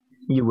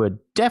 You were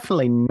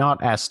definitely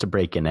not asked to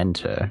break and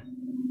enter.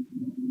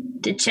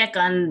 To check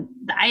on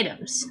the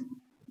items.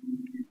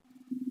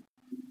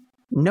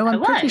 No,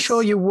 I'm pretty was.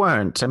 sure you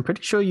weren't. I'm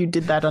pretty sure you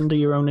did that under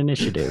your own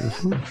initiative.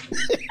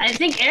 I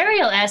think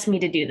Ariel asked me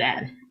to do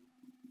that.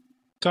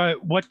 So,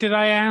 what did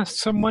I ask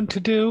someone to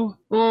do?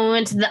 When we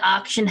went to the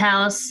auction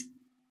house,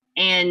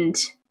 and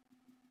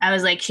I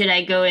was like, should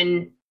I go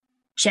and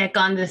check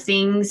on the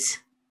things?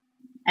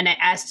 And I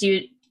asked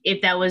you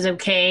if that was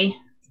okay.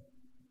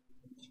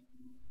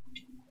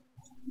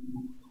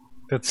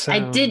 That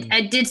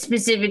I did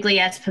specifically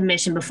ask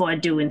permission before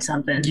doing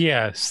something.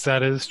 Yes,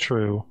 that is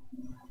true.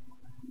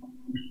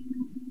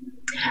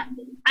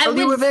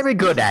 You were very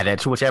good at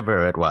it,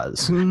 whichever it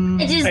was.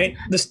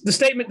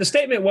 The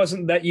statement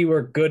wasn't that you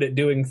were good at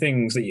doing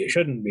things that you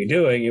shouldn't be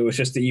doing. It was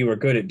just that you were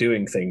good at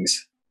doing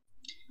things.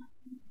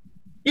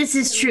 This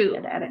is true.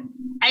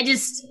 I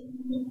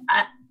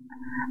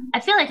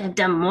feel like I've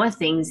done more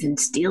things than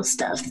steal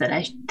stuff that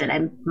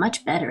I'm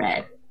much better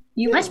at.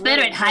 You much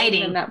better at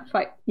hiding. in that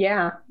fight.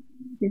 Yeah,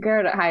 you're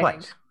good at hiding.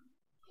 What?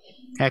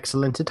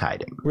 Excellent at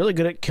hiding. Really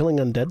good at killing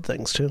undead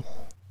things, too.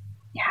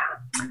 Yeah.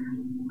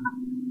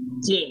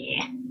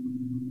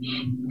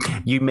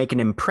 You make an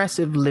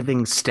impressive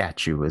living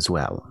statue as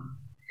well.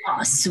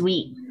 Oh,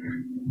 sweet.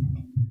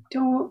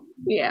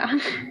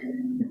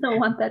 I don't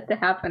want that to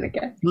happen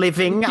again.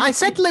 Living? I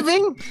said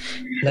living!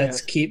 Let's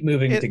keep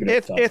moving to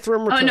Grifta.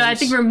 Ithram returns. Oh no, I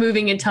think we're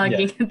moving and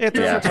talking.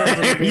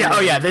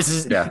 Ithram This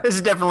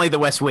is definitely the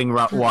West Wing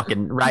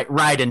walking,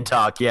 ride and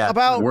talk, yeah.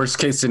 About Worst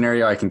case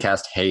scenario, I can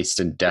cast haste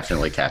and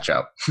definitely catch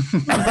up.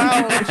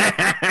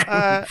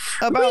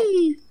 about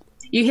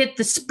You hit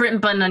the sprint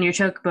button on your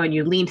chocobo and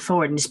you lean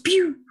forward and just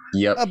pew.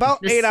 Yep.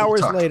 About This 8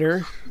 hours talk.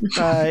 later,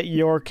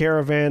 your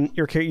caravan,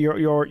 your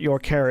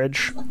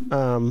carriage,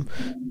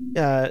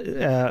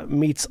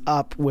 meets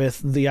up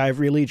with the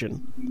Ivory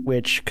Legion,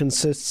 which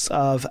consists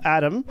of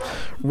Adam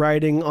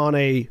riding on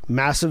a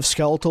massive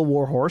skeletal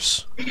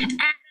warhorse,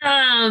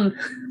 a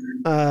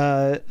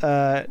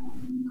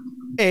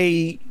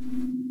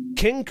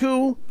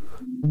kinku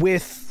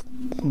with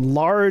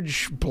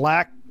large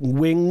black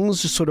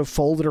wings sort of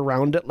folded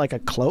around it like a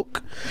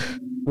cloak,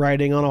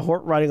 riding on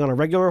a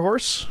regular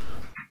horse.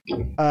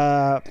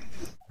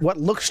 What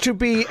looks to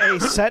be a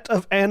set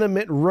of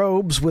animate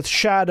robes with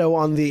shadow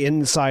on the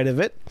inside of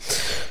it.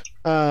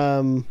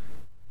 A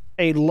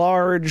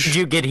large. Did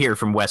you get here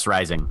from West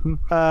Rising?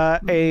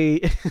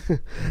 A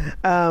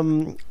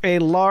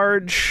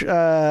large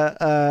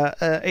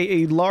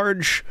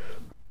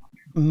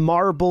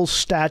marble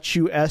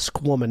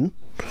statue-esque woman.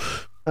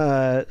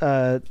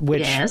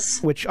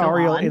 Which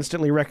Ariel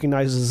instantly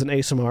recognizes as an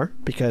ASMR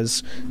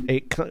because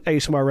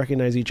ASMR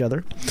recognize each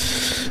other.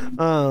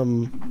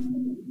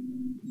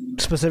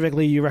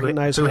 Specifically, you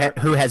recognize who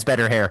has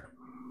better hair.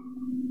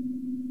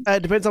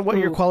 It depends on what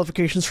your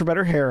qualifications for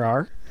better hair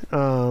are.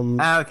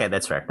 Okay,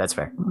 that's fair.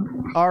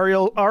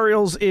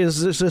 Ariel's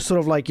is this sort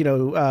of like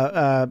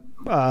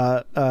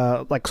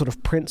like sort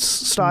of Prince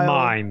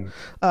style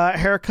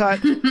haircut,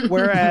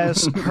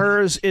 whereas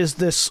hers is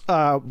this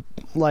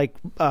like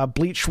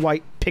bleach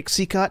white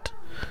pixie cut.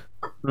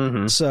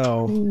 Mm-hmm.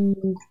 So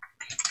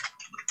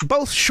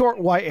both short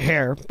white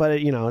hair,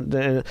 but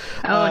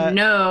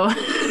no.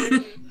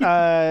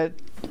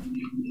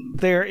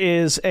 There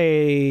is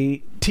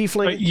a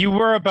tiefling. But you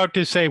were about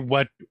to say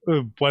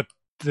who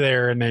they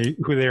are an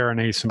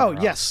ASMR. Oh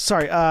yes,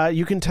 sorry.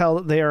 You can tell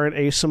that they are an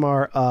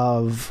ASMR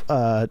of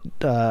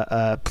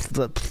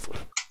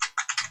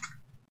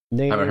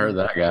name Haven't heard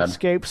that, God.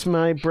 Escapes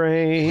my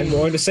brain. I'm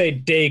going to say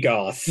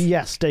Dagoth.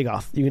 Yes,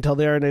 Dagoth. You can tell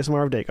they are an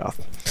ASMR of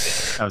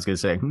Dagoth. I was going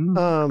to say.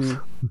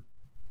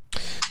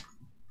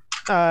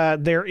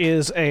 There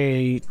is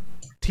a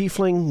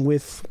tiefling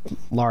with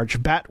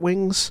large bat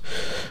wings.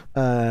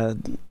 The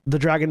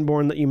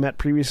dragonborn that you met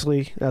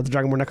previously, the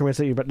dragonborn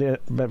necromancer that you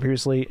met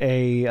previously,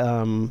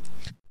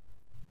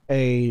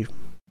 a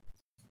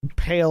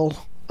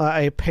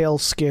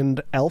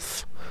pale-skinned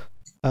elf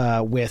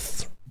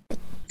with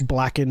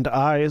blackened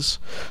eyes,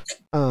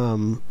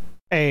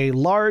 a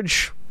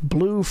large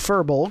blue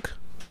furbolg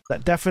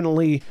that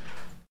definitely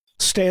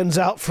stands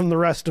out from the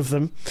rest of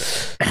them.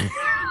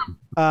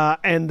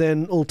 And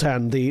then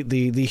Ultan,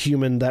 the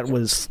human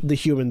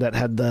that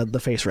had the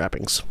face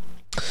wrappings.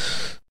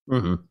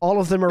 Mm-hmm. All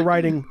of them are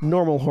riding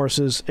normal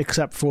horses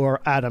except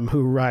for Adam,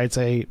 who rides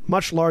a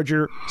much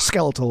larger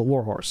skeletal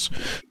warhorse.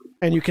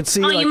 And you can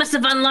see. You must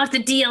have unlocked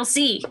the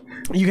DLC.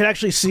 You can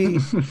actually see.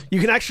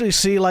 You can actually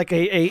see like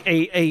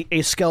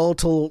a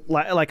skeletal,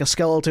 like a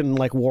skeleton,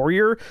 like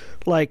warrior,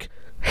 like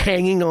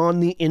hanging on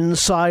the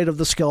inside of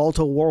the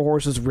skeletal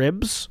warhorse's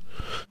ribs,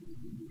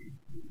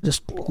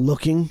 just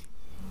looking.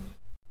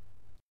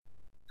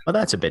 Well,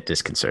 that's a bit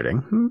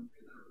disconcerting.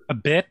 A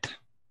bit?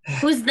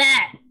 Who's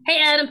that?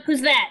 Hey, Adam,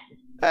 who's that?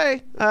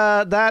 Hey,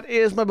 that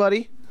is my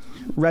buddy,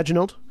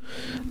 Reginald.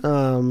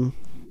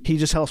 He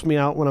just helps me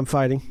out when I'm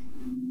fighting.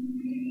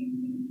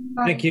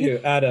 Thank you,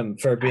 Adam,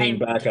 for being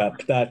back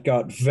up. That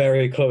got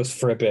very close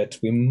for a bit.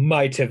 We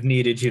might have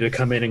needed you to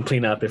come in and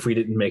clean up if we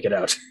didn't make it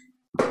out.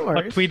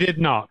 But we did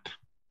not.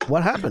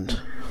 What happened?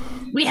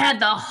 We had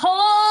the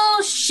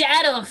whole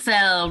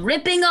Shadowfell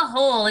ripping a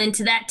hole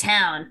into that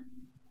town.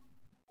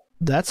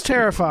 That's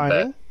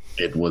terrifying.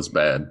 It was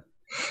bad.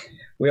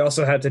 We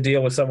also had to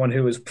deal with someone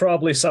who was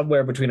probably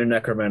somewhere between a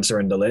necromancer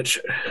and a lich.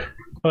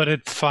 But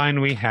it's fine,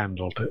 we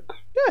handled it.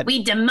 Good.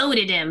 We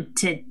demoted him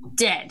to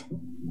dead.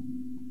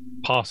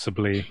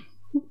 Possibly.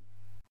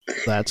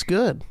 That's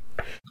good.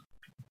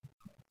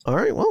 All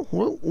right, well,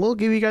 we'll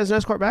give you guys an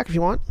escort back if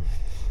you want.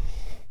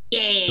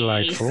 Yay.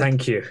 Delightful.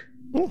 Thank you.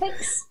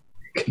 Thanks.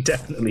 Could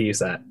definitely use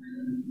that.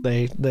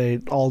 They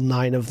all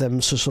 9 of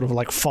them sort of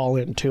like fall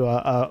into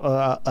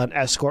an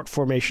escort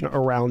formation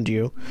around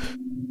you.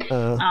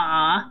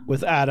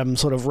 With Adam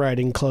sort of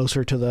riding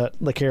closer to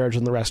the carriage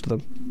than the rest of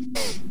them.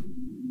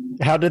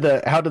 How do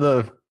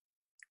the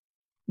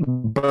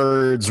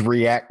birds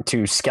react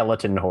to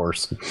skeleton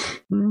horse?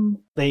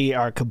 They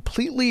are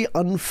completely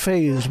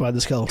unfazed by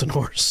the skeleton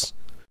horse.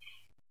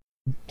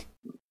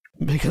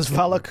 Because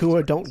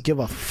Valakua don't give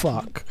a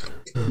fuck.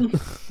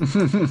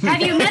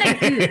 Have you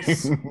met a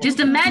goose?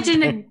 Just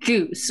imagine a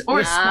goose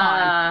or a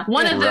swan.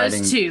 One of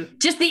those two.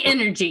 Just the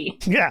energy.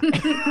 Yeah.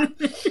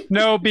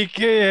 No,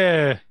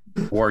 because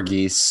War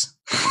geese.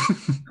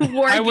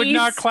 I would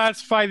not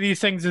classify these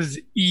things as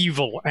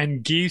evil,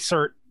 and geese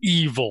are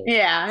evil.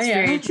 Yeah, It's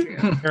very true.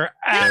 They're They're not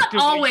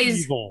actively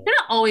evil. They're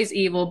not always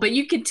evil, but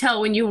you can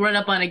tell when you run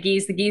up on a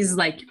geese, the geese is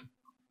like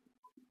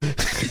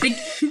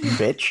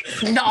Bitch.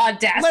 the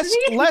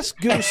audacity. Less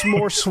goose,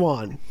 more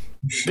swan.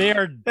 They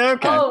are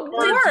Okay. Oh,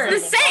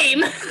 It's the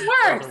same.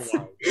 Worse.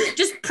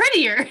 Just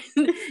prettier.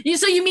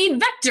 So you mean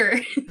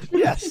Vector.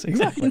 Yes,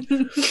 exactly.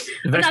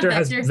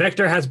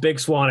 Vector has big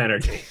swan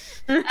energy.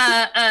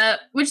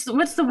 What's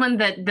the one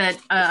that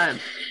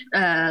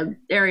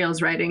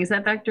Ariel's writing? Is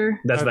that Vector?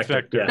 That's That's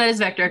Vector. Vector. Yeah. That is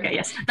Vector. Okay,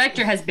 yes.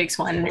 Vector has big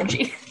swan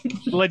energy.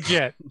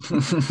 legit.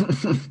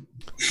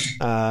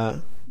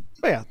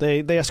 Yeah,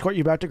 they escort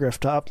you back to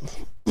Grifftop.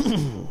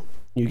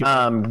 You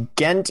can,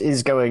 Gent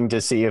is going to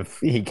see if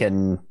he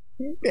can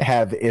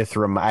have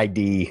Ithram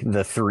ID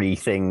the 3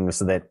 things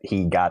that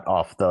he got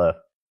off the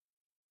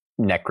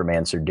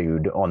necromancer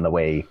dude on the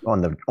way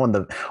on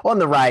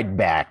the ride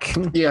back.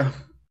 Yeah.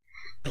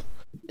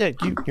 yeah,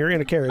 you're in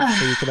a carriage,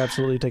 so you can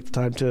absolutely take the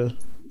time to.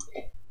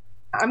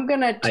 I'm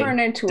gonna turn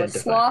into a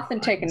sloth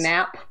and take a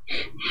nap.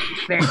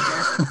 Very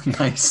fair.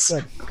 Nice.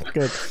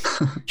 Good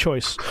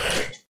choice.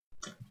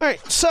 All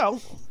right,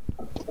 so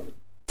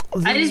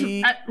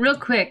real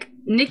quick,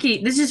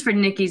 Nikki. This is for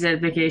Nikki's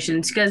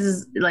edification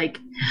because like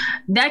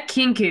that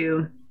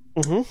kinku.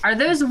 Mm-hmm. Are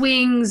those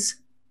wings?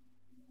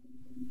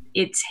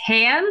 Its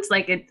hands,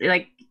 like it,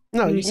 like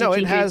no, when you say it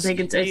kinku, has like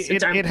it's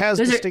arm. it has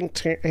Those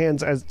distinct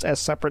hands as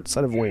separate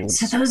set of wings.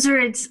 So those are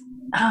its.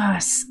 Oh,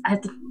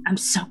 I'm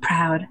so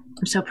proud.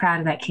 I'm so proud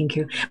of that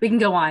kinku. We can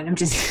go on. I'm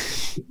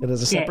just. It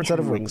is a separate set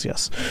of wings,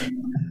 yes.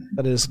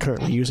 That it is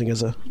currently using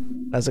as a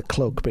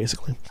cloak,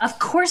 basically. Of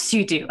course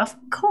you do. Of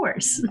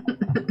course.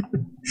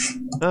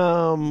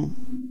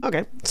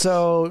 Okay,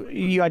 so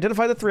you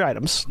identify the 3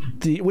 items.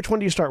 Which one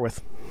do you start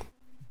with?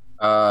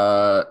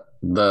 The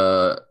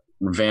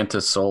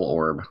Vanta Soul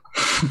Orb.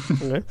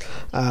 Okay.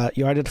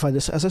 You identify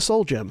this as a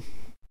soul gem.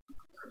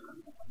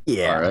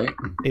 Yeah. All right.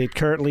 It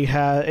currently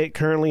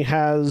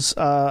has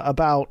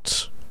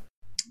about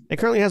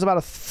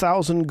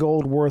 1,000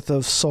 gold worth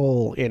of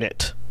soul in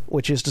it,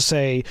 which is to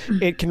say,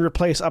 it can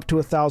replace up to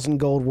 1,000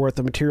 gold worth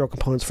of material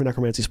components for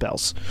necromancy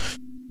spells.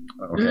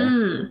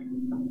 Okay.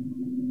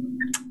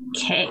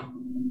 Okay.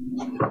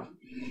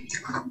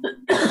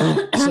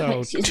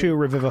 So 2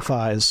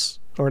 revivifies,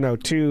 or no,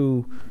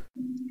 2.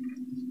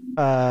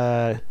 3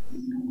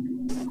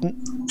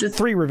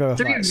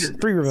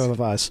 revivifies. 3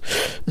 revivifies.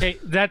 Hey,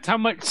 that's how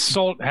much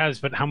soul it has,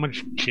 but how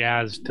much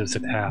jazz does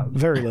it have?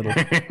 Very little.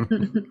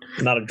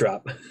 Not a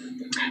drop.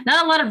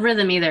 Not a lot of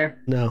rhythm either.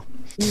 No.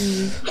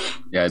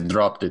 Yeah, I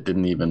dropped it.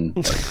 Didn't even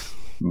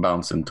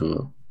bounce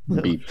into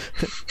a beat.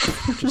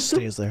 Just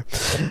stays there.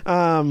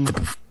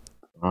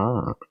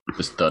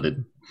 Just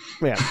thudded.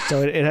 Yeah.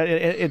 So it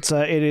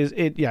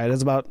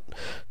is about,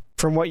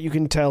 from what you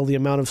can tell, the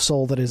amount of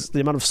souls that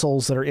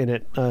are in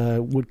it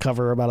would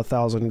cover about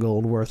 1,000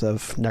 gold worth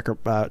of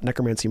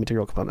necromancy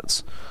material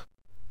components.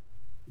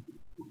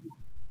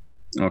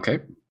 Okay.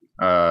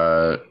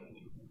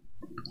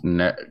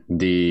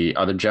 The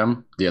other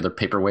gem, the other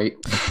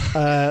paperweight.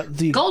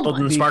 The Gold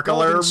one. the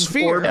Sparkler golden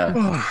sphere.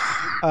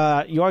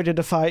 Yeah. You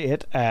identify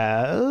it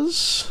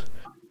as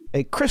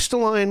a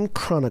crystalline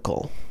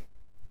chronicle.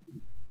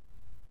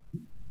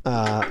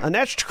 An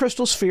etched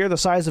crystal sphere the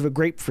size of a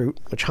grapefruit,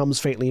 which hums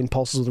faintly and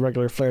pulses with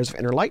regular flares of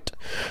inner light.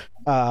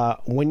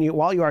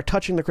 While you are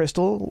touching the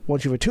crystal,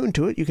 once you've attuned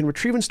to it, you can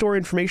retrieve and store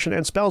information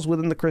and spells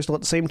within the crystal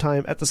at the same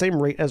time, at the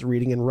same rate as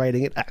reading and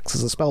writing. It acts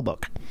as a spell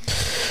book.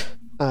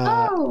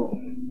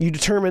 You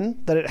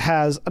determine that it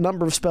has a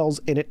number of spells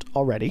in it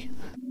already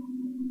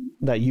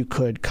that you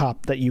could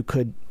take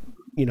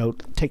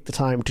the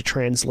time to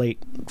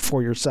translate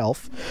for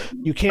yourself.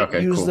 You can't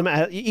use them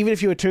as, even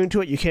if you attune to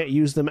it, you can't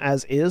use them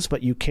as is,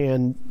 but you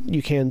can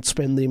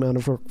spend the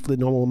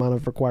normal amount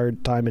of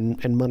required time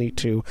and money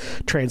to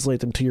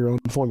translate them to your own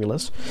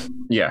formulas.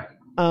 Yeah.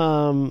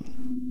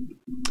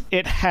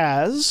 It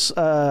has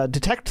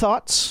Detect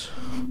Thoughts,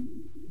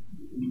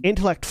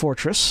 Intellect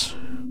Fortress,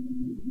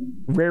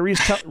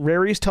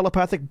 Rary's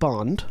Telepathic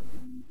Bond,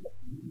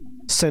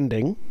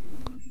 Sending,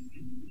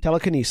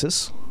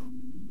 Telekinesis,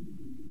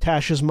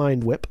 Tash's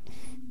Mind Whip,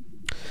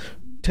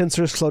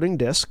 Tensor's Floating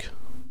Disc.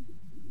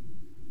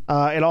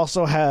 It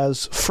also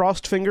has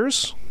Frost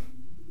Fingers,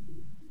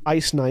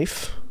 Ice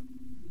Knife,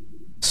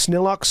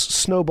 Snillock's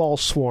Snowball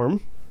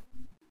Swarm,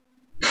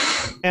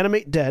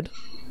 Animate Dead,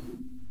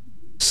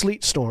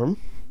 Sleet Storm,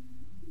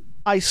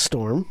 Ice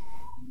Storm,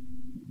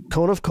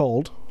 Cone of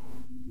Cold,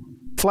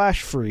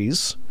 Flash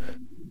Freeze,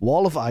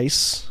 Wall of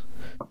Ice,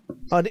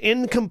 an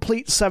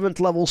incomplete 7th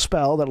level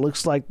spell that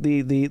looks like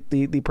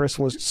the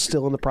person was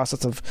still in the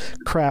process of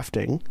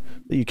crafting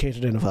that you can't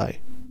identify,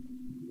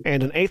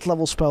 and an 8th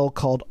level spell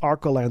called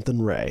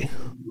Arcolanthan Ray.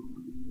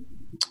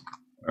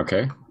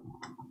 Okay.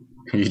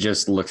 He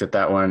just looked at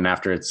that one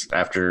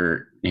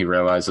after he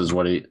realizes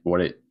what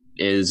it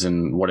is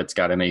and what it's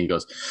got in it. He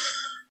goes,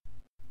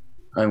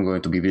 "I'm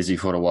going to be busy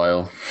for a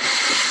while."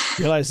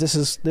 You realize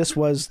this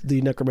was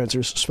the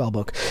Necromancer's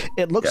spellbook.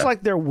 It looks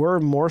like there were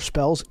more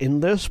spells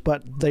in this,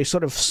 but they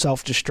sort of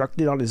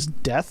self-destructed on his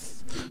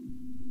death,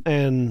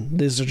 and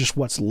these are just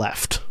what's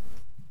left.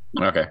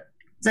 Okay.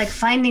 It's like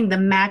finding the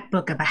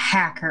MacBook of a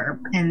hacker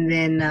and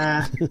then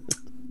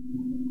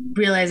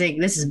realizing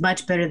this is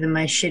much better than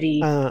my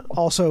shitty.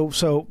 Also,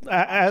 so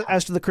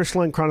as to the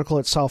Crystalline Chronicle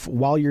itself,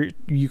 while you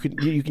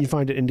can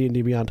find it in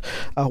D&D Beyond.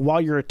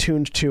 While you're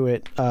attuned to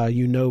it,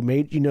 you know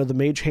the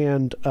Mage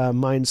Hand,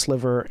 Mind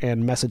Sliver,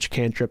 and Message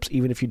cantrips,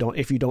 even if you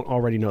don't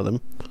already know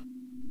them.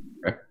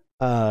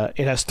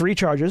 It has 3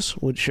 charges,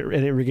 and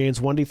it regains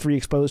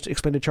 1d3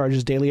 expended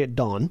charges daily at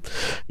dawn.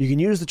 You can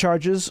use the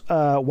charges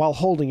while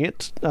holding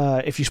it.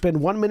 If you spend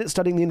 1 minute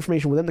studying the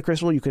information within the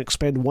crystal, you can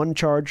expend 1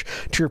 charge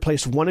to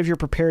replace one of your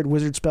prepared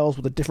wizard spells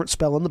with a different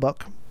spell in the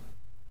book.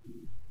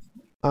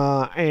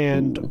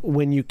 And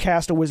when you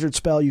cast a wizard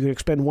spell, you can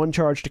expend 1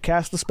 charge to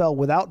cast the spell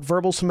without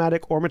verbal,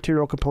 somatic, or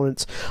material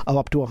components of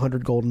up to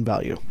 100 gold in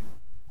value.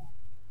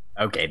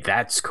 Okay,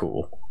 that's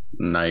cool.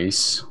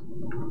 Nice.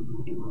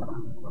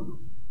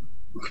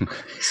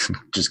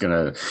 Just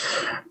gonna.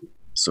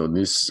 So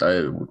this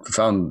I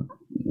found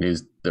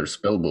is their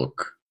spell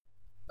book.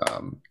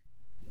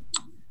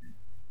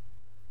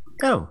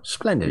 Oh,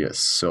 splendid. Yes.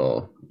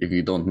 So if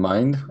you don't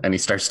mind, and he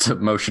starts to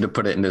motion to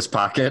put it in his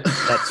pocket.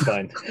 That's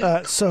fine.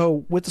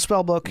 So with the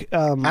spell book,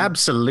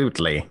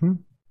 Absolutely.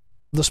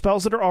 the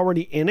spells that are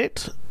already in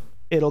it,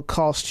 it'll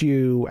cost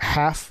you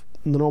half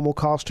the normal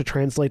cost to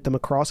translate them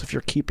across if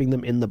you're keeping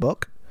them in the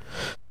book.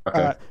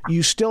 Okay.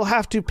 You still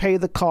have to pay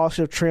the cost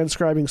of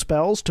transcribing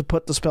spells to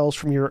put the spells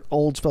from your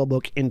old spell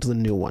book into the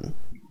new one.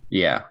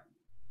 Yeah.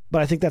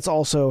 But I think that's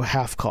also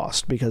half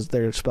cost because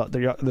they're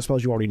the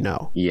spells you already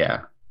know.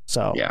 Yeah.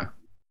 So Yeah.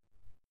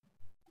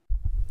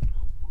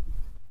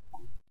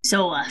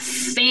 So a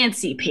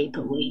fancy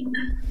paperweight.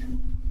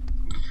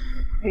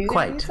 Are you gonna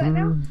Quite. use that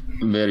now?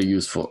 Very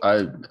useful.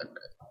 I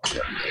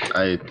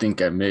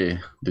think I may.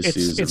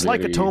 it's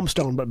like a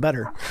tombstone, but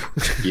better.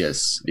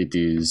 Yes, it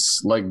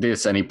is like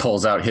this, and he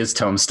pulls out his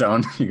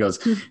tombstone. He goes,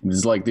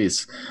 "It's like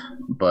this,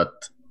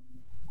 but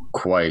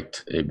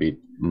quite a bit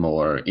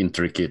more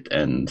intricate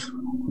and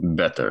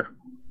better."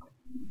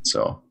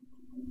 So,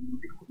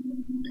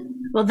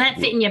 Will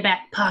that fit in your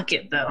back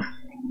pocket, though?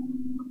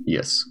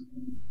 yes.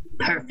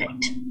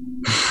 Perfect.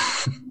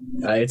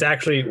 It's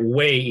actually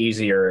way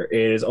easier.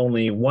 It is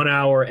only 1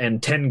 hour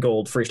and 10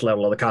 gold for each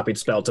level of the copied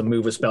spell to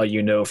move a spell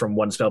you know from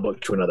one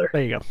spellbook to another.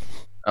 There you go.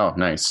 Oh,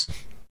 nice.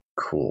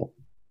 Cool.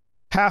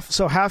 Half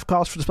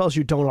cost for the spells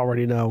you don't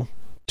already know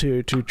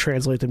to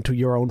translate them to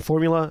your own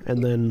formula,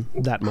 and then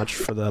that much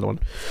for the other one.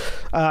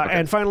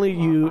 And finally,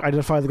 you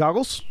identify the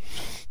goggles.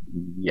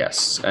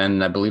 Yes,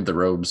 and I believe the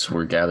robes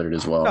were gathered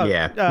as well. Oh,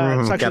 Yeah. it's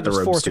actually Got the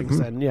there's 4 robes too. things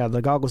then. Yeah,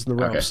 the goggles and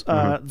the Okay. robes.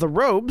 The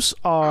robes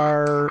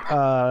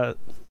are...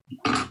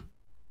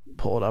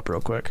 pull it up real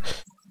quick.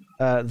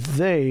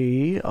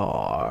 They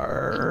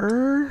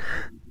are...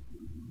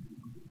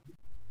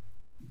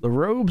 the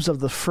robes of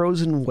the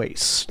Frozen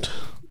Waste.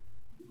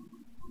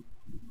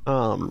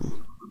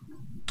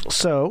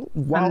 So,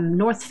 while...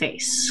 North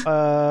Face.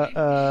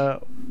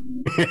 while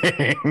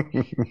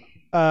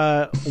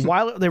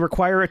they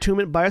require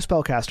attunement by a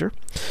spellcaster,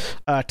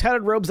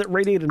 tattered robes that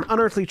radiate an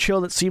unearthly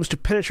chill that seems to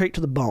penetrate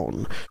to the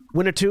bone.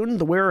 When attuned,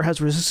 the wearer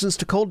has resistance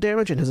to cold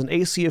damage and has an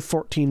AC of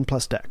 14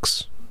 plus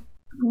Dex.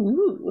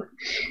 Ooh.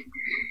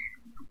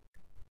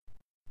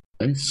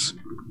 Nice.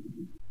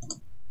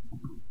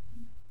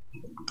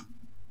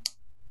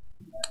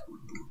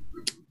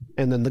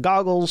 And then the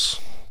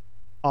goggles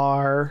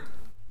are...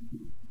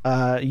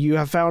 you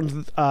have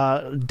found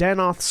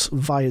Danoth's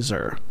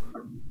visor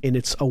in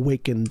its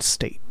awakened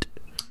state.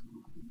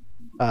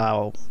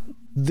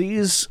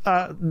 These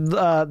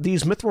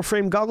mithril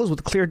frame goggles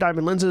with clear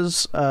diamond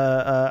lenses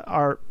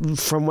are,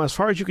 from as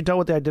far as you can tell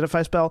with the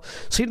identify spell,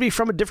 seem to be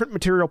from a different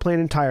material plane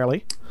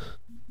entirely.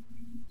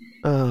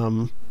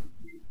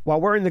 While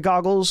wearing the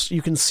goggles,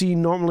 you can see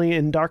normally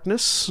in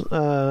darkness,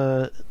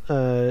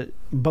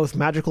 both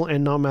magical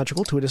and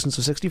non-magical, to a distance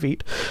of 60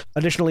 feet.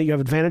 Additionally, you have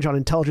advantage on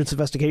intelligence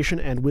investigation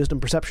and wisdom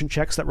perception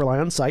checks that rely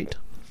on sight.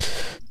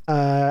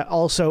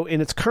 Also, in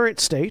its current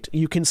state,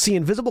 you can see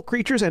invisible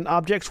creatures and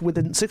objects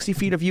within 60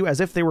 feet of you as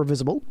if they were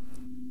visible.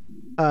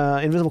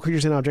 Invisible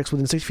creatures and objects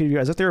within 60 feet of you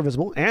as if they were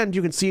visible, and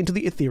you can see into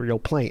the ethereal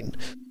plane.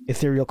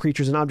 Ethereal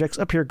creatures and objects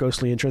appear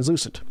ghostly and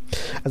translucent.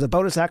 As a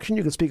bonus action,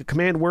 you can speak a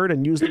command word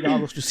and use the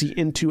goggles to see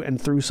into and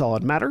through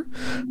solid matter.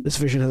 This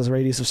vision has a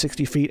radius of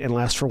 60 feet and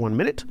lasts for 1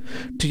 minute.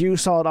 To you,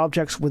 solid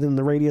objects within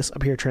the radius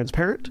appear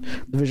transparent.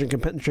 The vision can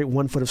penetrate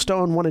 1 foot of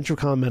stone, 1 inch of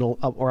common metal,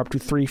 or up to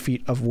 3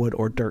 feet of wood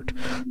or dirt.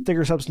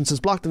 Thicker substances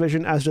block the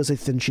vision, as does a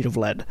thin sheet of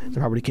lead. The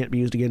property can't be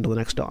used again until the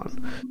next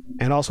dawn.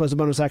 And also, as a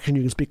bonus action,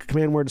 you can speak a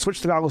command word to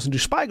switch the goggles into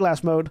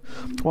spyglass mode.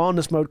 While in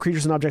this mode,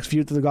 creatures and objects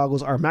viewed through the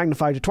goggles are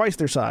magnified to twice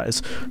their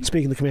size.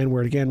 Speaking the command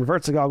word again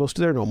reverts the goggles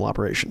to their normal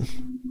operation.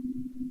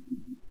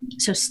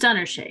 So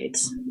stunner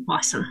shades.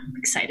 Awesome.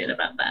 Excited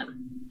about that.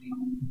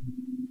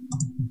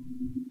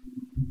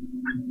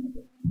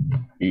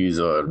 These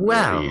are very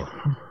Wow.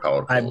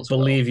 powerful. I as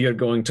believe you're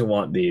going to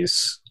want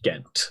these,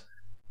 Gent.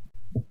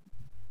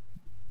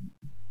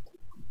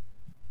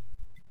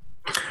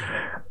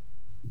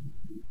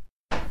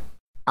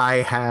 I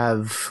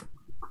have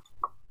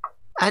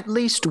at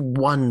least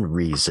one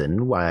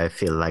reason why I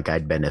feel like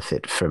I'd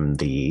benefit from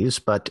these,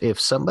 but if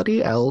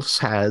somebody else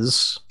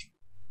has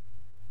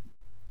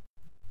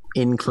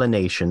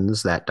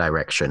inclinations that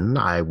direction,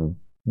 I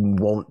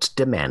won't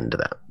demand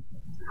them.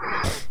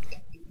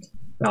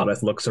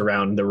 Valdeth looks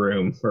around the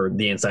room, or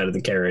the inside of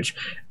the carriage.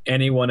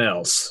 Anyone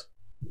else?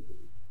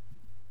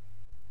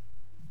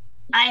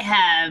 I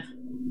have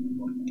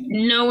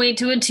no way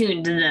to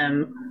attune to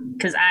them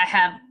because I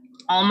have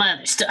all my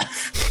other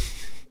stuff.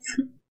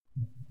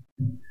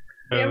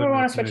 You ever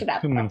want to switch it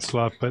up? Human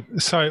slot, but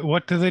sorry,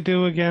 what do they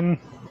do again?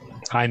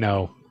 I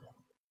know.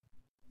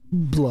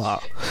 Blah.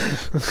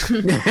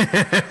 You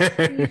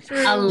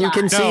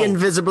can see No.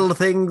 invisible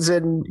things,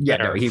 and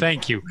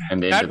Thank you.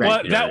 And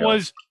That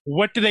was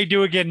what do they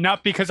do again?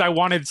 Not because I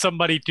wanted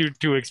somebody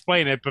to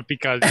explain it, but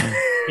because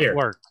Here. it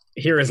worked.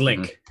 Here is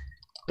Link.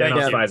 Thank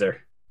Denos you.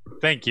 visor.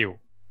 Thank you.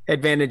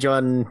 advantage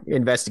on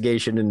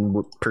investigation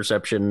and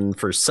perception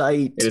for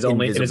sight. It is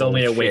only invisible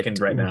awakened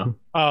shit. right now.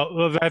 Oh,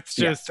 well, that's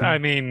just. I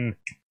mean,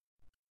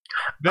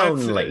 that's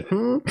Only.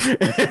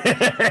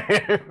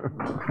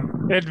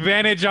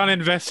 advantage on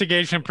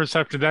investigation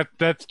perception.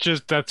 That's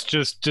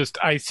just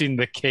icing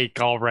the cake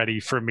already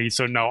for me.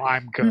 So no,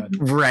 I'm good.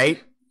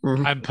 Right.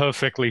 I'm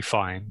perfectly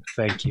fine.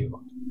 Thank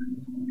you.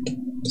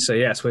 So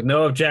yes, with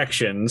no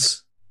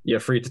objections, you're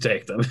free to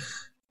take them.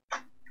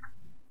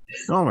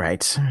 All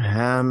right.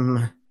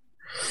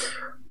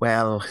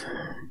 Well,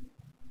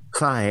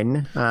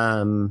 fine.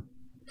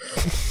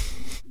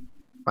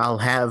 I'll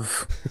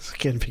have.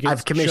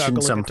 I've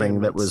commissioned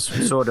something that was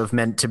sort of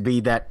meant to be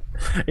that.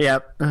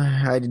 Yep,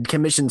 I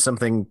commissioned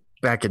something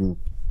back in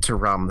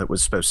Taram that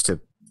was supposed to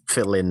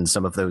fill in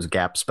some of those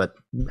gaps, but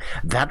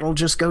that'll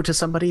just go to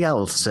somebody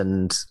else,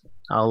 and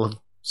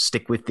I'll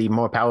stick with the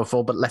more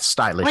powerful but less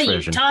stylish What are you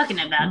version. talking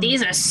about?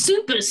 These are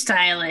super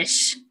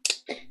stylish.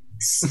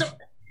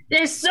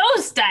 They're so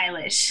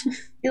stylish.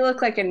 You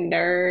look like a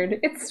nerd.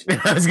 It's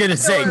I was gonna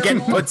say, Gen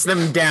adorable. puts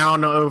them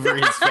down over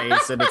his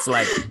face, and it's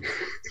like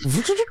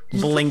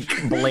blink,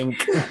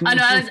 blink. I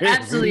know. I was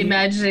absolutely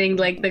imagining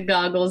like the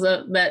goggles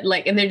that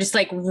like, and they're just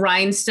like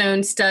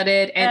rhinestone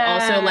studded and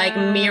also like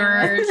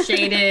mirror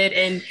shaded,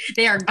 and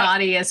they are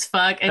gaudy as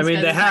fuck. I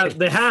mean, they have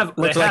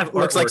looks like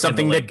artwork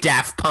something in the that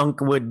Daft Punk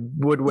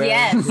would wear.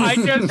 Yes.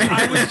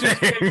 I was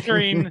just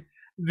picturing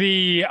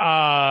the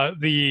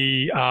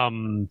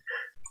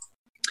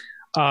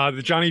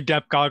Johnny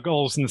Depp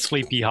goggles in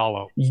Sleepy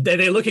Hollow.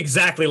 They look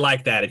exactly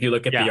like that if you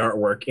look at Yeah. the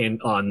artwork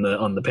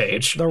on the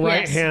page. The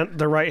right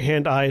Yes.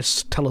 hand eye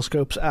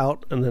telescopes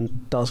out and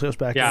then telescopes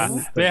back Yeah,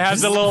 in. they have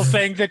the little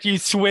thing that you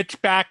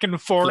switch back and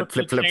forth.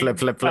 Flip, to flip, flip,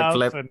 flip, flip,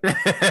 flip, change flip.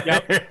 styles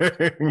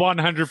Yep.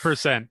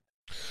 100%.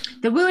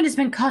 The wound has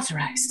been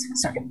cauterized.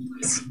 Sorry.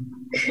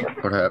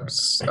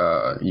 Perhaps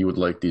you would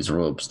like these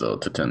robes, though,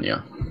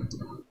 Titania.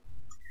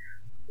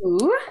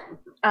 Ooh.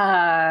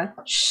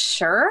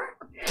 Sure.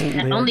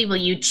 Not only will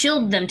you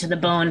chill them to the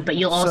bone, but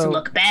you'll also So-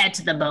 look bad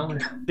to the bone.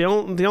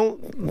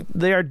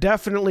 They are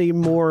definitely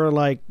more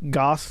like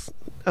goth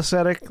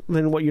aesthetic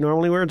than what you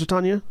normally wear,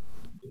 Titania.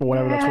 Or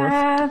whatever that's worth.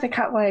 Yeah, they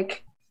got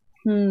like,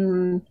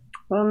 well,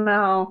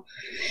 no.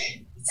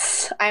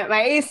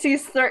 My AC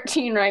is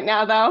 13 right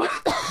now, though.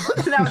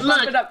 That would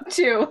bump it up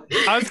too.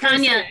 I was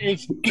going to Tanya. say,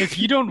 if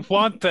you don't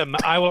want them,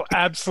 I will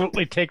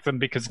absolutely take them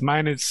because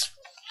mine is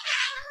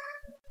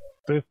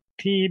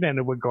 15 and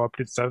it would go up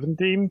to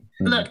 17.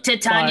 Look,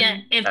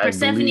 Titania, if I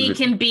Persephone believe it.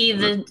 can be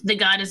the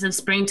goddess of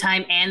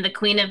springtime and the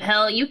queen of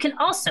hell, you can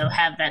also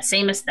have that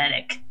same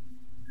aesthetic.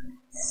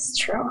 It's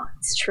true.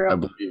 It's I true.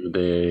 believe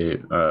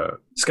they.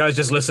 This guy's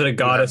just listed a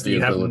goddess that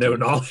you have no ability.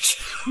 knowledge.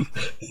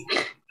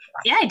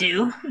 Yeah, I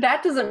do.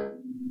 That doesn't.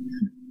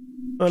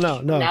 Oh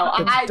no. No,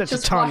 I that's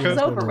just Titania's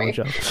walks over number one me.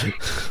 job.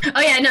 Oh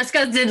yeah, no,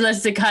 Scott did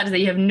list a goddess that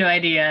you have no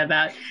idea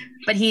about,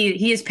 but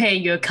he is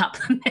paying you a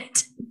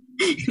compliment.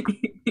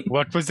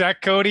 What was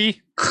that,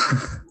 Cody?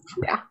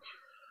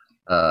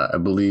 I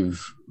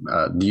believe.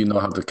 Do you know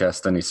how to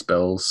cast any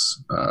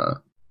spells?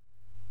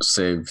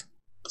 Save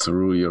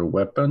through your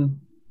weapon.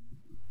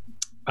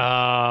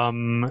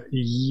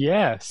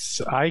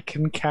 Yes, I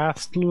can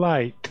cast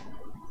light.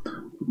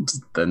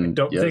 Then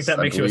Don't think that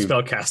makes you a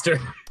spellcaster.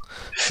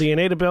 The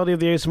innate ability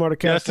of the asymmetric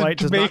cast light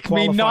does not make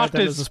me qualify not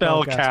them a as a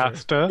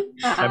spellcaster. spellcaster.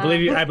 I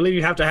believe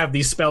you have to have the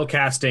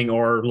spellcasting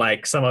or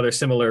like some other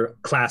similar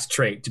class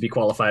trait to be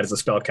qualified as a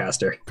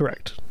spellcaster.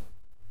 Correct.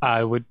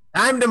 I would.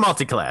 I'm the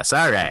multiclass.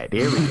 All right,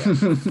 here we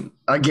go.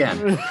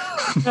 Again.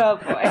 Oh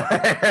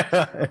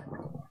boy.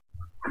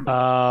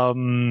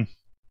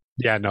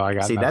 Yeah, no, I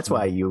got. See, that's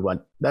why you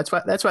want. That's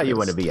why you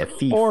want to be a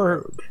thief.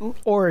 Or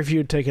if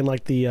you'd taken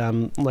like the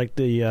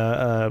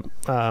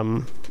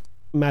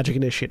magic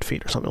initiate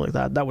feat or something like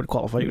that, that would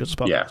qualify you as a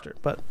spellcaster. Yeah.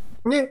 But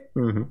Yeah.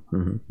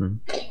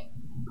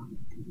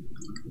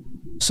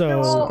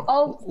 so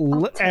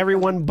I'll take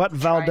everyone but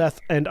Valdeth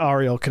and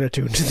Ariel can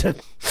attune to them.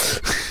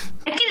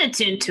 I can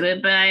attune to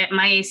it, but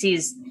my AC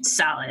is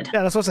solid.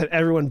 Yeah, that's what I said.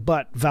 Everyone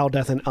but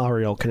Valdeth and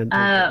Ariel can attune to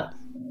Oh,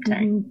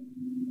 sorry.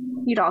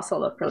 You'd also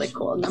look really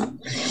cool in them.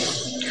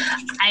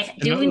 I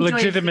do enjoy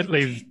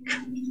legitimately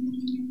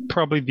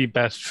probably be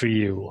best for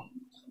you.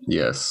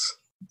 Yes.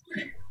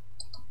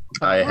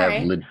 I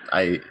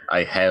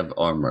have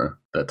armor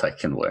that I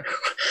can wear,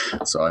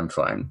 so I'm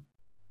fine.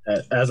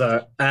 As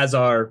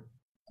our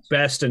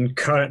best and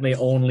currently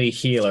only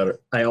healer,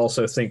 I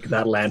also think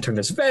that lantern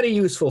is very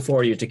useful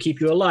for you to keep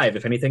you alive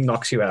if anything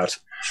knocks you out.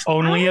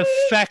 Only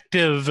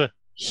effective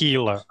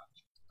healer.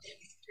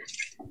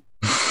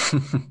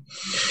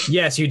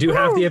 Yes, you do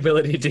have the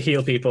ability to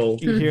heal people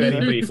You hear very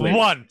that? briefly.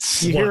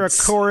 Once. You hear a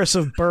chorus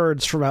of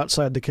birds from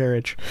outside the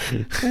carriage.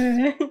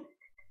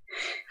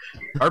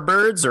 Are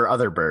birds or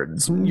other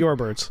birds? Your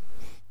birds.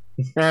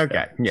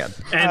 Okay, yeah.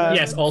 And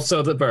yes,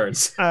 also the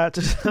birds.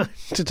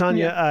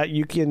 Titania,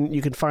 you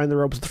can find the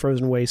ropes of the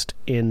frozen waste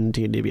in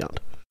D&D Beyond.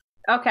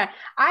 Okay,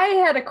 I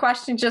had a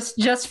question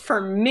just for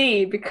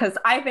me because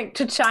I think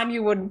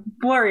Titania would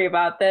worry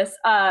about this.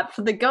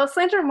 For the ghost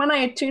lantern, when I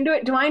attune to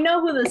it, do I know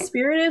who the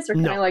spirit is, or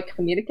can No. I like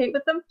communicate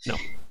with them?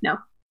 No.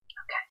 Okay.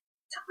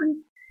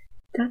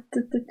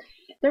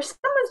 There's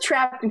someone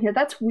trapped in here.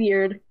 That's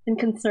weird and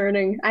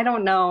concerning. I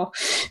don't know.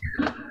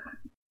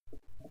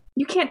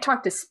 You can't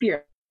talk to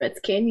spirits,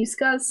 can you,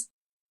 Scuzz?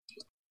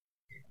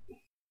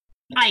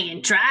 I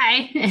can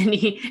try. And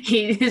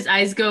his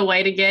eyes go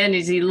white again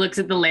as he looks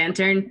at the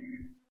lantern.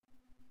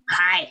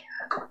 Hi.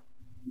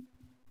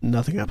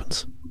 Nothing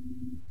happens.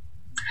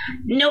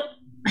 Nope.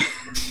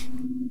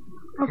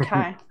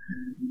 Okay.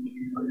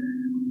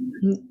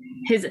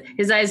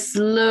 His eyes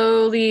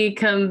slowly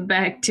come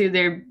back to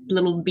their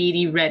little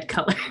beady red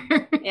color.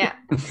 Yeah.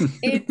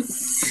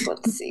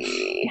 Let's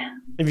see.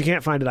 If you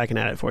can't find it, I can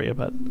add it for you,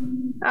 but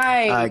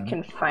I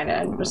can find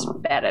it and just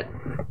bet it.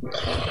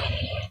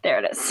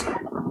 There it is.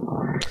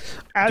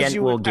 Gent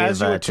will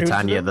give attune to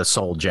Titania them- the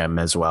soul gem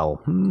as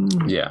well.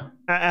 Yeah.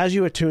 as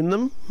you attune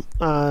them,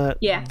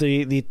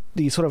 the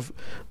sort of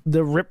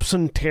the rips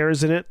and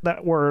tears in it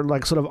that were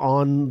like sort of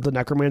on the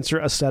necromancer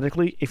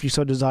aesthetically, if you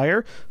so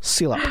desire,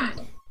 seal up.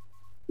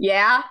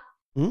 Yeah.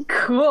 Hmm?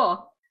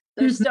 Cool.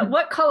 There's still,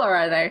 what color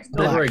are they?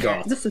 Don't worry,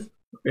 God. This is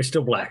They're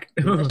still black.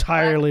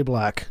 Entirely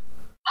black.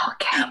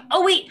 okay.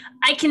 Oh wait,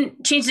 I can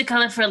change the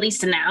color for at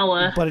least an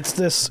hour. But it's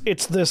this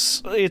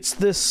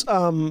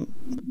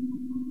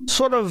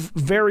sort of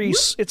very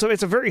it's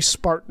a very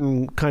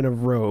Spartan kind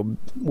of robe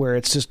where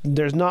it's just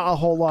there's not a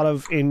whole lot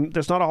of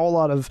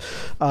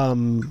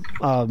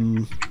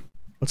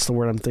what's the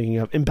word I'm thinking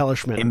of?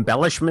 Embellishment.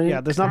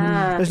 Yeah, there's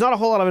not a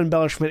whole lot of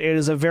embellishment.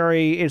 It's a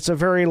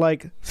very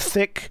like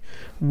thick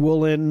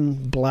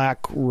woolen black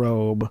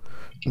robe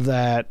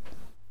that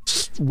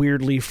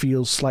weirdly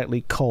feels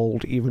slightly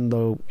cold, even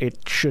though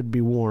it should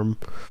be warm.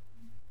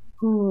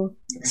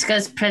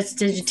 Scuzz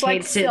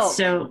prestidigitates it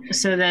so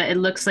that it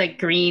looks like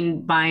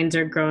green vines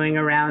are growing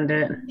around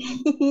it.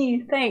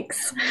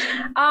 Thanks.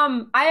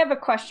 I have a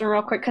question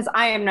real quick because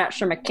I am not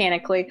sure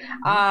mechanically.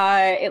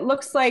 It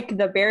looks like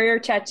the barrier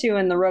tattoo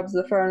and the robes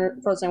of the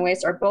frozen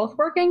waste are both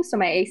working. So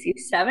my AC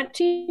is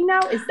 17 now.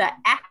 Is that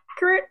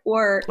accurate,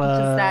 or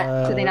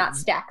do they not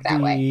stack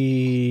that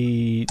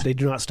way? They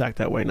do not stack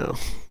that way. No.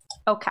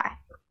 Okay.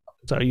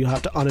 So you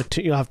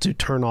have to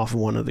turn off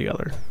one or the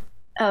other.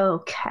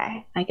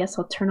 Okay. I guess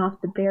I'll turn off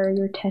the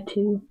barrier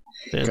tattoo.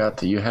 Yeah.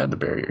 You had the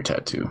barrier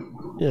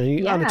tattoo. Yeah,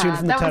 you unattune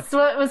from the that was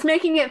what was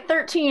making it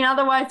 13.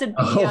 Otherwise, it'd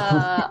be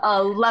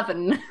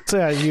 11. So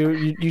yeah,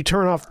 you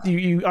turn off,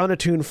 you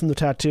unattune from the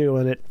tattoo,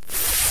 and it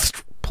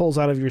pulls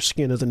out of your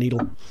skin as a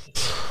needle.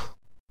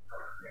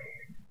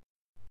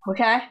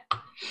 Okay.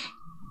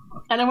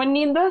 Anyone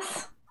need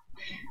this?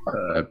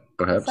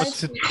 Perhaps.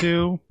 What's it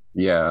do?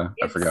 Yeah,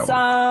 I forgot.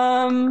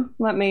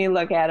 Let me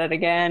look at it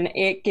again.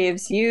 It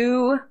gives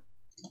you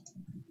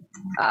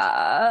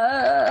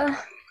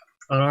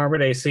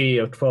Unarmored AC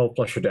of 12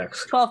 plus your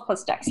dex. 12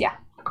 plus dex, yeah.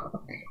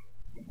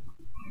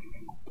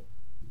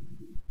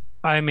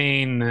 I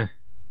mean,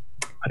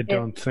 I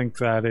don't think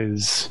that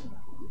is.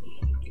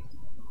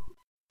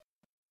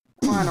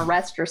 Or on a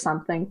rest or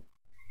something.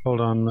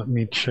 Hold on, let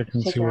me check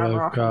and Take see your what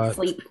armor I've off and got.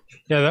 sleep.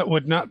 Yeah, that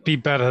would not be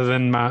better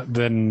than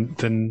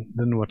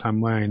what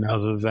I'm wearing,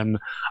 other than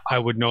I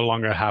would no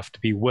longer have to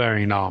be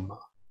wearing armor.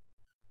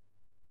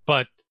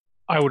 But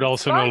I would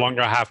also no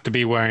longer have to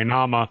be wearing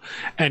armor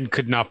and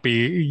could not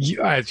be,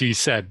 as you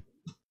said,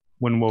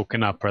 when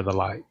woken up or the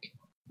like.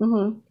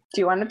 Mm-hmm.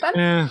 Do you want it then?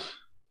 Eh,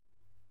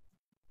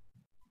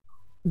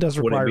 Does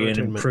Would require it be an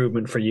attunement.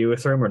 improvement for you,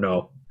 Ithrim, or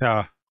no?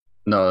 yeah.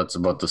 No, it's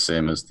about the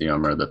same as the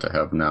armor that I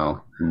have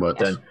now. But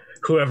Then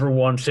whoever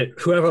wants it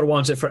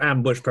for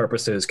ambush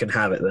purposes can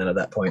have it then at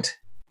that point.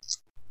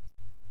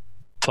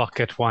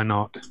 Fuck it, why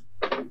not?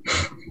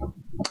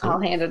 I'll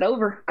hand it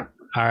over.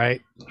 All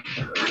right.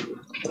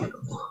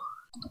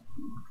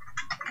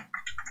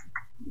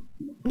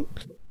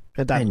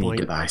 At I that need point,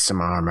 to buy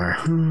some armor.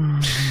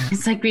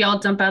 It's like we all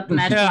dump out the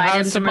magical Yeah, have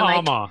items some and we're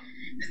like, armor.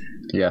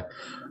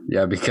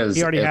 yeah, because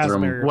he already has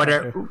Ithrim- barrier. What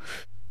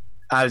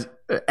are,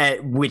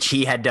 which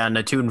he had done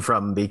attune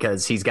from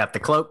because he's got the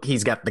cloak,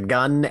 he's got the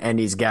gun, and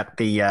he's got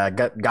the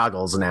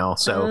goggles now.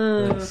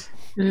 So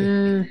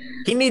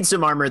he needs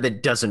some armor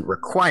that doesn't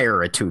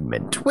require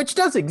attunement, which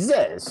does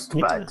exist.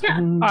 But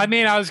I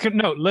mean, I was gonna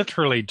no,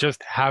 literally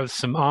just have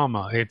some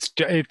armor.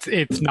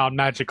 It's not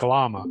magical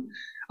armor.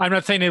 I'm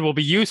not saying it will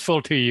be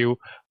useful to you,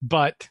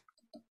 but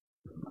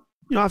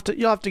you'll have to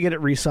get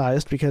it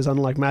resized because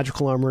unlike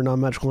magical armor,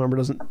 non-magical armor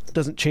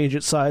doesn't change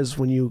its size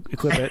when you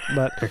equip it.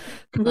 But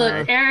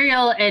look,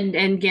 Ariel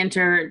and Gint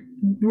are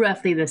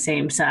roughly the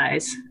same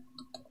size.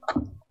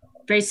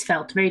 Very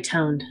svelte, very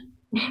toned.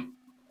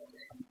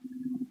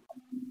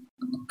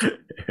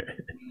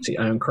 See,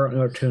 I am currently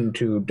attuned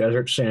to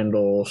Desert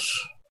Sandals,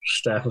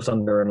 Staff of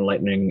Thunder and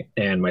Lightning,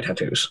 and my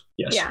tattoos.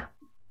 Yes. Yeah.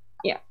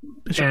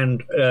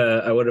 And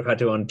I would have had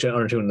to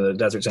unattune the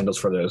Desert Sandals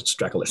for the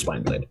Strackler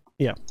Spine Blade.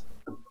 yeah,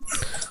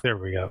 there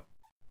we go.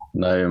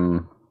 I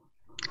am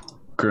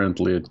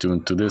currently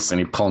attuned to this, and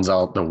he pulls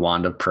out the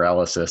wand of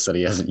paralysis that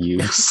he hasn't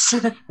used.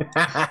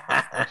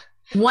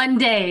 One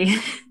day.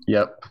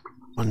 Yep.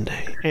 one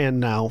day, and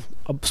now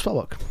a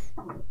spellbook.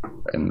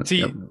 And See,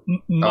 yep. Oh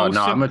most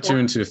no, I'm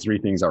attuned to 3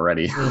 things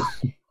already.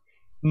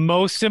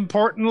 Most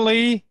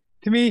importantly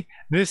to me,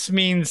 this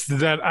means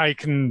that I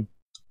can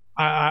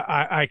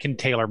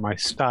tailor my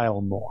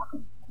style more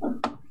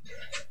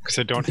because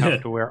I don't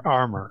have to wear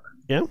armor.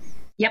 Yeah.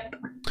 Yep.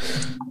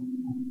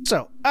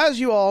 So, as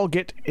you all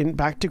get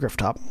back to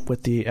Grifftop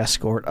with the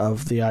escort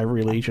of the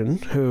Ivory Legion,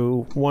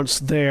 who, once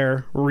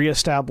they're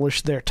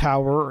reestablished their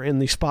tower in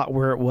the spot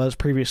where it was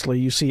previously,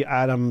 you see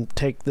Adam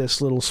take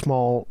this little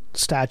small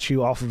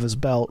statue off of his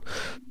belt,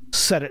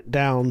 set it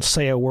down,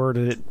 say a word,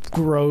 and it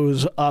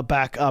grows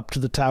back up to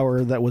the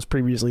tower that was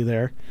previously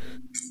there.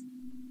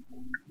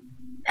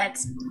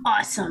 That's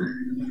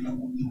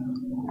awesome.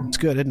 It's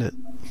good, isn't it?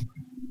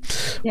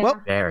 Yeah.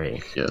 Well,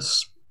 very.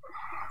 Yes.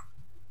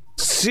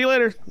 see you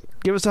later.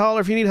 Give us a holler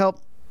if you need help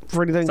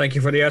for anything. Thank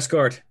you for the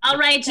escort. All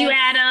right, you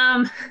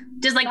Adam.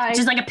 Just like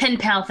a pen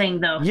pal thing,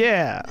 though.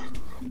 Yeah.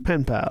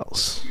 Pen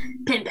pals.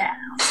 Pen pal.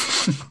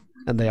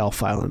 And they all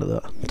file into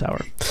the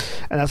tower.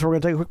 And that's where we're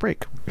going to take a quick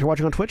break. If you're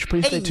watching on Twitch,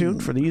 please stay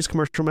tuned for these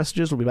commercial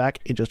messages. We'll be back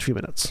in just a few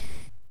minutes.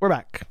 We're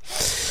back.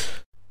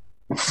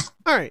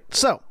 All right,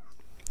 so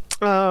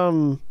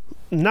now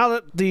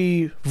that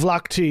the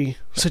Vlakti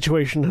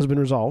situation has been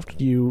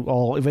resolved, you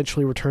all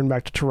eventually return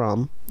back to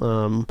Taram,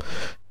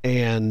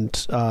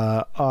 and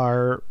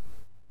are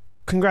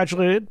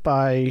congratulated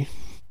by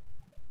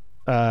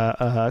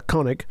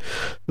Koenig,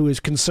 who is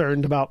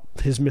concerned about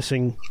his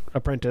missing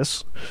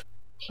apprentice.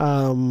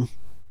 There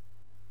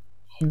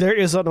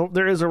is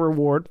a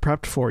reward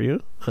prepped for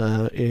you.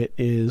 It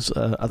is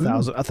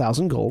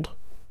 1,000 gold,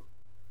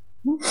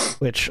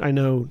 which I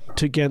know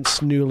to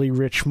Gent's newly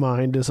rich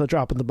mind is a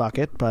drop in the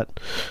bucket, but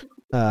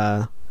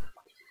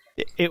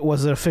it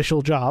was an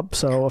official job,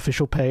 so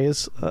official pay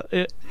is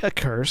a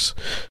curse.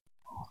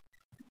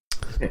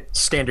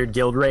 Standard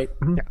guild rate.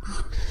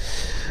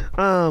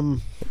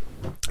 And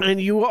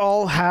you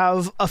all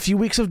have a few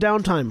weeks of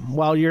downtime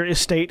while your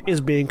estate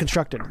is being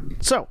constructed.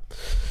 So,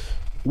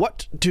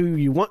 what do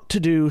you want to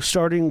do,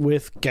 starting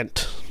with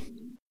Gent?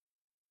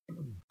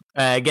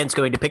 Gent's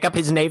going to pick up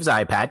his knave's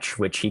eye patch,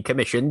 which he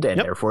commissioned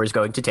and therefore is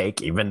going to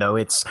take, even though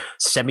it's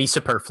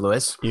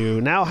semi-superfluous. You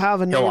now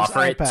have a He'll knave's offer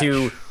eye it patch,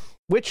 to.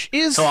 which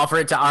is He'll offer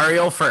it to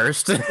Ariel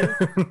first.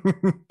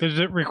 Does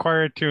it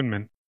require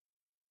attunement?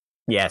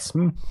 Yes.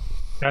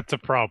 That's a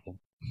problem.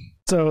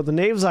 so the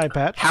knave's eye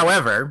patch.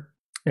 However,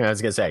 I was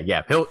gonna say,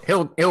 yeah,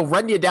 he'll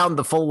run you down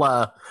the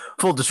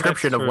full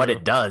description of what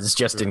it does,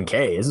 just in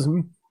case.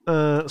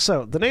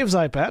 So the knave's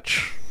eye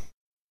patch.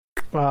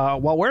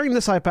 While wearing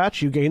this eye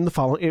patch, you gain the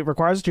following. It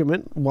requires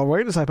attunement. While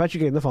wearing this eye patch,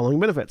 you gain the following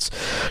benefits.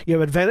 You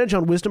have advantage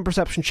on wisdom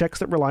perception checks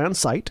that rely on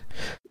sight.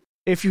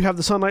 If you have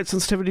the sunlight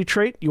sensitivity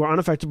trait, you are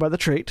unaffected by the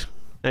trait,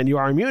 and you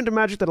are immune to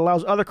magic that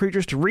allows other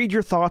creatures to read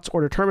your thoughts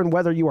or determine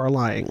whether you are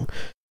lying.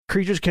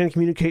 Creatures can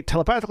communicate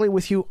telepathically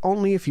with you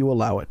only if you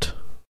allow it.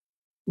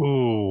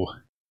 Ooh.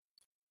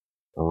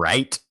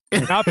 Right.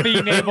 Not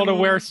being able to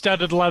wear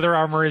studded leather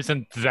armor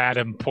isn't that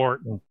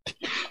important.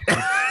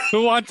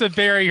 Who wants a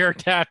barrier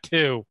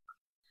tattoo?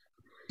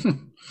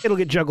 It'll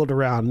get juggled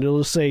around.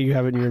 It'll say you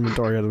have it in your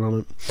inventory at the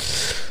moment.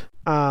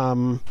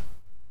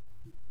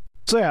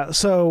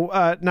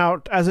 So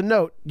now, as a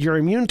note, you're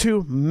immune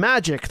to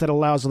magic that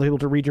allows other people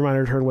to read your mind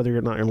or turn whether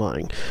or not you're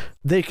lying.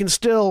 They can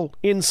still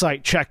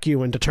insight check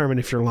you and determine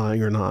if you're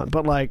lying or not.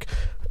 But like,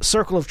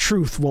 Circle of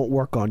Truth won't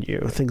work on you,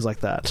 things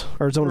like that.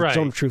 Or Zone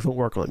of Truth won't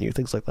work on you,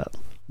 things like that.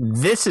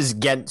 This is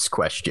Gent's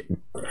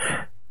question.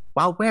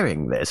 While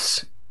wearing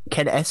this,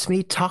 can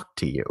Esme talk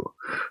to you?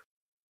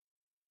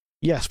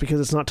 Yes, because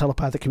it's not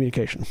telepathic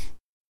communication.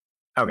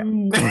 Okay.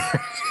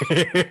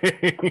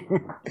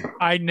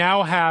 I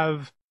now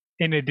have,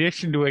 in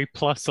addition to a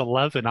plus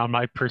 11 on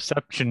my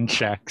perception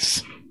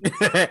checks,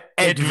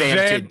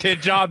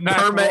 advantage on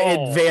that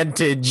roll.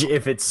 Advantage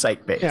if it's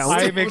sight-based. Yeah,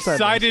 I'm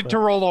excited to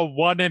roll a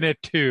 1 and a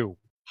 2.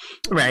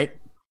 Right.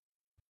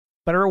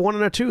 Better a 1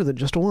 and a 2 than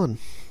just a 1.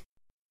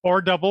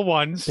 Or double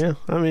ones. Yeah,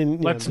 I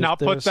mean... Let's not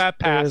put that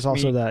past There's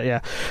also me. that, yeah.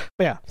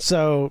 But yeah,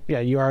 so, yeah,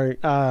 you are...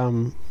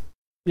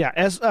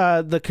 as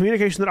the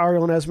communication that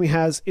Ariel and Esme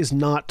has is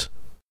not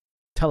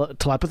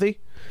telepathy.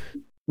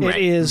 Right.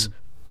 It is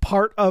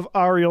part of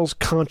Ariel's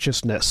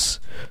consciousness,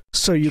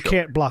 so you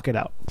can't block it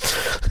out.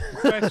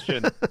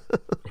 Question.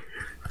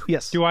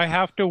 Yes. Do I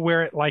have to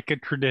wear it like a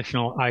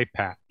traditional eye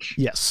patch?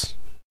 Yes.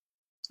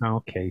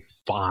 Okay,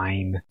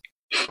 fine.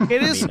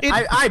 It is.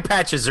 Eye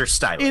patches are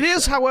stylish. It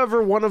is,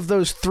 however, one of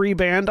those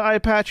 3-band eye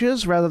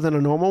patches rather than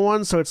a normal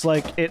one. So it's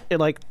like it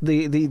like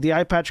the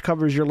eye patch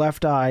covers your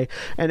left eye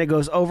and it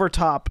goes over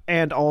top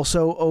and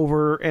also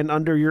over and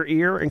under your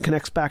ear and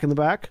connects back in the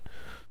back.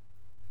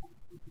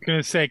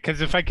 Gonna say,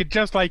 because if I could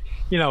just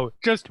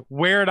just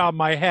wear it on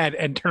my head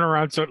and turn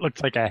around so it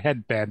looks like a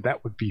headband,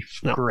 that would be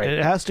great.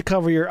 It has to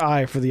cover your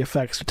eye for the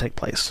effects to take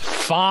place.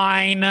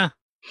 Fine.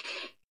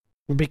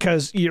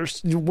 Because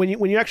when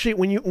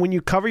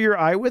you cover your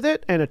eye with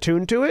it and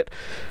attune to it,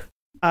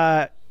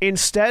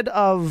 instead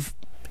of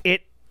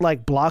it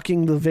like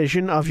blocking the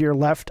vision of your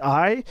left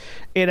eye,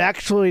 it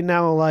actually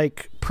now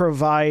like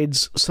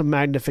provides some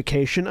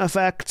magnification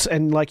effects,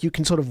 and like you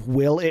can sort of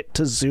will it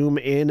to zoom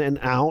in and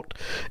out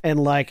and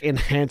like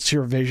enhance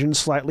your vision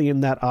slightly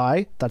in that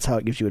eye. That's how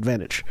it gives you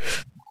advantage.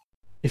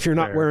 If you're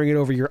not wearing it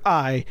over your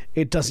eye,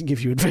 it doesn't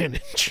give you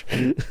advantage.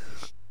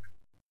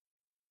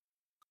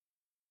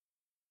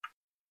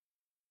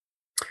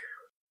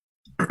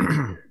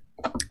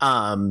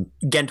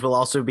 Gent will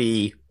also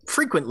be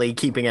frequently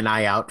keeping an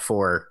eye out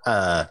for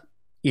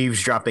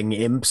eavesdropping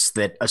imps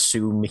that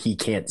assume he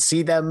can't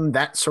see them,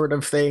 that sort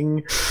of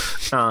thing.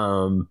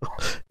 You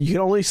can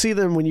only see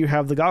them when you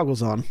have the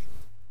goggles on.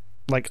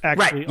 Like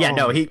actually, right? Yeah, on.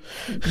 no,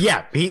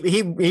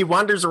 he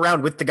wanders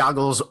around with the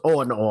goggles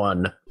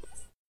on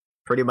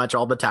pretty much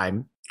all the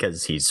time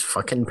because he's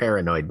fucking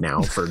paranoid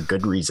now for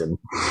good reason.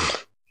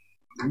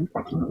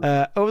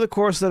 Over the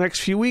course of the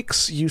next few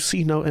weeks, you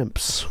see no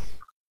imps.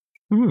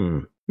 Okay.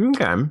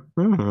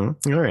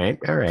 Mm-hmm.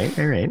 All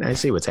right. I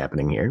see what's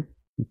happening here.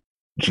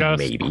 Just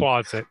Maybe.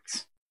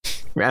 closets.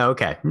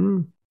 Okay.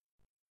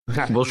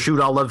 We'll shoot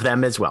all of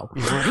them as well.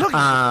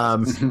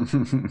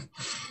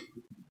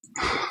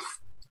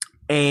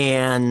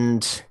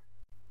 And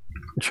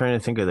I'm trying to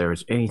think if there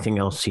was anything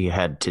else he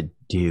had to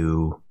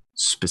do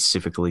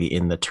specifically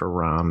in the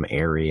Taram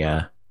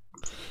area.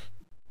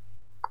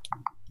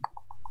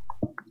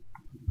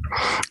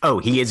 Oh,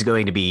 he is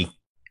going to be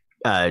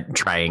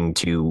trying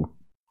to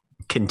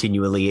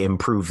continually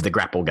improve the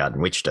grapple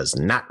gun, which does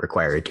not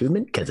require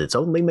attunement because it's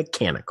only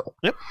mechanical.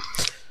 Yep.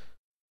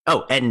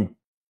 Oh, and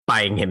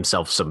buying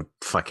himself some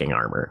fucking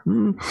armor.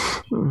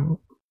 Go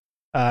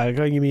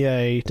and give me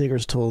a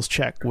Tinker's Tools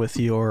check with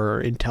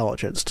your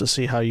intelligence to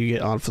see how you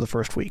get on for the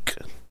first week.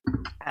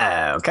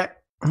 Okay.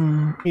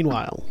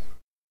 Meanwhile,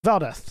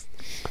 Valdeth,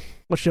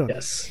 what you doing?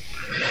 Yes.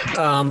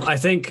 I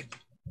think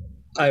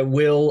I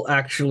will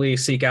actually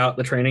seek out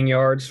the training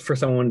yards for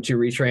someone to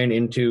retrain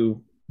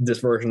into this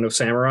version of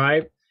Samurai.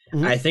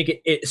 Mm-hmm. I think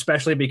it,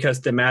 especially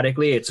because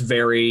thematically it's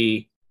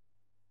very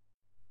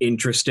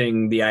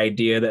interesting, the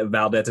idea that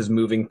Valdeth is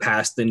moving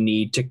past the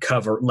need to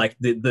cover, like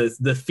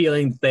the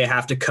feeling that they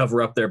have to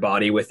cover up their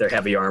body with their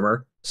heavy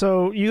armor.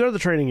 So you go to the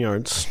training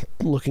yards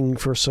looking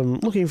for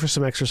some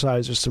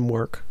exercise or some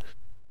work.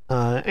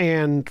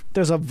 And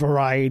there's a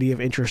variety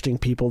of interesting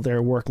people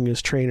there working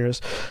as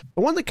trainers.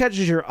 The one that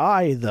catches your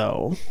eye,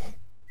 though,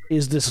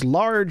 is this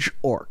large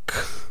orc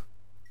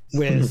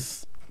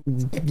with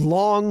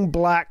long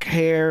black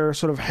hair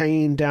sort of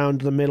hanging down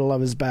to the middle of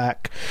his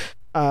back,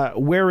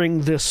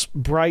 wearing this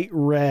bright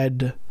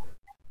red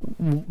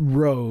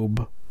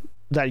robe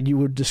that you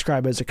would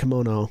describe as a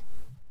kimono.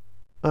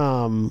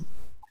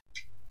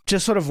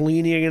 Just sort of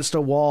leaning against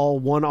a wall,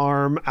 one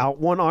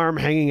arm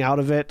hanging out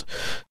of it,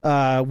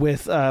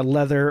 with a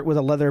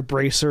leather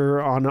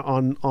bracer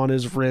on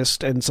his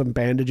wrist and some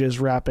bandages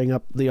wrapping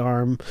up the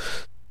arm.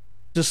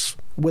 Just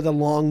with a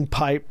long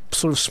pipe,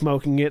 sort of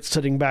smoking it,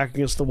 sitting back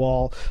against the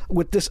wall,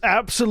 with this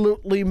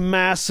absolutely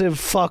massive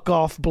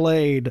fuck-off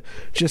blade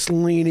just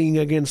leaning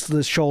against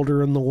the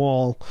shoulder in the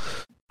wall.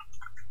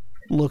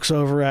 Looks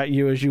over at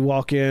you as you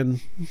walk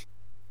in.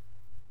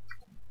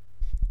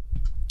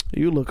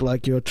 You look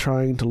like you're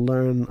trying to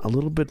learn a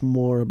little bit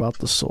more about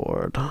the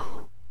sword.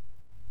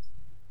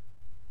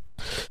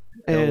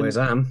 Always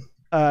am.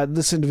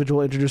 this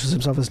individual introduces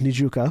himself as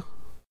Nijuka,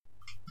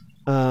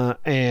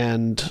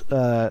 and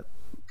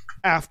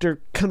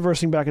after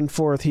conversing back and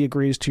forth, he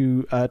agrees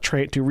to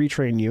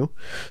retrain you.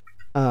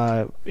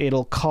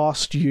 It'll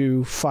cost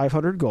you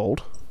 500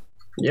 gold.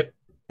 Yep.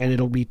 And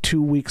it'll be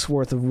 2 weeks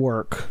worth of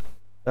work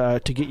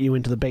to get you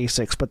into the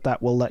basics, but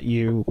that will let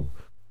you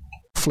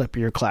flip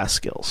your class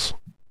skills.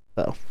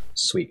 So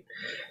sweet.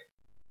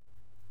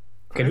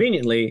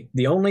 Conveniently,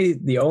 the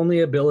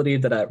only ability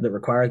that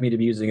requires me to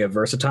be using a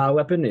versatile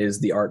weapon is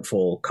the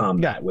Artful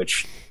Combat,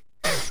 which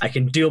I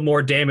can deal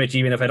more damage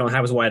even if I don't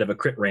have as wide of a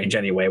crit range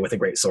anyway with a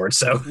great sword.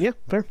 So yeah,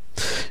 fair.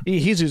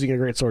 He's using a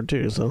great sword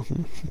too. So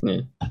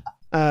yeah.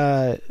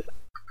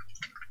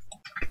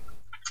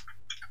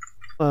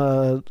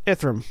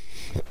 Ithram,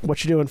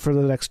 what you doing for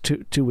the next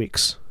 2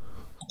 weeks?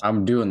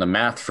 I'm doing the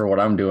math for what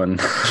I'm doing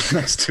the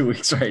next 2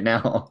 weeks right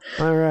now.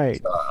 All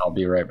right. So I'll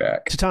be right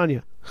back.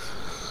 Titania.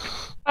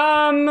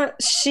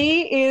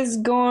 She is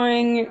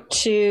going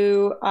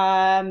to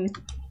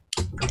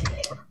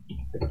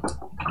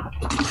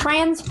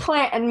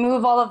transplant and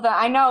move all of the.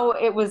 I know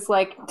it was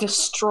like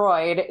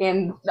destroyed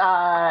in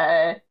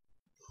the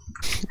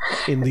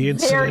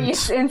incident.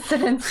 Various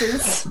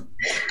incidences.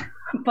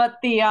 But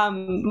the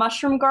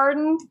mushroom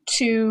garden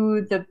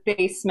to the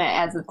basement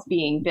as it's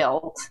being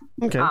built.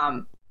 Okay.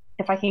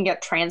 If I can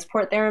get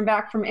transport there and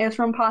back from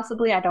Ithram,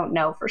 possibly. I don't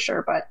know for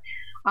sure, but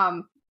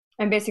I'm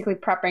basically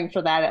prepping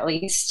for that at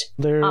least.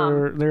 There's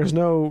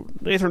no...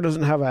 Ithram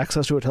doesn't have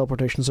access to a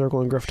teleportation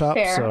circle in Grifftop.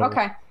 Fair, so.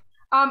 okay.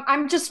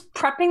 I'm just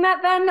prepping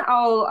that then.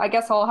 I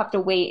guess I'll have to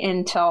wait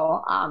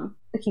until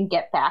we can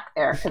get back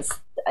there, because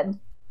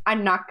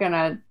I'm not going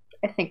to...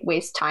 I think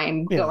waste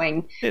time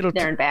going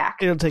there and back.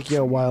 It'll take you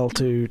a while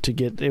to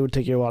get. It would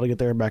take you a while to get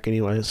there and back,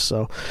 anyways.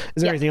 So,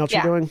 is there anything else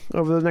you're doing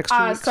over the next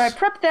 2 weeks? So I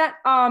prepped that.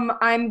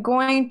 I'm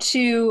going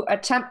to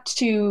attempt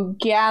to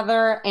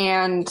gather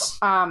and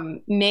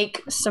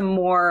make some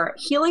more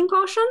healing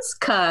potions,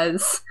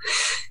 because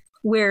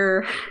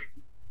we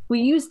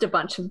used a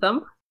bunch of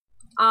them.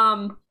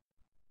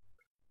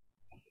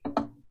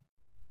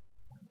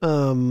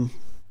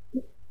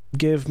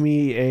 Give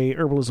me a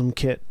herbalism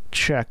kit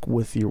check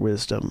with your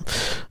wisdom.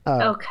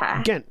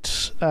 Okay.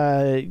 Ghent,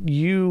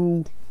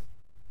 you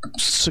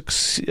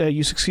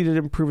succeeded in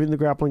improving the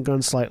grappling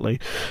gun slightly.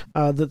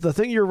 The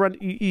thing you're running,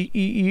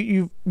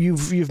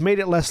 you've made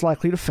it less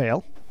likely to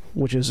fail,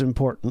 which is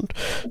important.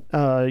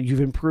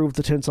 You've improved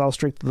the tensile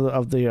strength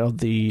of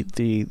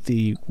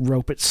the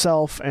rope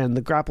itself and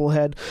the grapple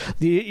head.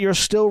 You're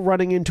still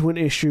running into an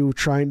issue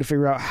trying to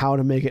figure out how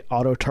to make it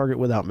auto target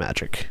without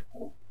magic.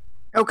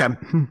 Okay.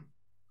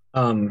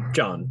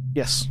 John.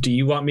 Yes. Do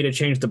you want me to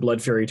change the Blood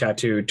Fury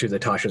tattoo to the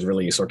Tasha's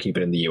Release or keep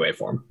it in the UA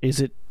form?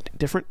 Is it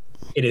different?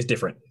 It is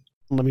different.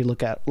 Let me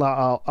look at.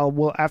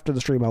 Well, after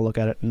the stream, I'll look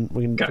at it and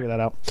we can figure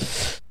that out.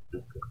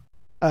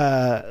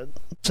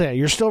 So yeah,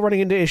 you're still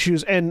running into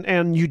issues,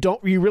 and you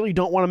really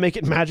don't want to make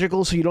it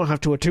magical, so you don't have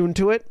to attune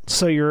to it.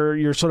 So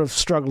you're sort of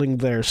struggling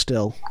there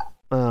still,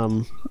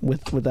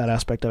 with that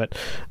aspect of it.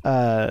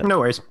 No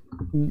worries.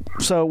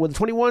 So with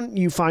 21,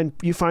 you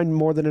find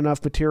more than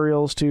enough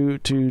materials to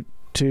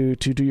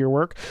do your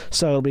work.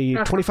 So it'll be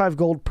 25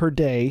 gold per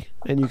day,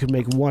 and you can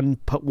make one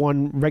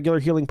regular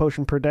healing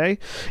potion per day.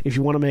 If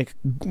you want to make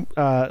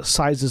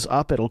sizes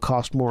up, it'll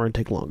cost more and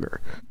take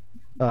longer.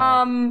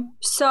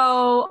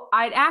 So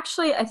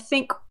I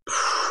think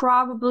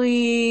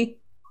probably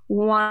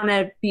want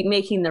to be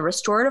making the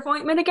restorative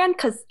ointment again,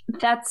 because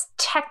that's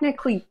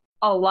technically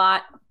a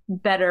lot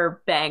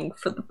better bang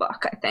for the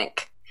buck, I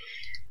think.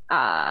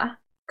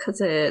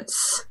 Because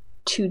it's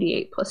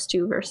 2d8 plus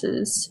 2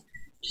 versus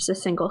just a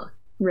single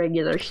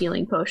regular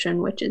healing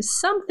potion, which is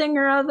something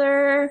or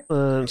other.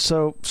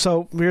 So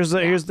here's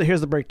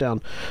the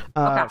breakdown.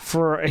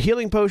 For a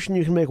healing potion,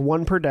 you can make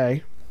one per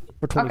day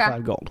for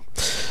 25 gold.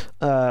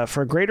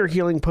 For a greater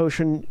healing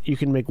potion, you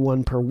can make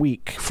one per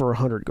week for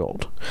 100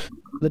 gold.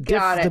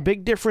 The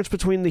big difference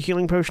between the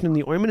healing potion and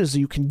the ointment is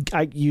you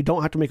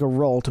don't have to make a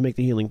roll to make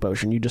the healing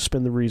potion. You just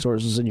spend the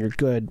resources and you're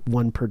good,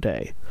 one per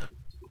day.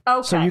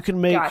 Okay. So you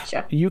can make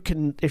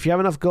if you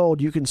have enough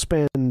gold, you can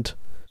spend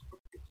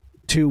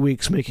 2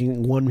 weeks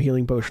making one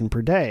healing potion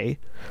per day,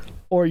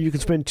 or you can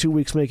spend 2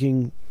 weeks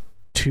making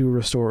 2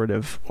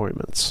 restorative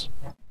ointments.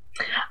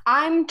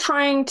 I'm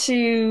trying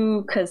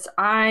to, because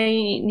I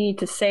need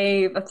to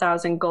save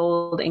 1,000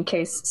 gold in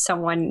case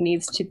someone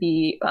needs to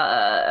be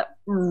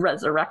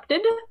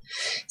resurrected.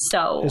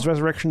 So is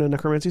resurrection a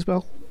necromancy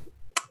spell?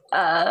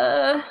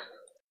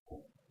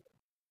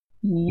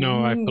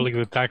 No, I believe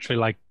it's actually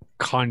like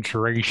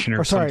conjuration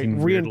or something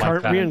weird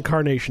like that.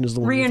 Reincarnation is the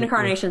one.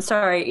 Reincarnation,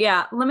 sorry.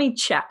 Yeah, let me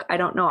check. I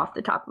don't know off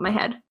the top of my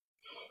head.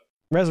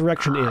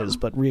 Resurrection is,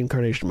 but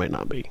reincarnation might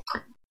not be.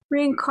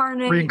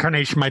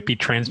 Reincarnation might be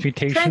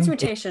transmutation.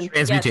 Transmutation.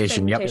 Yes,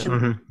 yep.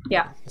 Mm-hmm.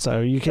 Yeah.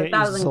 So you can't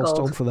use the soul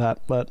stone for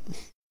that, but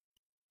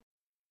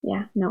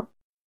yeah, no.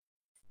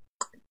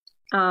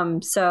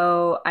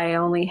 So I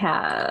only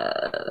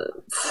have.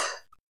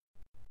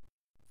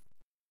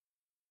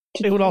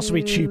 It would also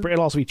be cheaper.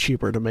 It'll also be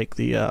cheaper to make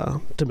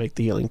the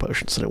healing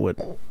potions than it would.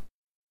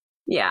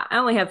 Yeah, I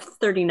only have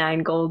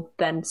 39 gold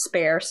then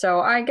spare, so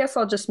I guess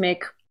I'll just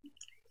make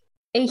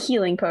a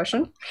healing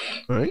potion.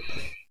 All right.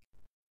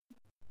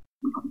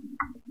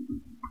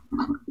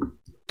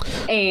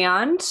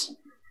 And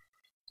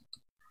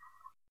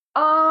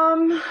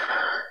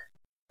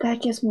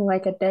that gives me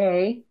like a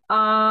day.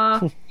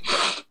 I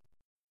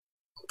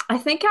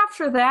think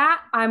after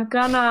that I'm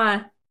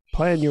gonna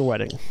Plan your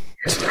wedding.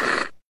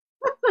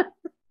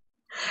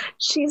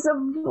 She's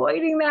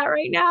avoiding that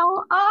right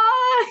now.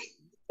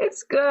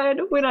 It's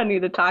good. We don't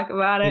need to talk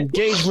about it.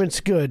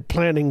 Engagement's good,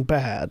 planning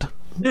bad.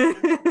 No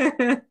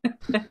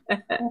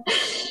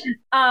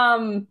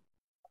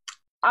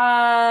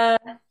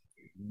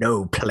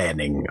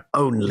planning,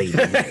 only.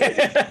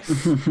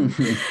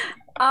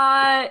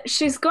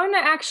 She's going to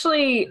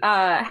actually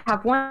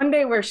have one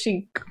day where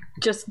she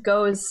just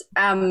goes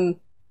let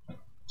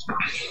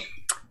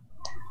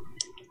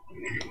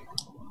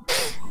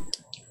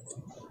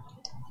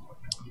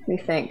me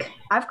think.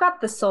 I've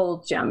got the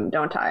soul gem,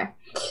 don't I?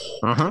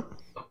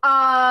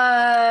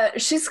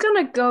 She's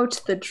gonna go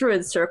to the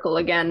druid circle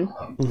again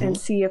and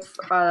see if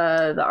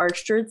the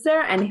archdruid's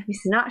there, and if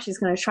he's not, she's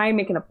gonna try and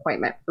make an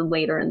appointment for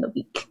later in the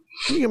week.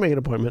 You can make an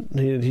appointment.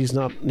 He's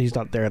not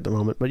there at the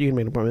moment, but you can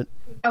make an appointment.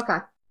 Okay.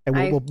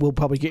 And we'll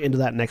probably get into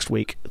that next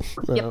week.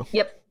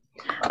 Yep.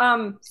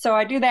 So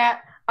I do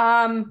that.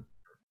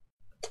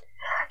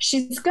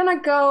 She's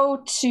gonna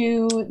go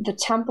to the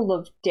Temple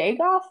of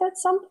Dagoth at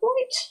some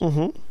point.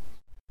 Mm-hmm.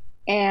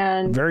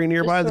 And very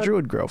nearby the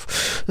Druid Grove.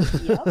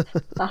 Yep.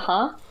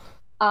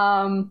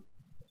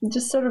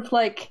 Just sort of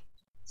like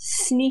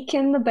sneak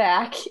in the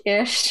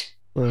back-ish.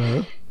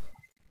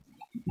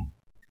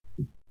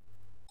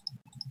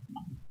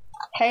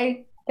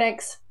 Hey,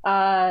 thanks.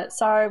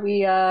 Sorry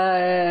we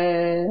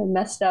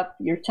messed up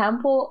your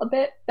temple a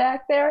bit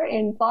back there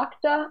in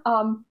Vlakta.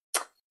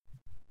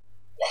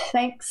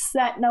 Thanks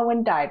that no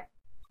one died.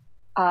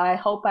 I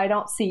hope I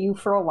don't see you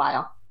for a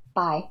while.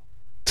 Bye.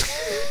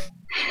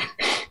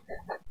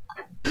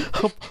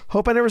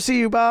 Hope I never see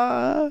you.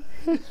 Bye.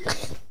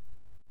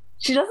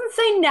 She doesn't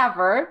say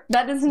never.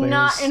 That is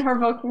not in her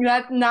book.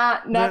 That's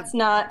not.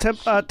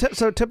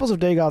 So temples of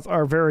Dagoth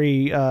are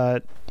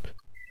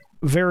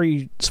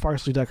very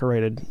sparsely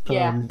decorated.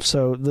 Yeah.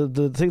 So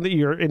the thing that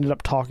you ended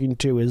up talking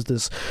to is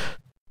this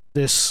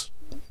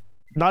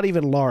not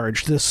even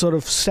large, this sort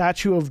of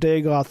statue of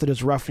Dagoth that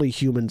is roughly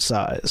human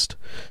sized.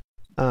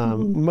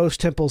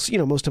 Most temples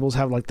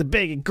have like the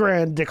big,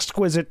 grand,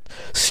 exquisite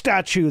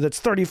statue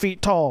that's 30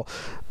 feet tall.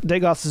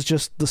 Dagoth is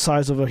just the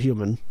size of a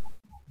human.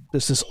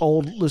 This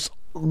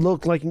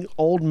look like an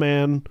old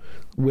man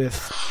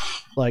with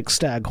like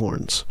stag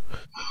horns.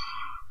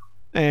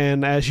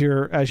 And as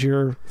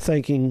you're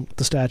thanking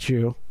the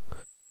statue,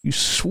 you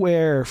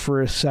swear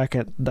for a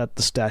second that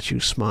the statue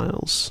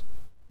smiles.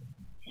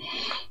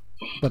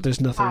 But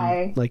there's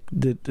nothing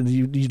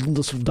you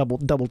just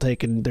double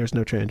take and there's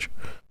no change.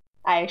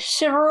 I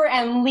shiver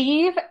and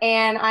leave,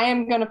 and I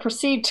am going to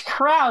proceed to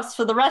carouse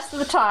for the rest of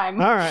the time.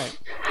 All right,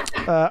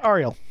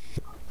 Ariel.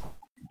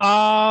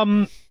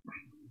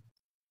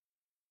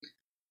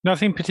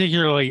 Nothing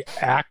particularly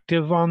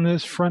active on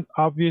this front,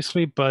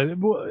 obviously, but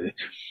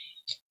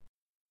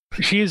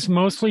she is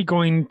mostly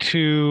going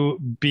to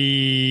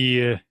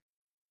be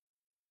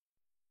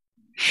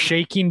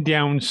shaking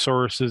down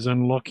sources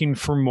and looking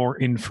for more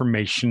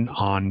information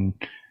on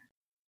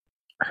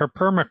her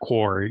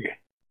permaquarry.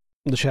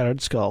 The Shattered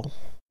Skull.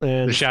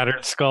 And the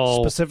Shattered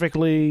Skull.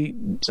 Specifically,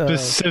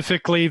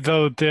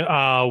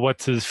 though,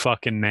 what's his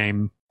fucking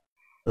name?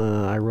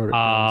 I wrote it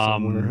down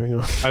somewhere. Hang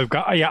on.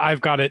 I've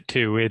got it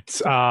too.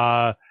 It's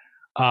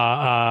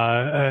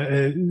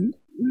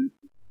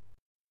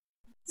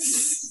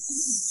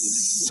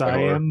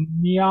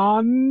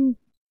Siamion?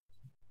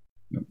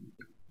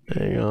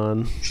 Hang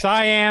on.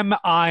 Siam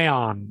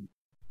Ion.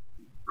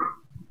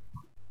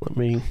 Let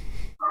me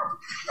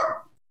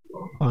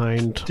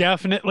find.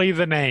 Definitely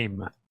the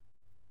name.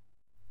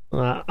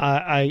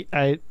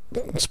 I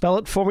spell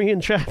it for me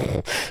in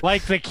chat.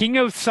 Like the King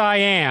of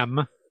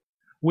Siam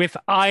with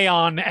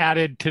Ion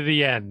added to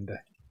the end.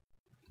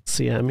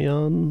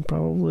 Siamion,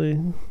 probably.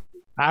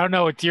 I don't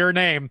know. It's your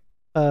name.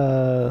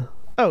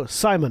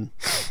 Simon.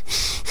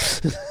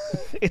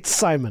 It's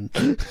Simon.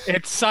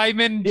 It's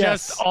Simon.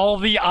 Yes. Just all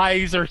the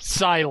I's are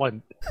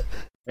silent.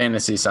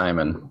 Fantasy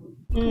Simon.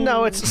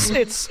 No,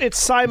 it's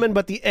Simon,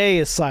 but the A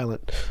is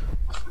silent.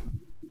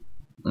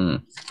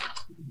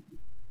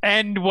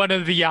 And one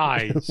of the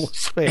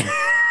I's.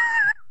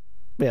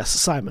 Yes,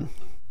 Simon.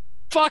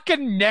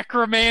 Fucking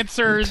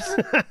necromancers.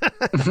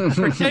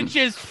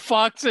 Pretentious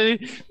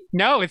fucks.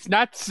 No, it's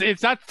not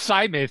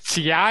Simon. It's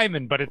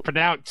Simon, but it's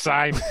pronounced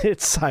Simon.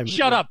 It's Simon.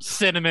 Shut up,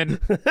 Cinnamon.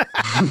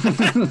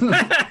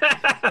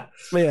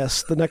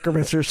 Yes, the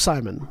necromancer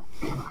Simon.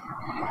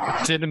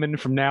 Cinnamon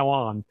from now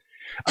on.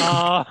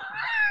 But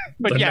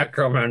the yeah,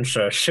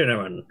 necromancer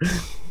Cinnamon.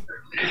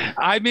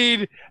 I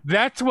mean,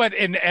 that's what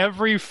in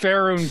every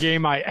Faerun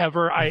game I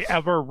ever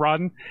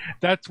run,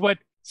 that's what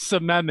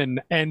Cinnamon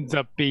ends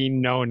up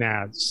being known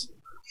as.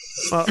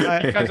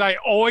 because I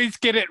always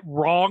get it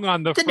wrong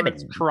on the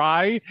first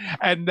try,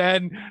 and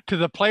then to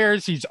the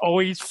players, he's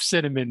always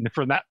cinnamon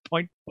from that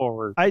point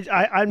forward.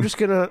 I'm just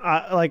gonna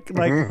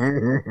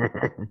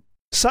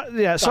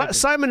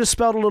Simon is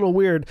spelled a little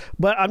weird,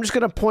 but I'm just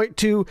gonna point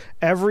to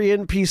every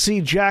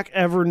NPC Jack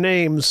ever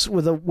names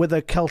with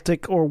a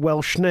Celtic or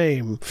Welsh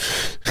name.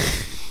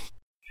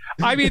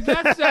 I mean,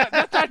 that's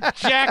not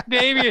Jack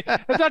naming.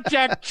 That's not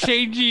Jack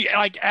changing,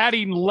 like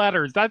adding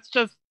letters. That's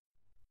just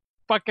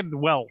fucking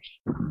Welsh.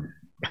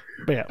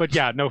 But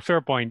yeah, no,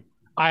 fair point.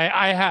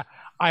 I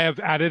have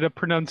added a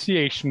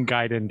pronunciation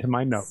guide into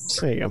my notes.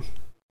 There you go.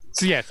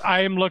 So yes,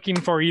 I am looking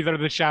for either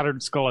the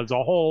Shattered Skull as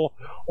a whole,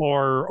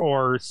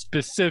 or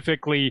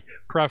specifically,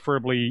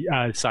 preferably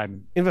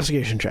Simon.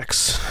 Investigation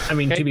checks. I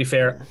mean, to be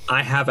fair,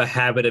 I have a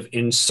habit of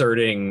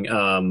inserting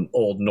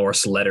Old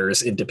Norse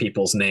letters into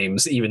people's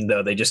names, even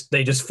though they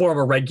just form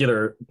a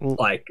regular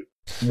like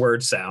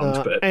word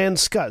sound. And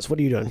Scuzz, what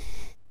are you doing?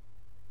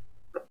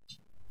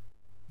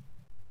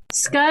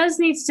 Scuzz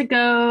needs to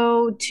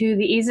go to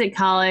the Ezek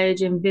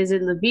College and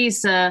visit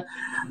Lavisa,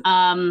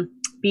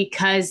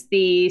 because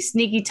the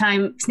sneaky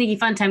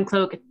fun time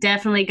cloak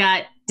definitely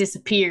got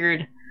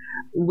disappeared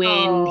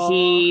when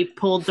he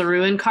pulled the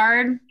ruin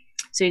card.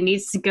 So he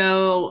needs to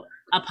go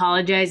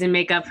apologize and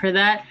make up for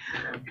that.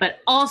 But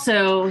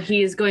also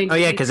he is going to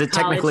because it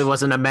technically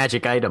wasn't a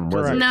magic item,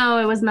 was it? No,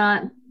 it was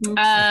not.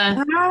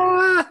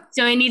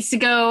 So he needs to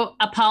go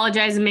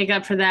apologize and make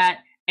up for that.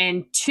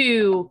 And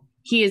 2,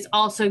 he is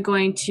also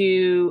going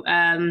to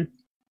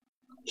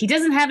he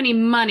doesn't have any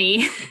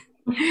money.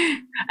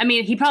 I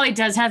mean, he probably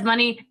does have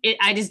money.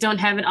 I just don't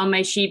have it on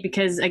my sheet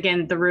because,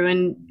 again, the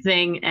ruin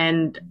thing,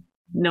 and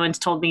no one's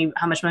told me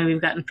how much money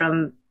we've gotten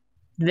from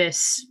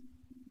this.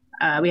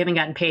 We haven't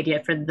gotten paid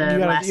yet for the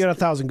last. You got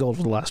 1,000 gold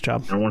for the last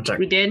job. And 1 second.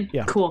 We did?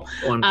 Yeah. Cool.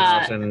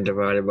 1,000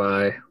 divided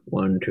by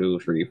 1, 2,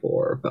 3,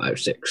 4, 5,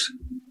 6.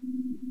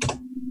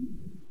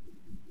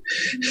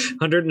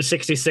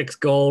 166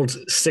 gold,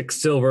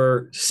 6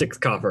 silver, 6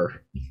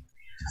 copper.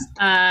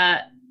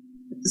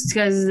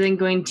 Scuzz is then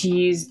going to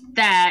use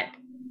that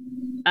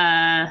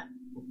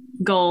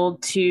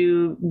gold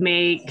to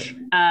make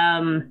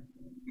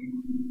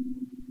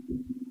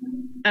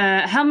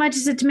how much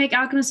is it to make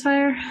Alchemist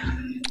Fire?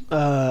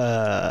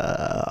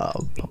 How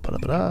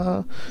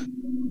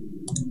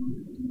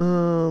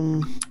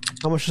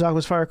much does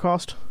Alchemist Fire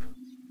cost?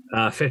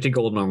 50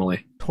 gold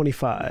normally.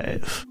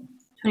 25.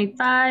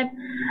 25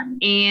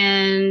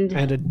 and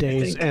a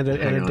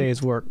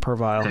day's work per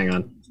vial. Hang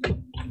on.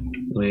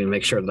 Let me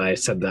make sure that I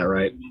said that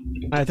right.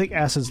 I think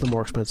acid's the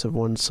more expensive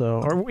one,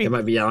 so it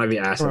might be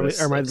acid. Or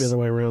it might be the other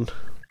way around.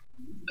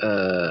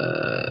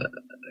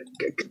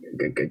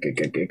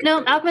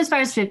 No, Alchemist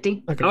Fire is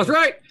 50. Okay. I was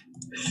right.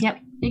 Yep,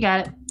 you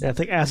got it. Yeah, I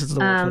think acid's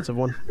the more expensive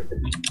one.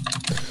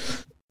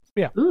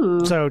 Yeah.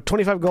 Ooh. So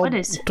 25 gold. What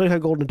is-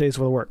 25 gold in a day's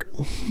worth of work.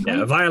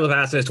 Yeah, a vial of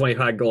acid is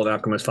 25 gold.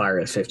 Alchemist Fire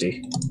is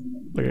 50.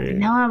 Okay.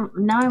 Now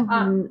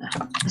I'm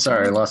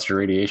Sorry, I lost your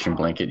radiation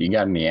blanket. You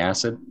got any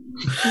acid?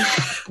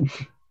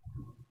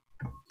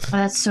 Oh,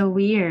 that's so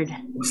weird.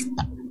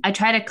 I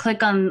try to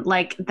click on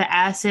like the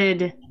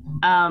acid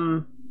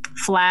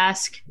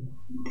flask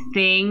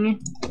thing,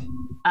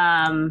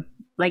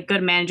 like go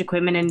to manage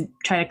equipment and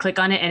try to click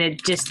on it, and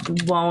it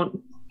just won't.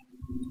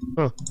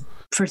 Huh.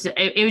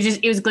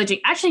 It was glitching.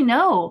 Actually,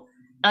 no.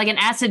 Like an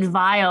acid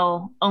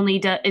vial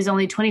is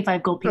only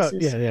 25 gold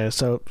pieces. Yeah.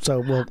 So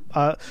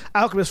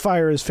Alchemist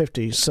Fire is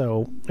 50,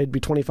 so it'd be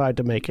 25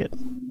 to make it.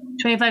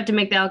 25 to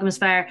make the Alchemist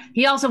Fire.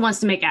 He also wants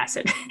to make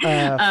acid.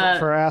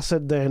 For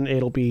acid, then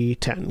it'll be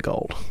 10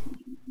 gold.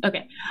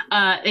 Okay,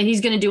 and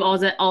he's going to do all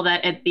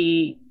that at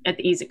the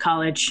Ezek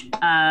College.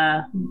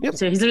 Yep.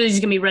 So he's literally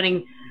just going to be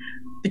running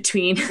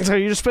between. So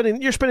you're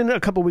spending a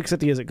couple weeks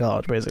at the Ezek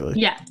College, basically.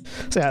 Yeah.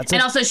 So yeah,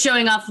 and also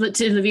showing off to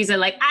Lavisa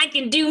like I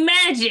can do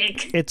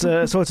magic. It's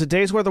a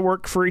day's worth of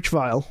work for each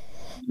vial.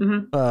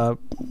 Mm-hmm.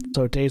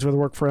 So days worth of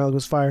work for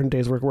Alchemist Fire and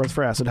days worth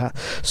for acid.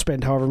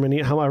 Spend however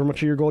much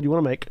of your gold you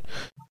want to make.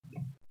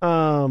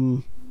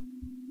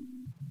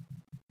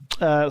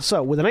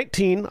 So with a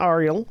 19,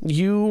 Ariel,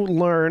 you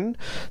learn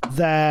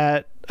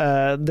that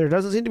there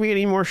doesn't seem to be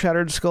any more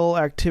Shattered Skull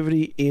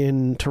activity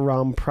in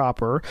Tehran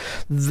proper.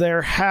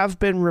 There have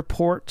been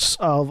reports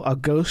of a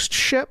ghost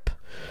ship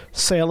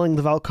sailing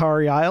the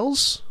Valkyrie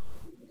Isles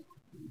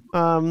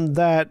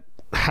that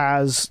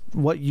has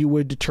what you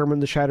would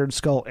determine the Shattered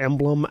Skull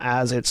emblem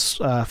as its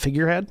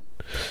figurehead.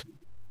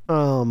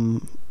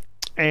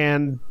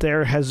 And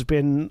there has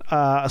been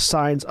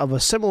signs of a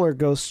similar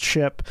ghost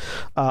ship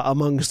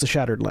amongst the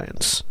Shattered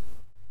Lands.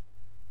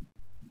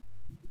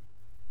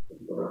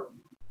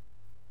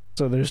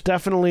 So there's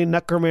definitely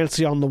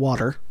necromancy on the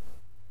water,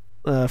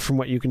 from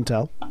what you can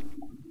tell.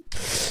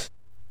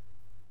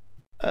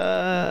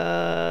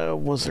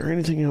 Was there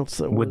anything else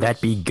that would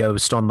that be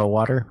ghost on the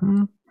water?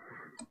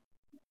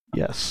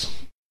 Yes.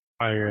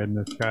 Fire in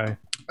this guy.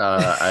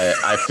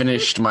 I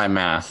finished my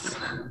math.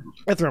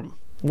 Ithram,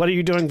 what are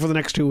you doing for the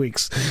next 2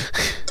 weeks?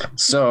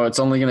 So it's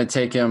only going to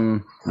take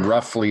him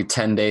roughly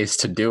 10 days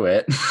to do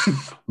it,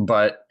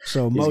 but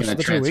so he's most gonna of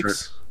the 2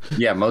 weeks.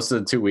 Yeah, most of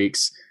the 2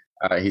 weeks,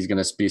 he's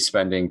going to be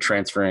spending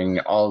transferring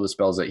all of the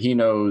spells that he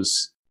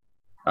knows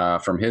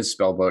from his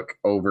spell book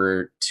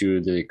over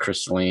to the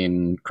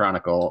Crystalline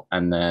Chronicle,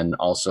 and then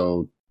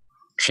also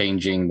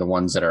changing the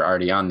ones that are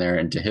already on there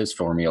into his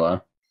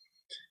formula.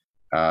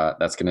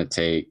 That's going to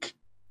take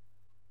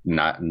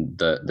not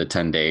the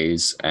 10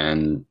 days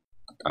and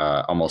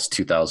almost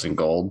 2,000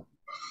 gold.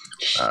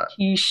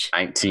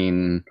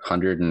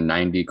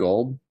 1,990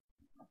 gold.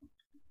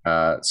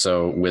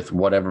 So with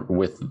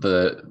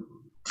the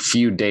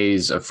few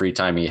days of free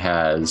time he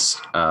has,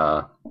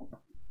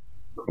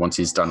 once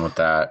he's done with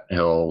that,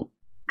 he'll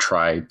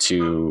try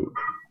to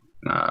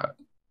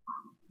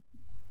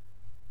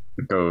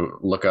go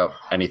look up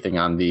anything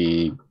on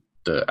the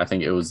I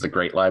think it was the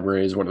Great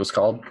Library is what it was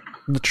called.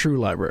 The True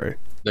Library.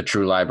 The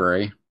True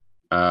Library.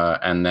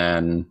 And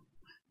then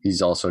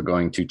he's also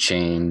going to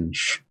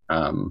change,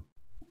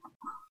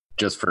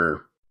 just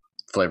for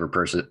flavor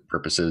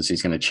purposes,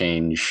 he's going to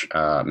change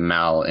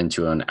Mal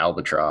into an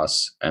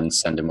albatross and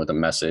send him with a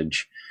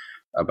message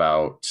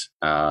about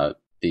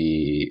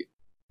the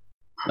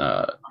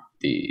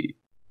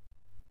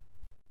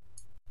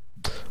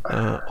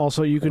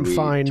also, you can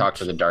find talk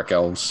to the Dark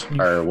Elves,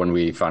 or when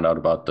we found out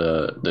about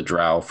the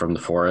Drow from the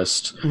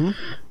forest. Mm-hmm.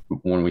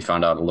 When we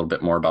found out a little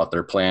bit more about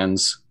their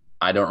plans,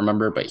 I don't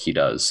remember, but he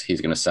does. He's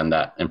going to send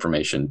that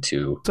information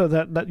to so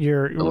that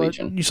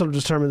you sort of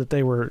determined that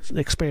they were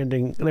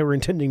expanding. They were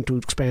intending to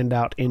expand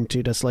out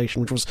into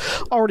Desolation, which was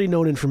already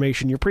known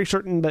information. You're pretty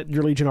certain that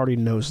your Legion already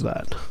knows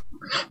that.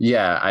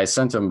 Yeah, I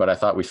sent him, but I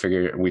thought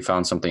we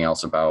found something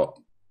else about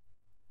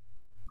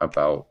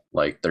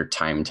like their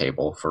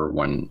timetable for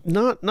when.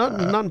 Not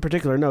in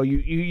particular. No,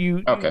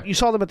 you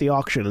saw them at the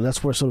auction, and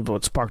that's where sort of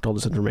what sparked all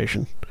this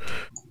information.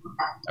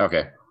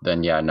 Okay,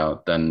 then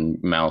then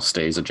Mal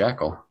stays a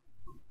jackal.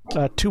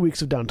 2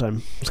 weeks of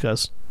downtime,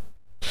 Scuzz.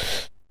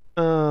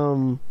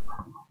 Then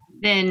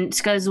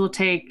Scuzz will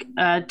take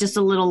just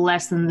a little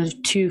less than the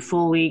 2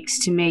 full weeks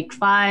to make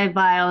 5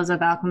 vials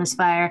of Alchemist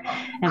Fire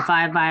and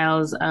 5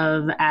 vials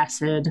of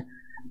acid,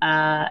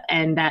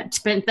 and that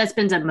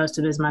spends up most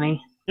of his money.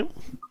 Yep.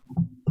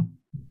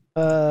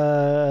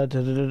 All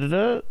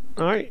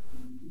right.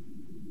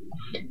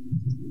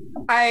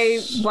 I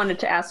wanted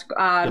to ask,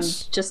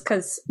 Yes. just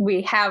because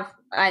we have,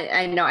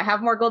 I know I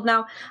have more gold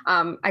now.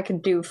 I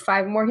could do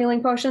 5 more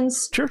healing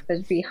potions. Sure.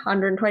 That'd be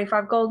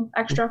 125 gold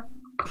extra.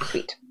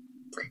 Sweet.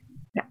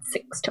 Got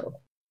 6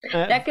 total.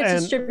 That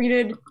gets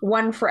distributed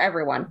 1 for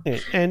everyone.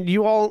 And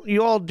you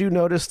all do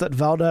notice that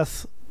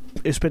Valdeth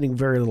is spending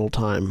very little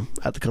time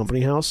at the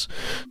company house.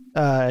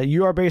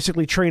 You are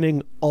basically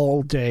training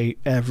all day,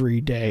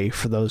 every day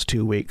for those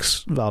 2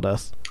 weeks,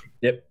 Valdeth.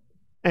 Yep.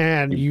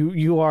 And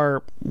you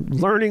are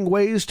learning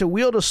ways to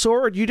wield a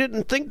sword you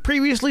didn't think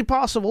previously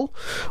possible,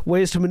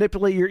 ways to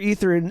manipulate your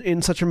ether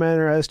in such a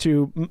manner as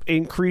to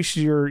increase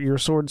your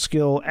sword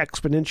skill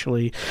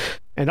exponentially,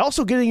 and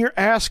also getting your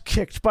ass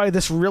kicked by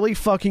this really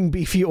fucking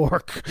beefy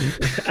orc.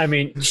 I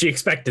mean, she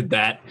expected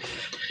that.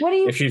 What are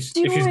you If she's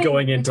doing?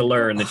 going in to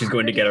learn, then she's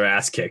going to get her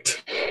ass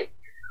kicked.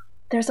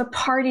 There's a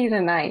party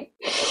tonight.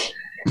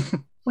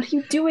 What are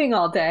you doing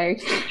all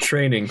day?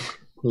 Training,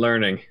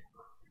 learning.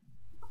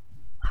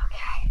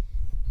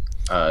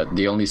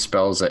 The only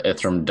spells that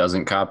Ithram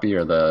doesn't copy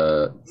are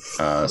the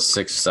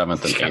 6th,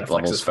 7th, and 8th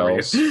level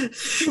spells.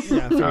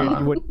 Yeah, I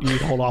figured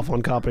you'd hold off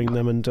on copying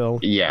them until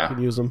you could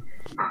use them.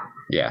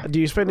 Yeah. Do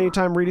you spend any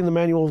time reading the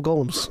Manual of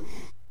Golems?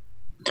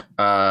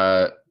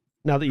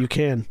 Now that you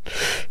can.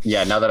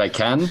 Yeah, now that I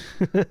can.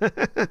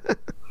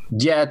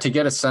 Yeah, to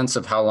get a sense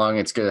of how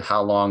long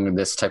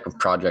this type of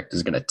project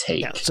is going to take.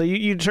 Yeah, so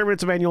you determine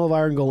it's a Manual of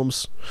Iron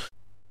Golems,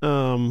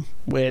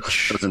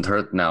 which doesn't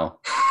hurt now.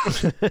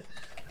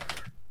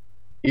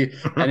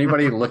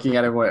 Anybody looking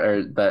at him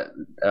or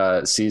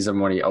that sees him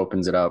when he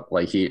opens it up,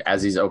 like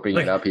as he's opening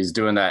it up, he's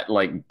doing that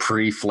like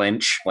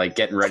pre-flinch, like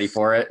getting ready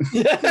for it.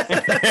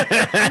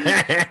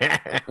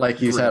 Like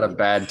he's had a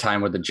bad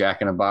time with the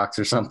Jack in a Box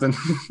or something.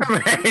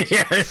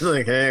 Yeah, it's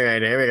like, all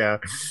right, here we go.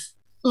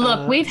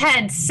 Look, we've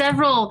had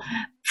several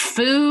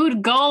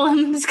food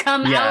golems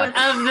come out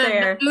of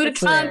the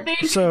food-a-thon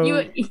thing.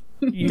 So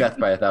Death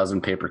by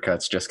 1,000 paper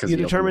cuts just because you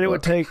determine it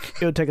would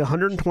take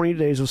 120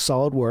 days of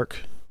solid work.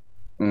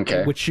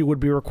 Okay. Which you would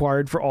be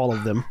required for all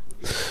of them.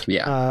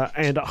 Yeah.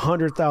 And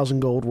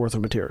 100,000 gold worth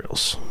of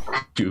materials.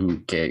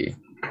 Okay.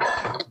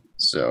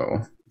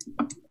 So,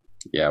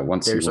 yeah,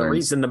 once There's he learns... a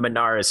reason the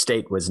Minar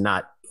estate was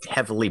not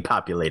heavily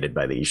populated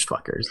by these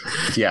fuckers.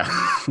 Yeah.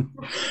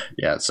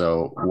 Yeah,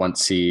 so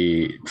once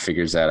he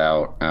figures that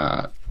out,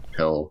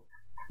 he'll...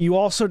 You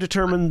also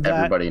determine that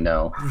everybody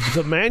know.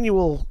 The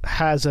manual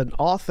has an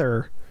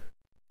author,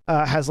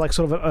 has like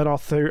sort of an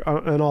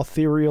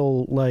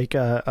authorial like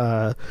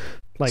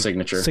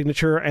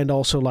signature, and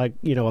also like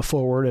a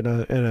forward and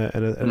a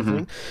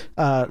thing.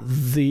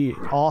 The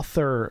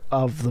author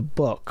of the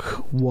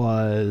book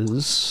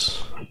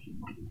was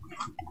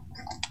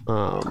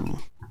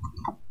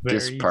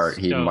this part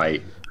he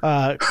might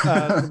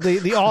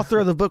the author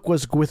of the book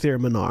was Gwithyr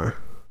Minar.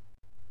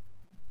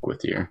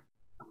 Gwithyr.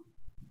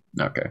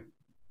 Okay.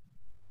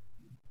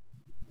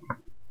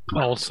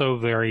 Also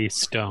very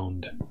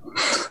stoned.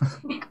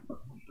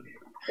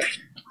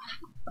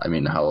 I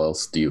mean, how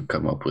else do you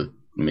come up with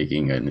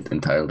making an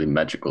entirely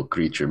magical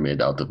creature made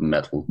out of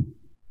metal?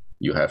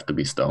 You have to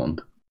be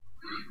stoned.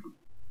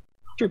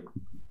 True.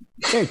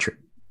 Very true.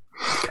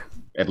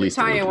 At least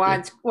Tanya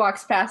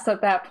walks past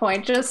at that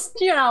point, just,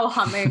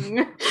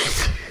 humming.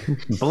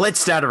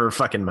 Blitzed out of her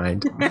fucking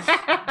mind.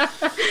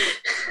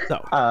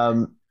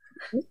 So,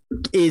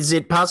 Is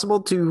it possible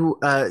to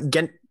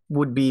Gent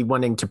would be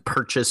wanting to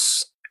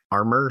purchase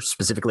armor,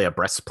 specifically a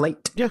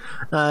breastplate? Yeah.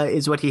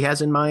 Is what he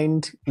has in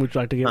mind. would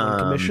you like to get one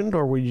commissioned,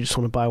 or would you just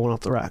want to buy one off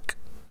the rack?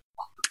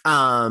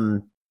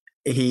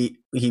 He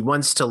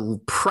wants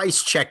to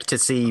price check to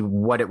see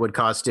what it would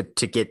cost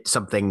to get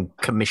something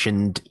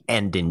commissioned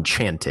and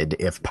enchanted,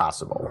 if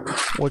possible.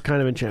 What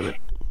kind of enchantment?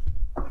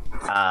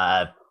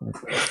 +1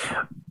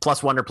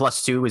 or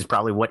 +2 is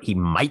probably what he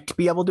might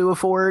be able to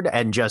afford,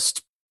 and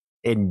just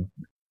in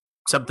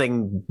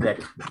something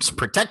that's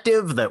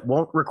protective that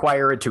won't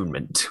require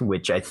attunement,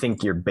 which I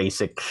think your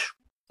basic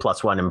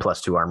 +1 and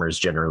 +2 armors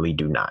generally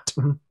do not.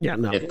 Yeah,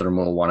 no. Ithram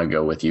will want to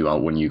go with you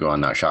when you go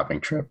on that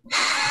shopping trip.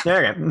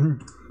 Okay.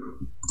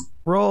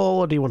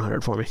 Roll a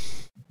D100 for me.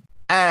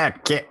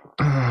 Okay.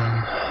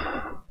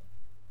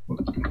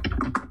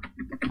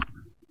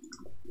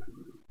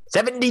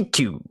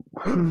 72.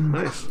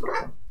 Nice.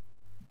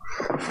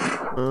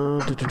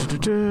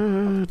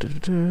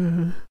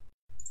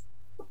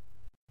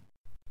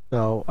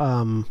 So,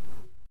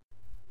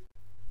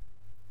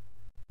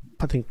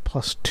 I think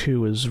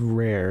 +2 is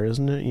rare,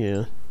 isn't it?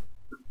 Yeah.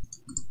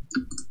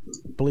 I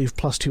believe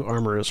 +2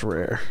 armor is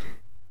rare.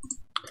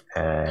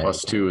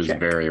 +2 is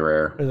very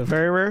rare. Is it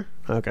very rare?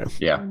 Okay.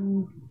 Yeah.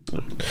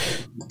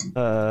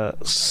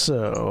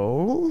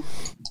 So.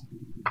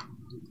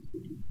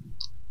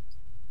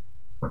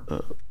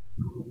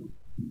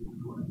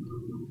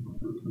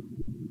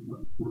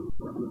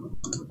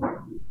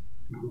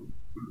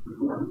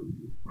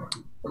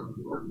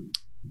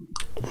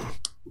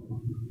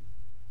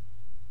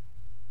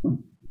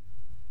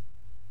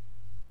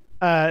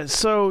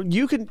 So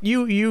you can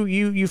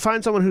you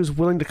find someone who's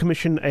willing to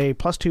commission a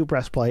 +2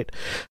 breastplate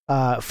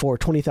for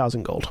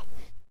 20,000 gold.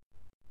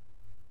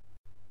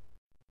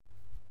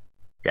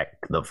 Check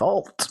the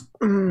vault.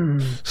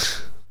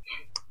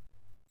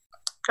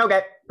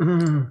 Okay.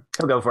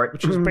 He'll go for it.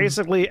 Which is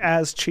basically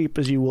as cheap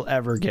as you will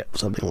ever get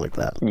something like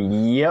that.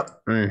 Yep.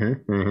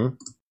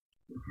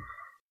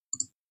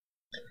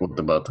 What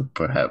about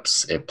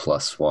perhaps a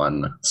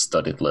 +1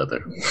 studded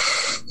leather?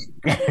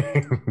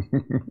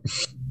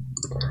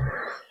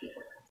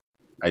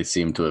 I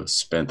seem to have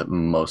spent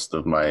most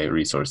of my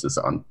resources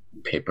on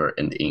paper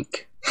and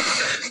ink.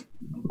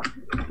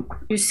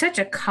 You're such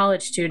a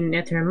college student,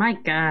 Ithram. My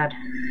God.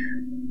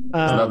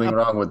 There's nothing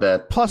wrong with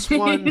that.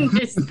 +1.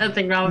 There's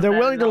nothing wrong with They're that.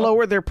 willing to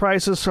lower their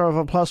prices of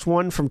a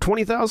 +1 from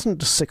 20,000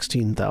 to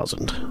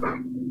 16,000.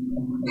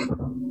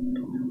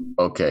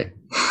 Okay.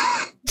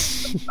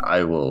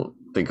 I will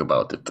think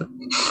about it.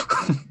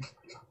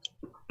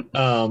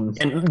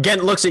 And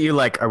Gent looks at you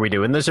like, are we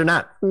doing this or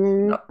not?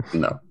 No.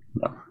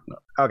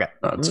 Okay.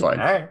 No, it's fine.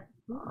 All right.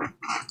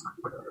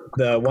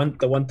 The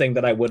one thing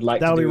that I would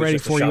like That'll to be do ready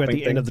is just for a you at shopping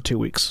the thing. end of the 2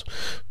 weeks.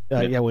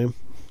 Yeah, William.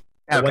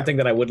 The one thing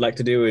that I would like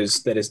to do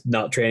is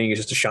not training, is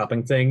just a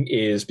shopping thing,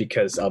 is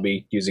because I'll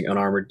be using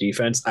unarmored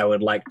defense. I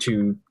would like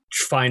to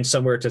find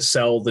somewhere to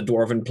sell the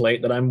dwarven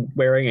plate that I'm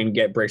wearing and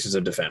get braces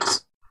of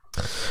defense.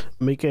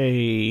 Make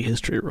a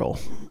history roll.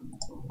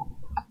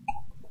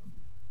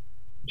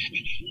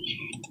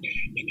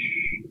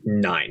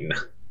 9.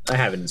 I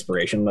have an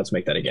inspiration. Let's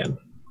make that again.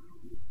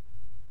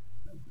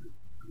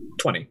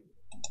 20.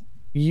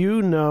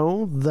 You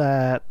know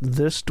that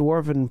this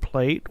dwarven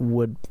plate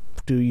would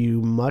do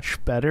you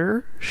much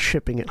better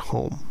shipping it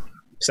home.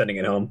 Sending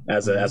it home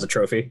as a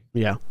trophy.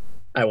 Yeah.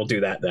 I will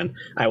do that then.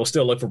 I will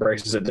still look for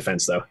braces of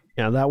defense though.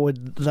 Yeah,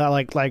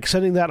 like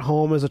sending that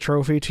home as a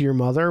trophy to your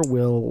mother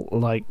will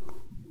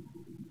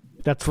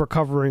that's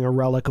recovering a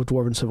relic of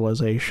dwarven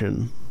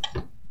civilization.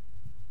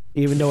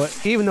 Even though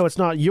it's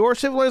not your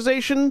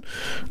civilization,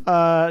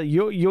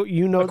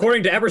 you know.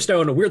 According to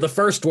Everstone, we're the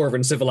first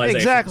dwarven civilization.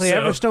 Exactly,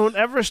 so.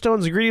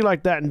 Everstone's greedy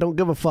like that and don't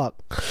give a fuck.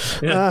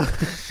 Yeah.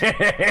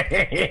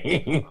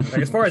 Like,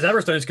 as far as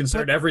Everstone is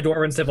concerned, every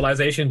dwarven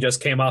civilization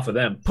just came off of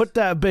them. Put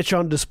that bitch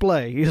on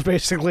display. Is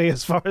basically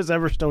as far as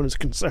Everstone is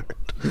concerned.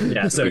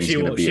 Yeah, so she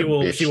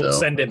will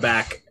send it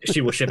back.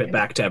 She will ship it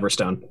back to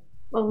Everstone.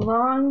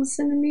 Belongs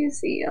in a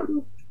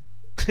museum.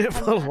 It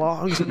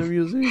belongs in a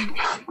museum.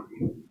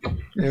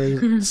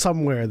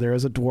 Somewhere there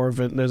is a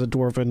dwarven. There's a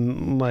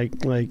dwarven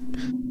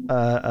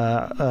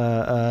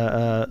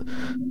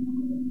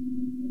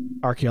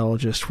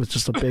archaeologist with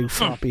just a big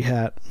floppy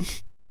hat.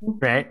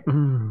 Right.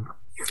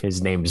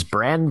 His name's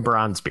Bran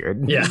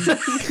Bronzebeard. Yeah.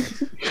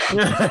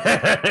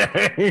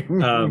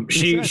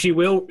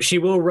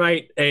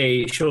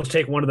 She'll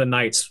take one of the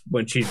nights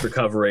when she's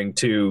recovering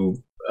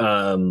to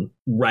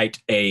write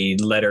a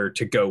letter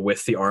to go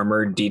with the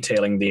armor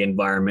detailing the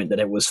environment that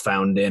it was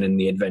found in and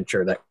the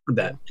adventure that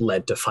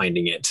led to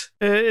finding it.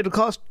 It'll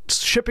cost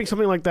shipping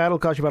something like that. It'll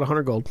cost you about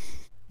 100 gold.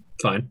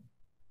 Fine.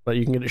 but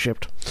you can get it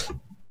shipped.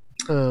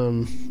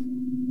 And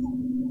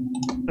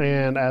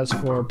as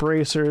for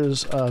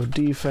bracers of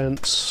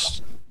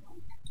defense,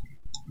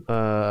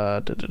 those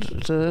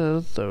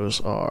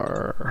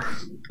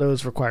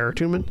require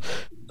attunement.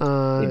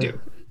 They do.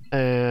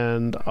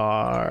 And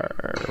are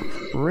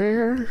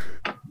rare.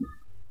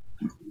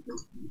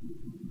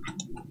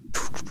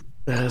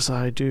 As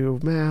I do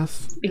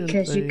math.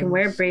 Because you can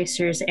wear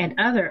bracers and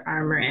other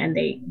armor, and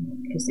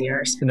because they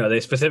are. No, they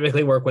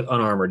specifically work with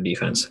unarmored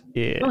defense.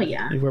 Yeah. Oh,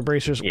 yeah. You wear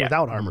bracers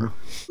without armor.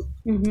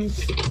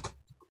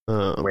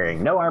 Mm-hmm.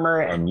 Wearing no armor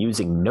and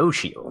using no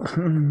shield.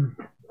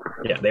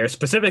 Yeah, they are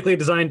specifically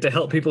designed to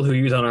help people who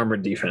use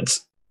unarmored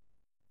defense.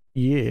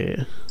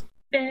 Yeah.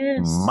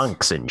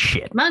 Monks and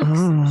shit.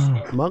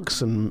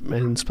 Monks and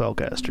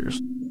spellcasters.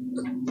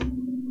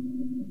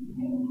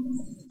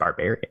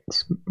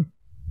 Barbarians.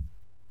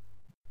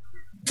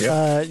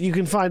 You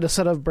can find a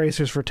set of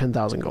bracers for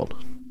 10,000 gold.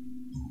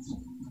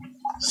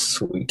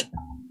 Sweet.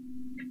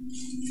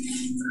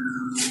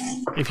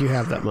 If you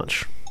have that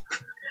much.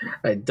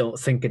 I don't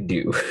think I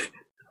do.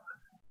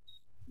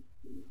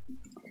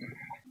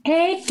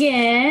 Hey,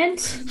 Kent,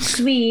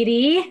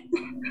 sweetie.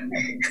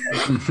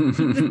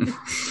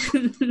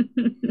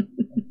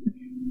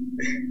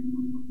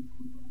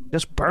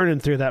 Just burning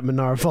through that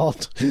Minar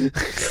vault.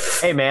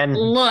 Hey, man.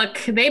 Look,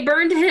 they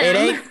burned him. It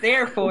ain't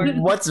There for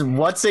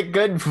what's it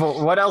good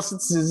for? What else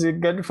is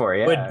it good for?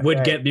 Yeah, Would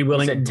right. Get be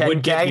willing? Is it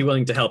Would Get 10K? be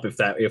willing to help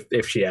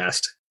if she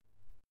asked?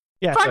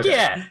 Yeah. Fuck okay.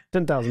 yeah!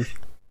 10,000.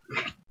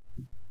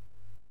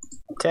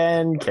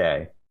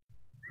 10K.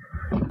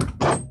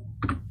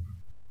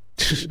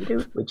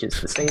 Which is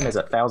the same as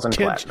 1,000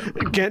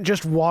 platinum. Kent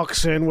just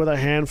walks in with a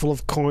handful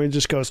of coins,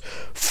 just goes.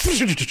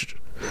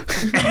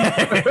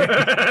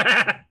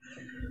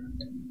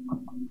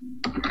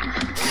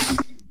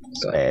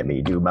 Let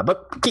me do my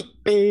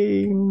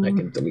bookkeeping. I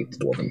can delete the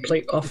dwarven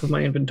plate off of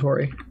my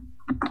inventory.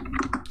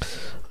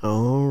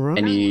 All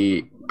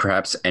right.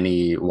 Perhaps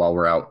while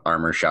we're out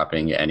armor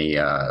shopping, any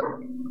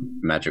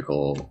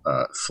magical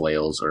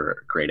flails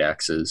or great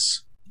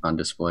axes on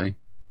display?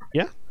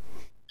 Yeah.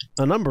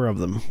 A number of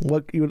them.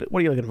 What are you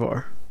looking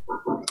for?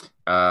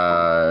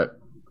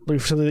 Looking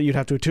for something that you'd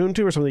have to attune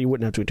to, or something that you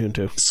wouldn't have to attune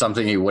to?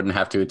 Something he wouldn't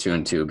have to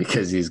attune to,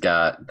 because he's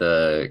got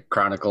the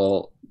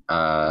Chronicle,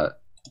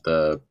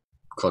 the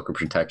Cloak of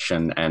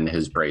Protection, and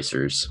his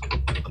bracers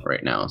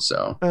right now.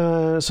 So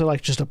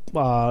like just like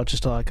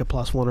a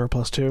 +1 or a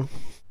 +2.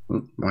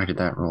 Why did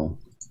that roll?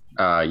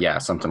 Yeah,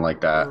 something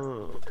like that.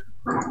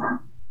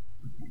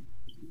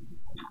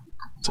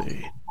 Let's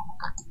see.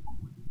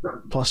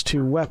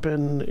 +2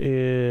 weapon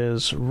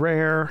is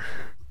rare.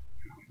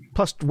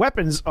 Plus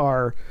weapons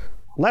are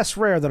less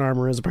rare than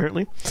armor is,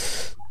 apparently.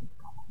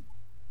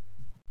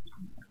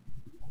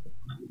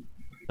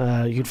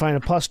 You can find a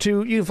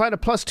 +2. You can find a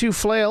 +2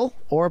 flail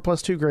or a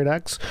 +2 great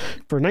axe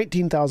for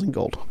 19,000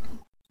 gold.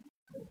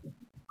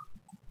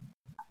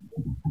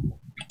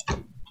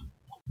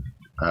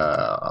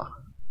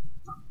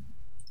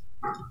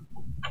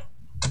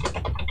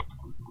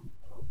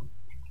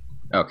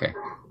 Okay,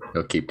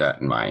 he'll keep that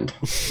in mind.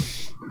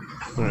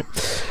 All right.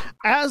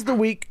 As the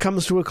week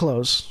comes to a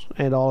close,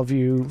 and all of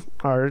you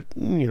are,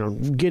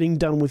 getting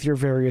done with your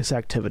various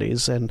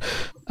activities, and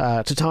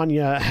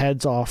Titania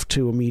heads off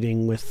to a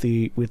meeting with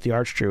the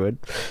Archdruid,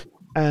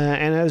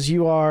 and as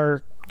you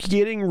are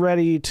getting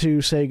ready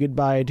to say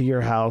goodbye to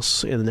your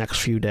house in the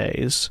next few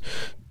days,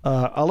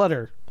 a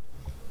letter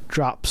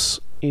drops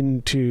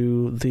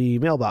into the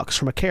mailbox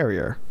from a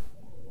carrier,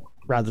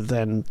 rather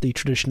than the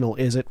traditional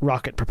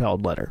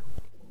rocket-propelled letter.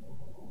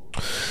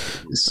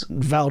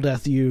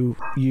 Valdeth,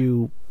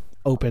 you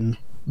open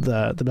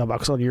the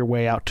mailbox on your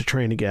way out to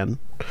train again.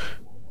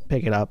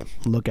 Pick it up,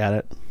 look at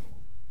it.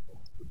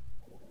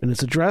 And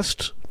it's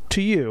addressed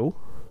to you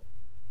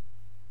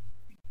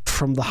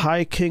from the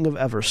High King of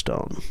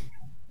Everstone.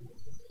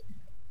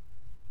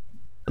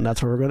 And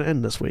that's where we're going to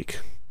end this week.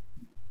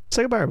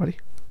 Say goodbye, everybody.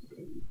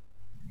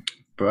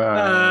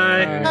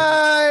 Bye.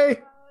 Bye.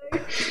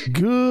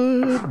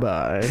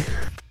 Goodbye.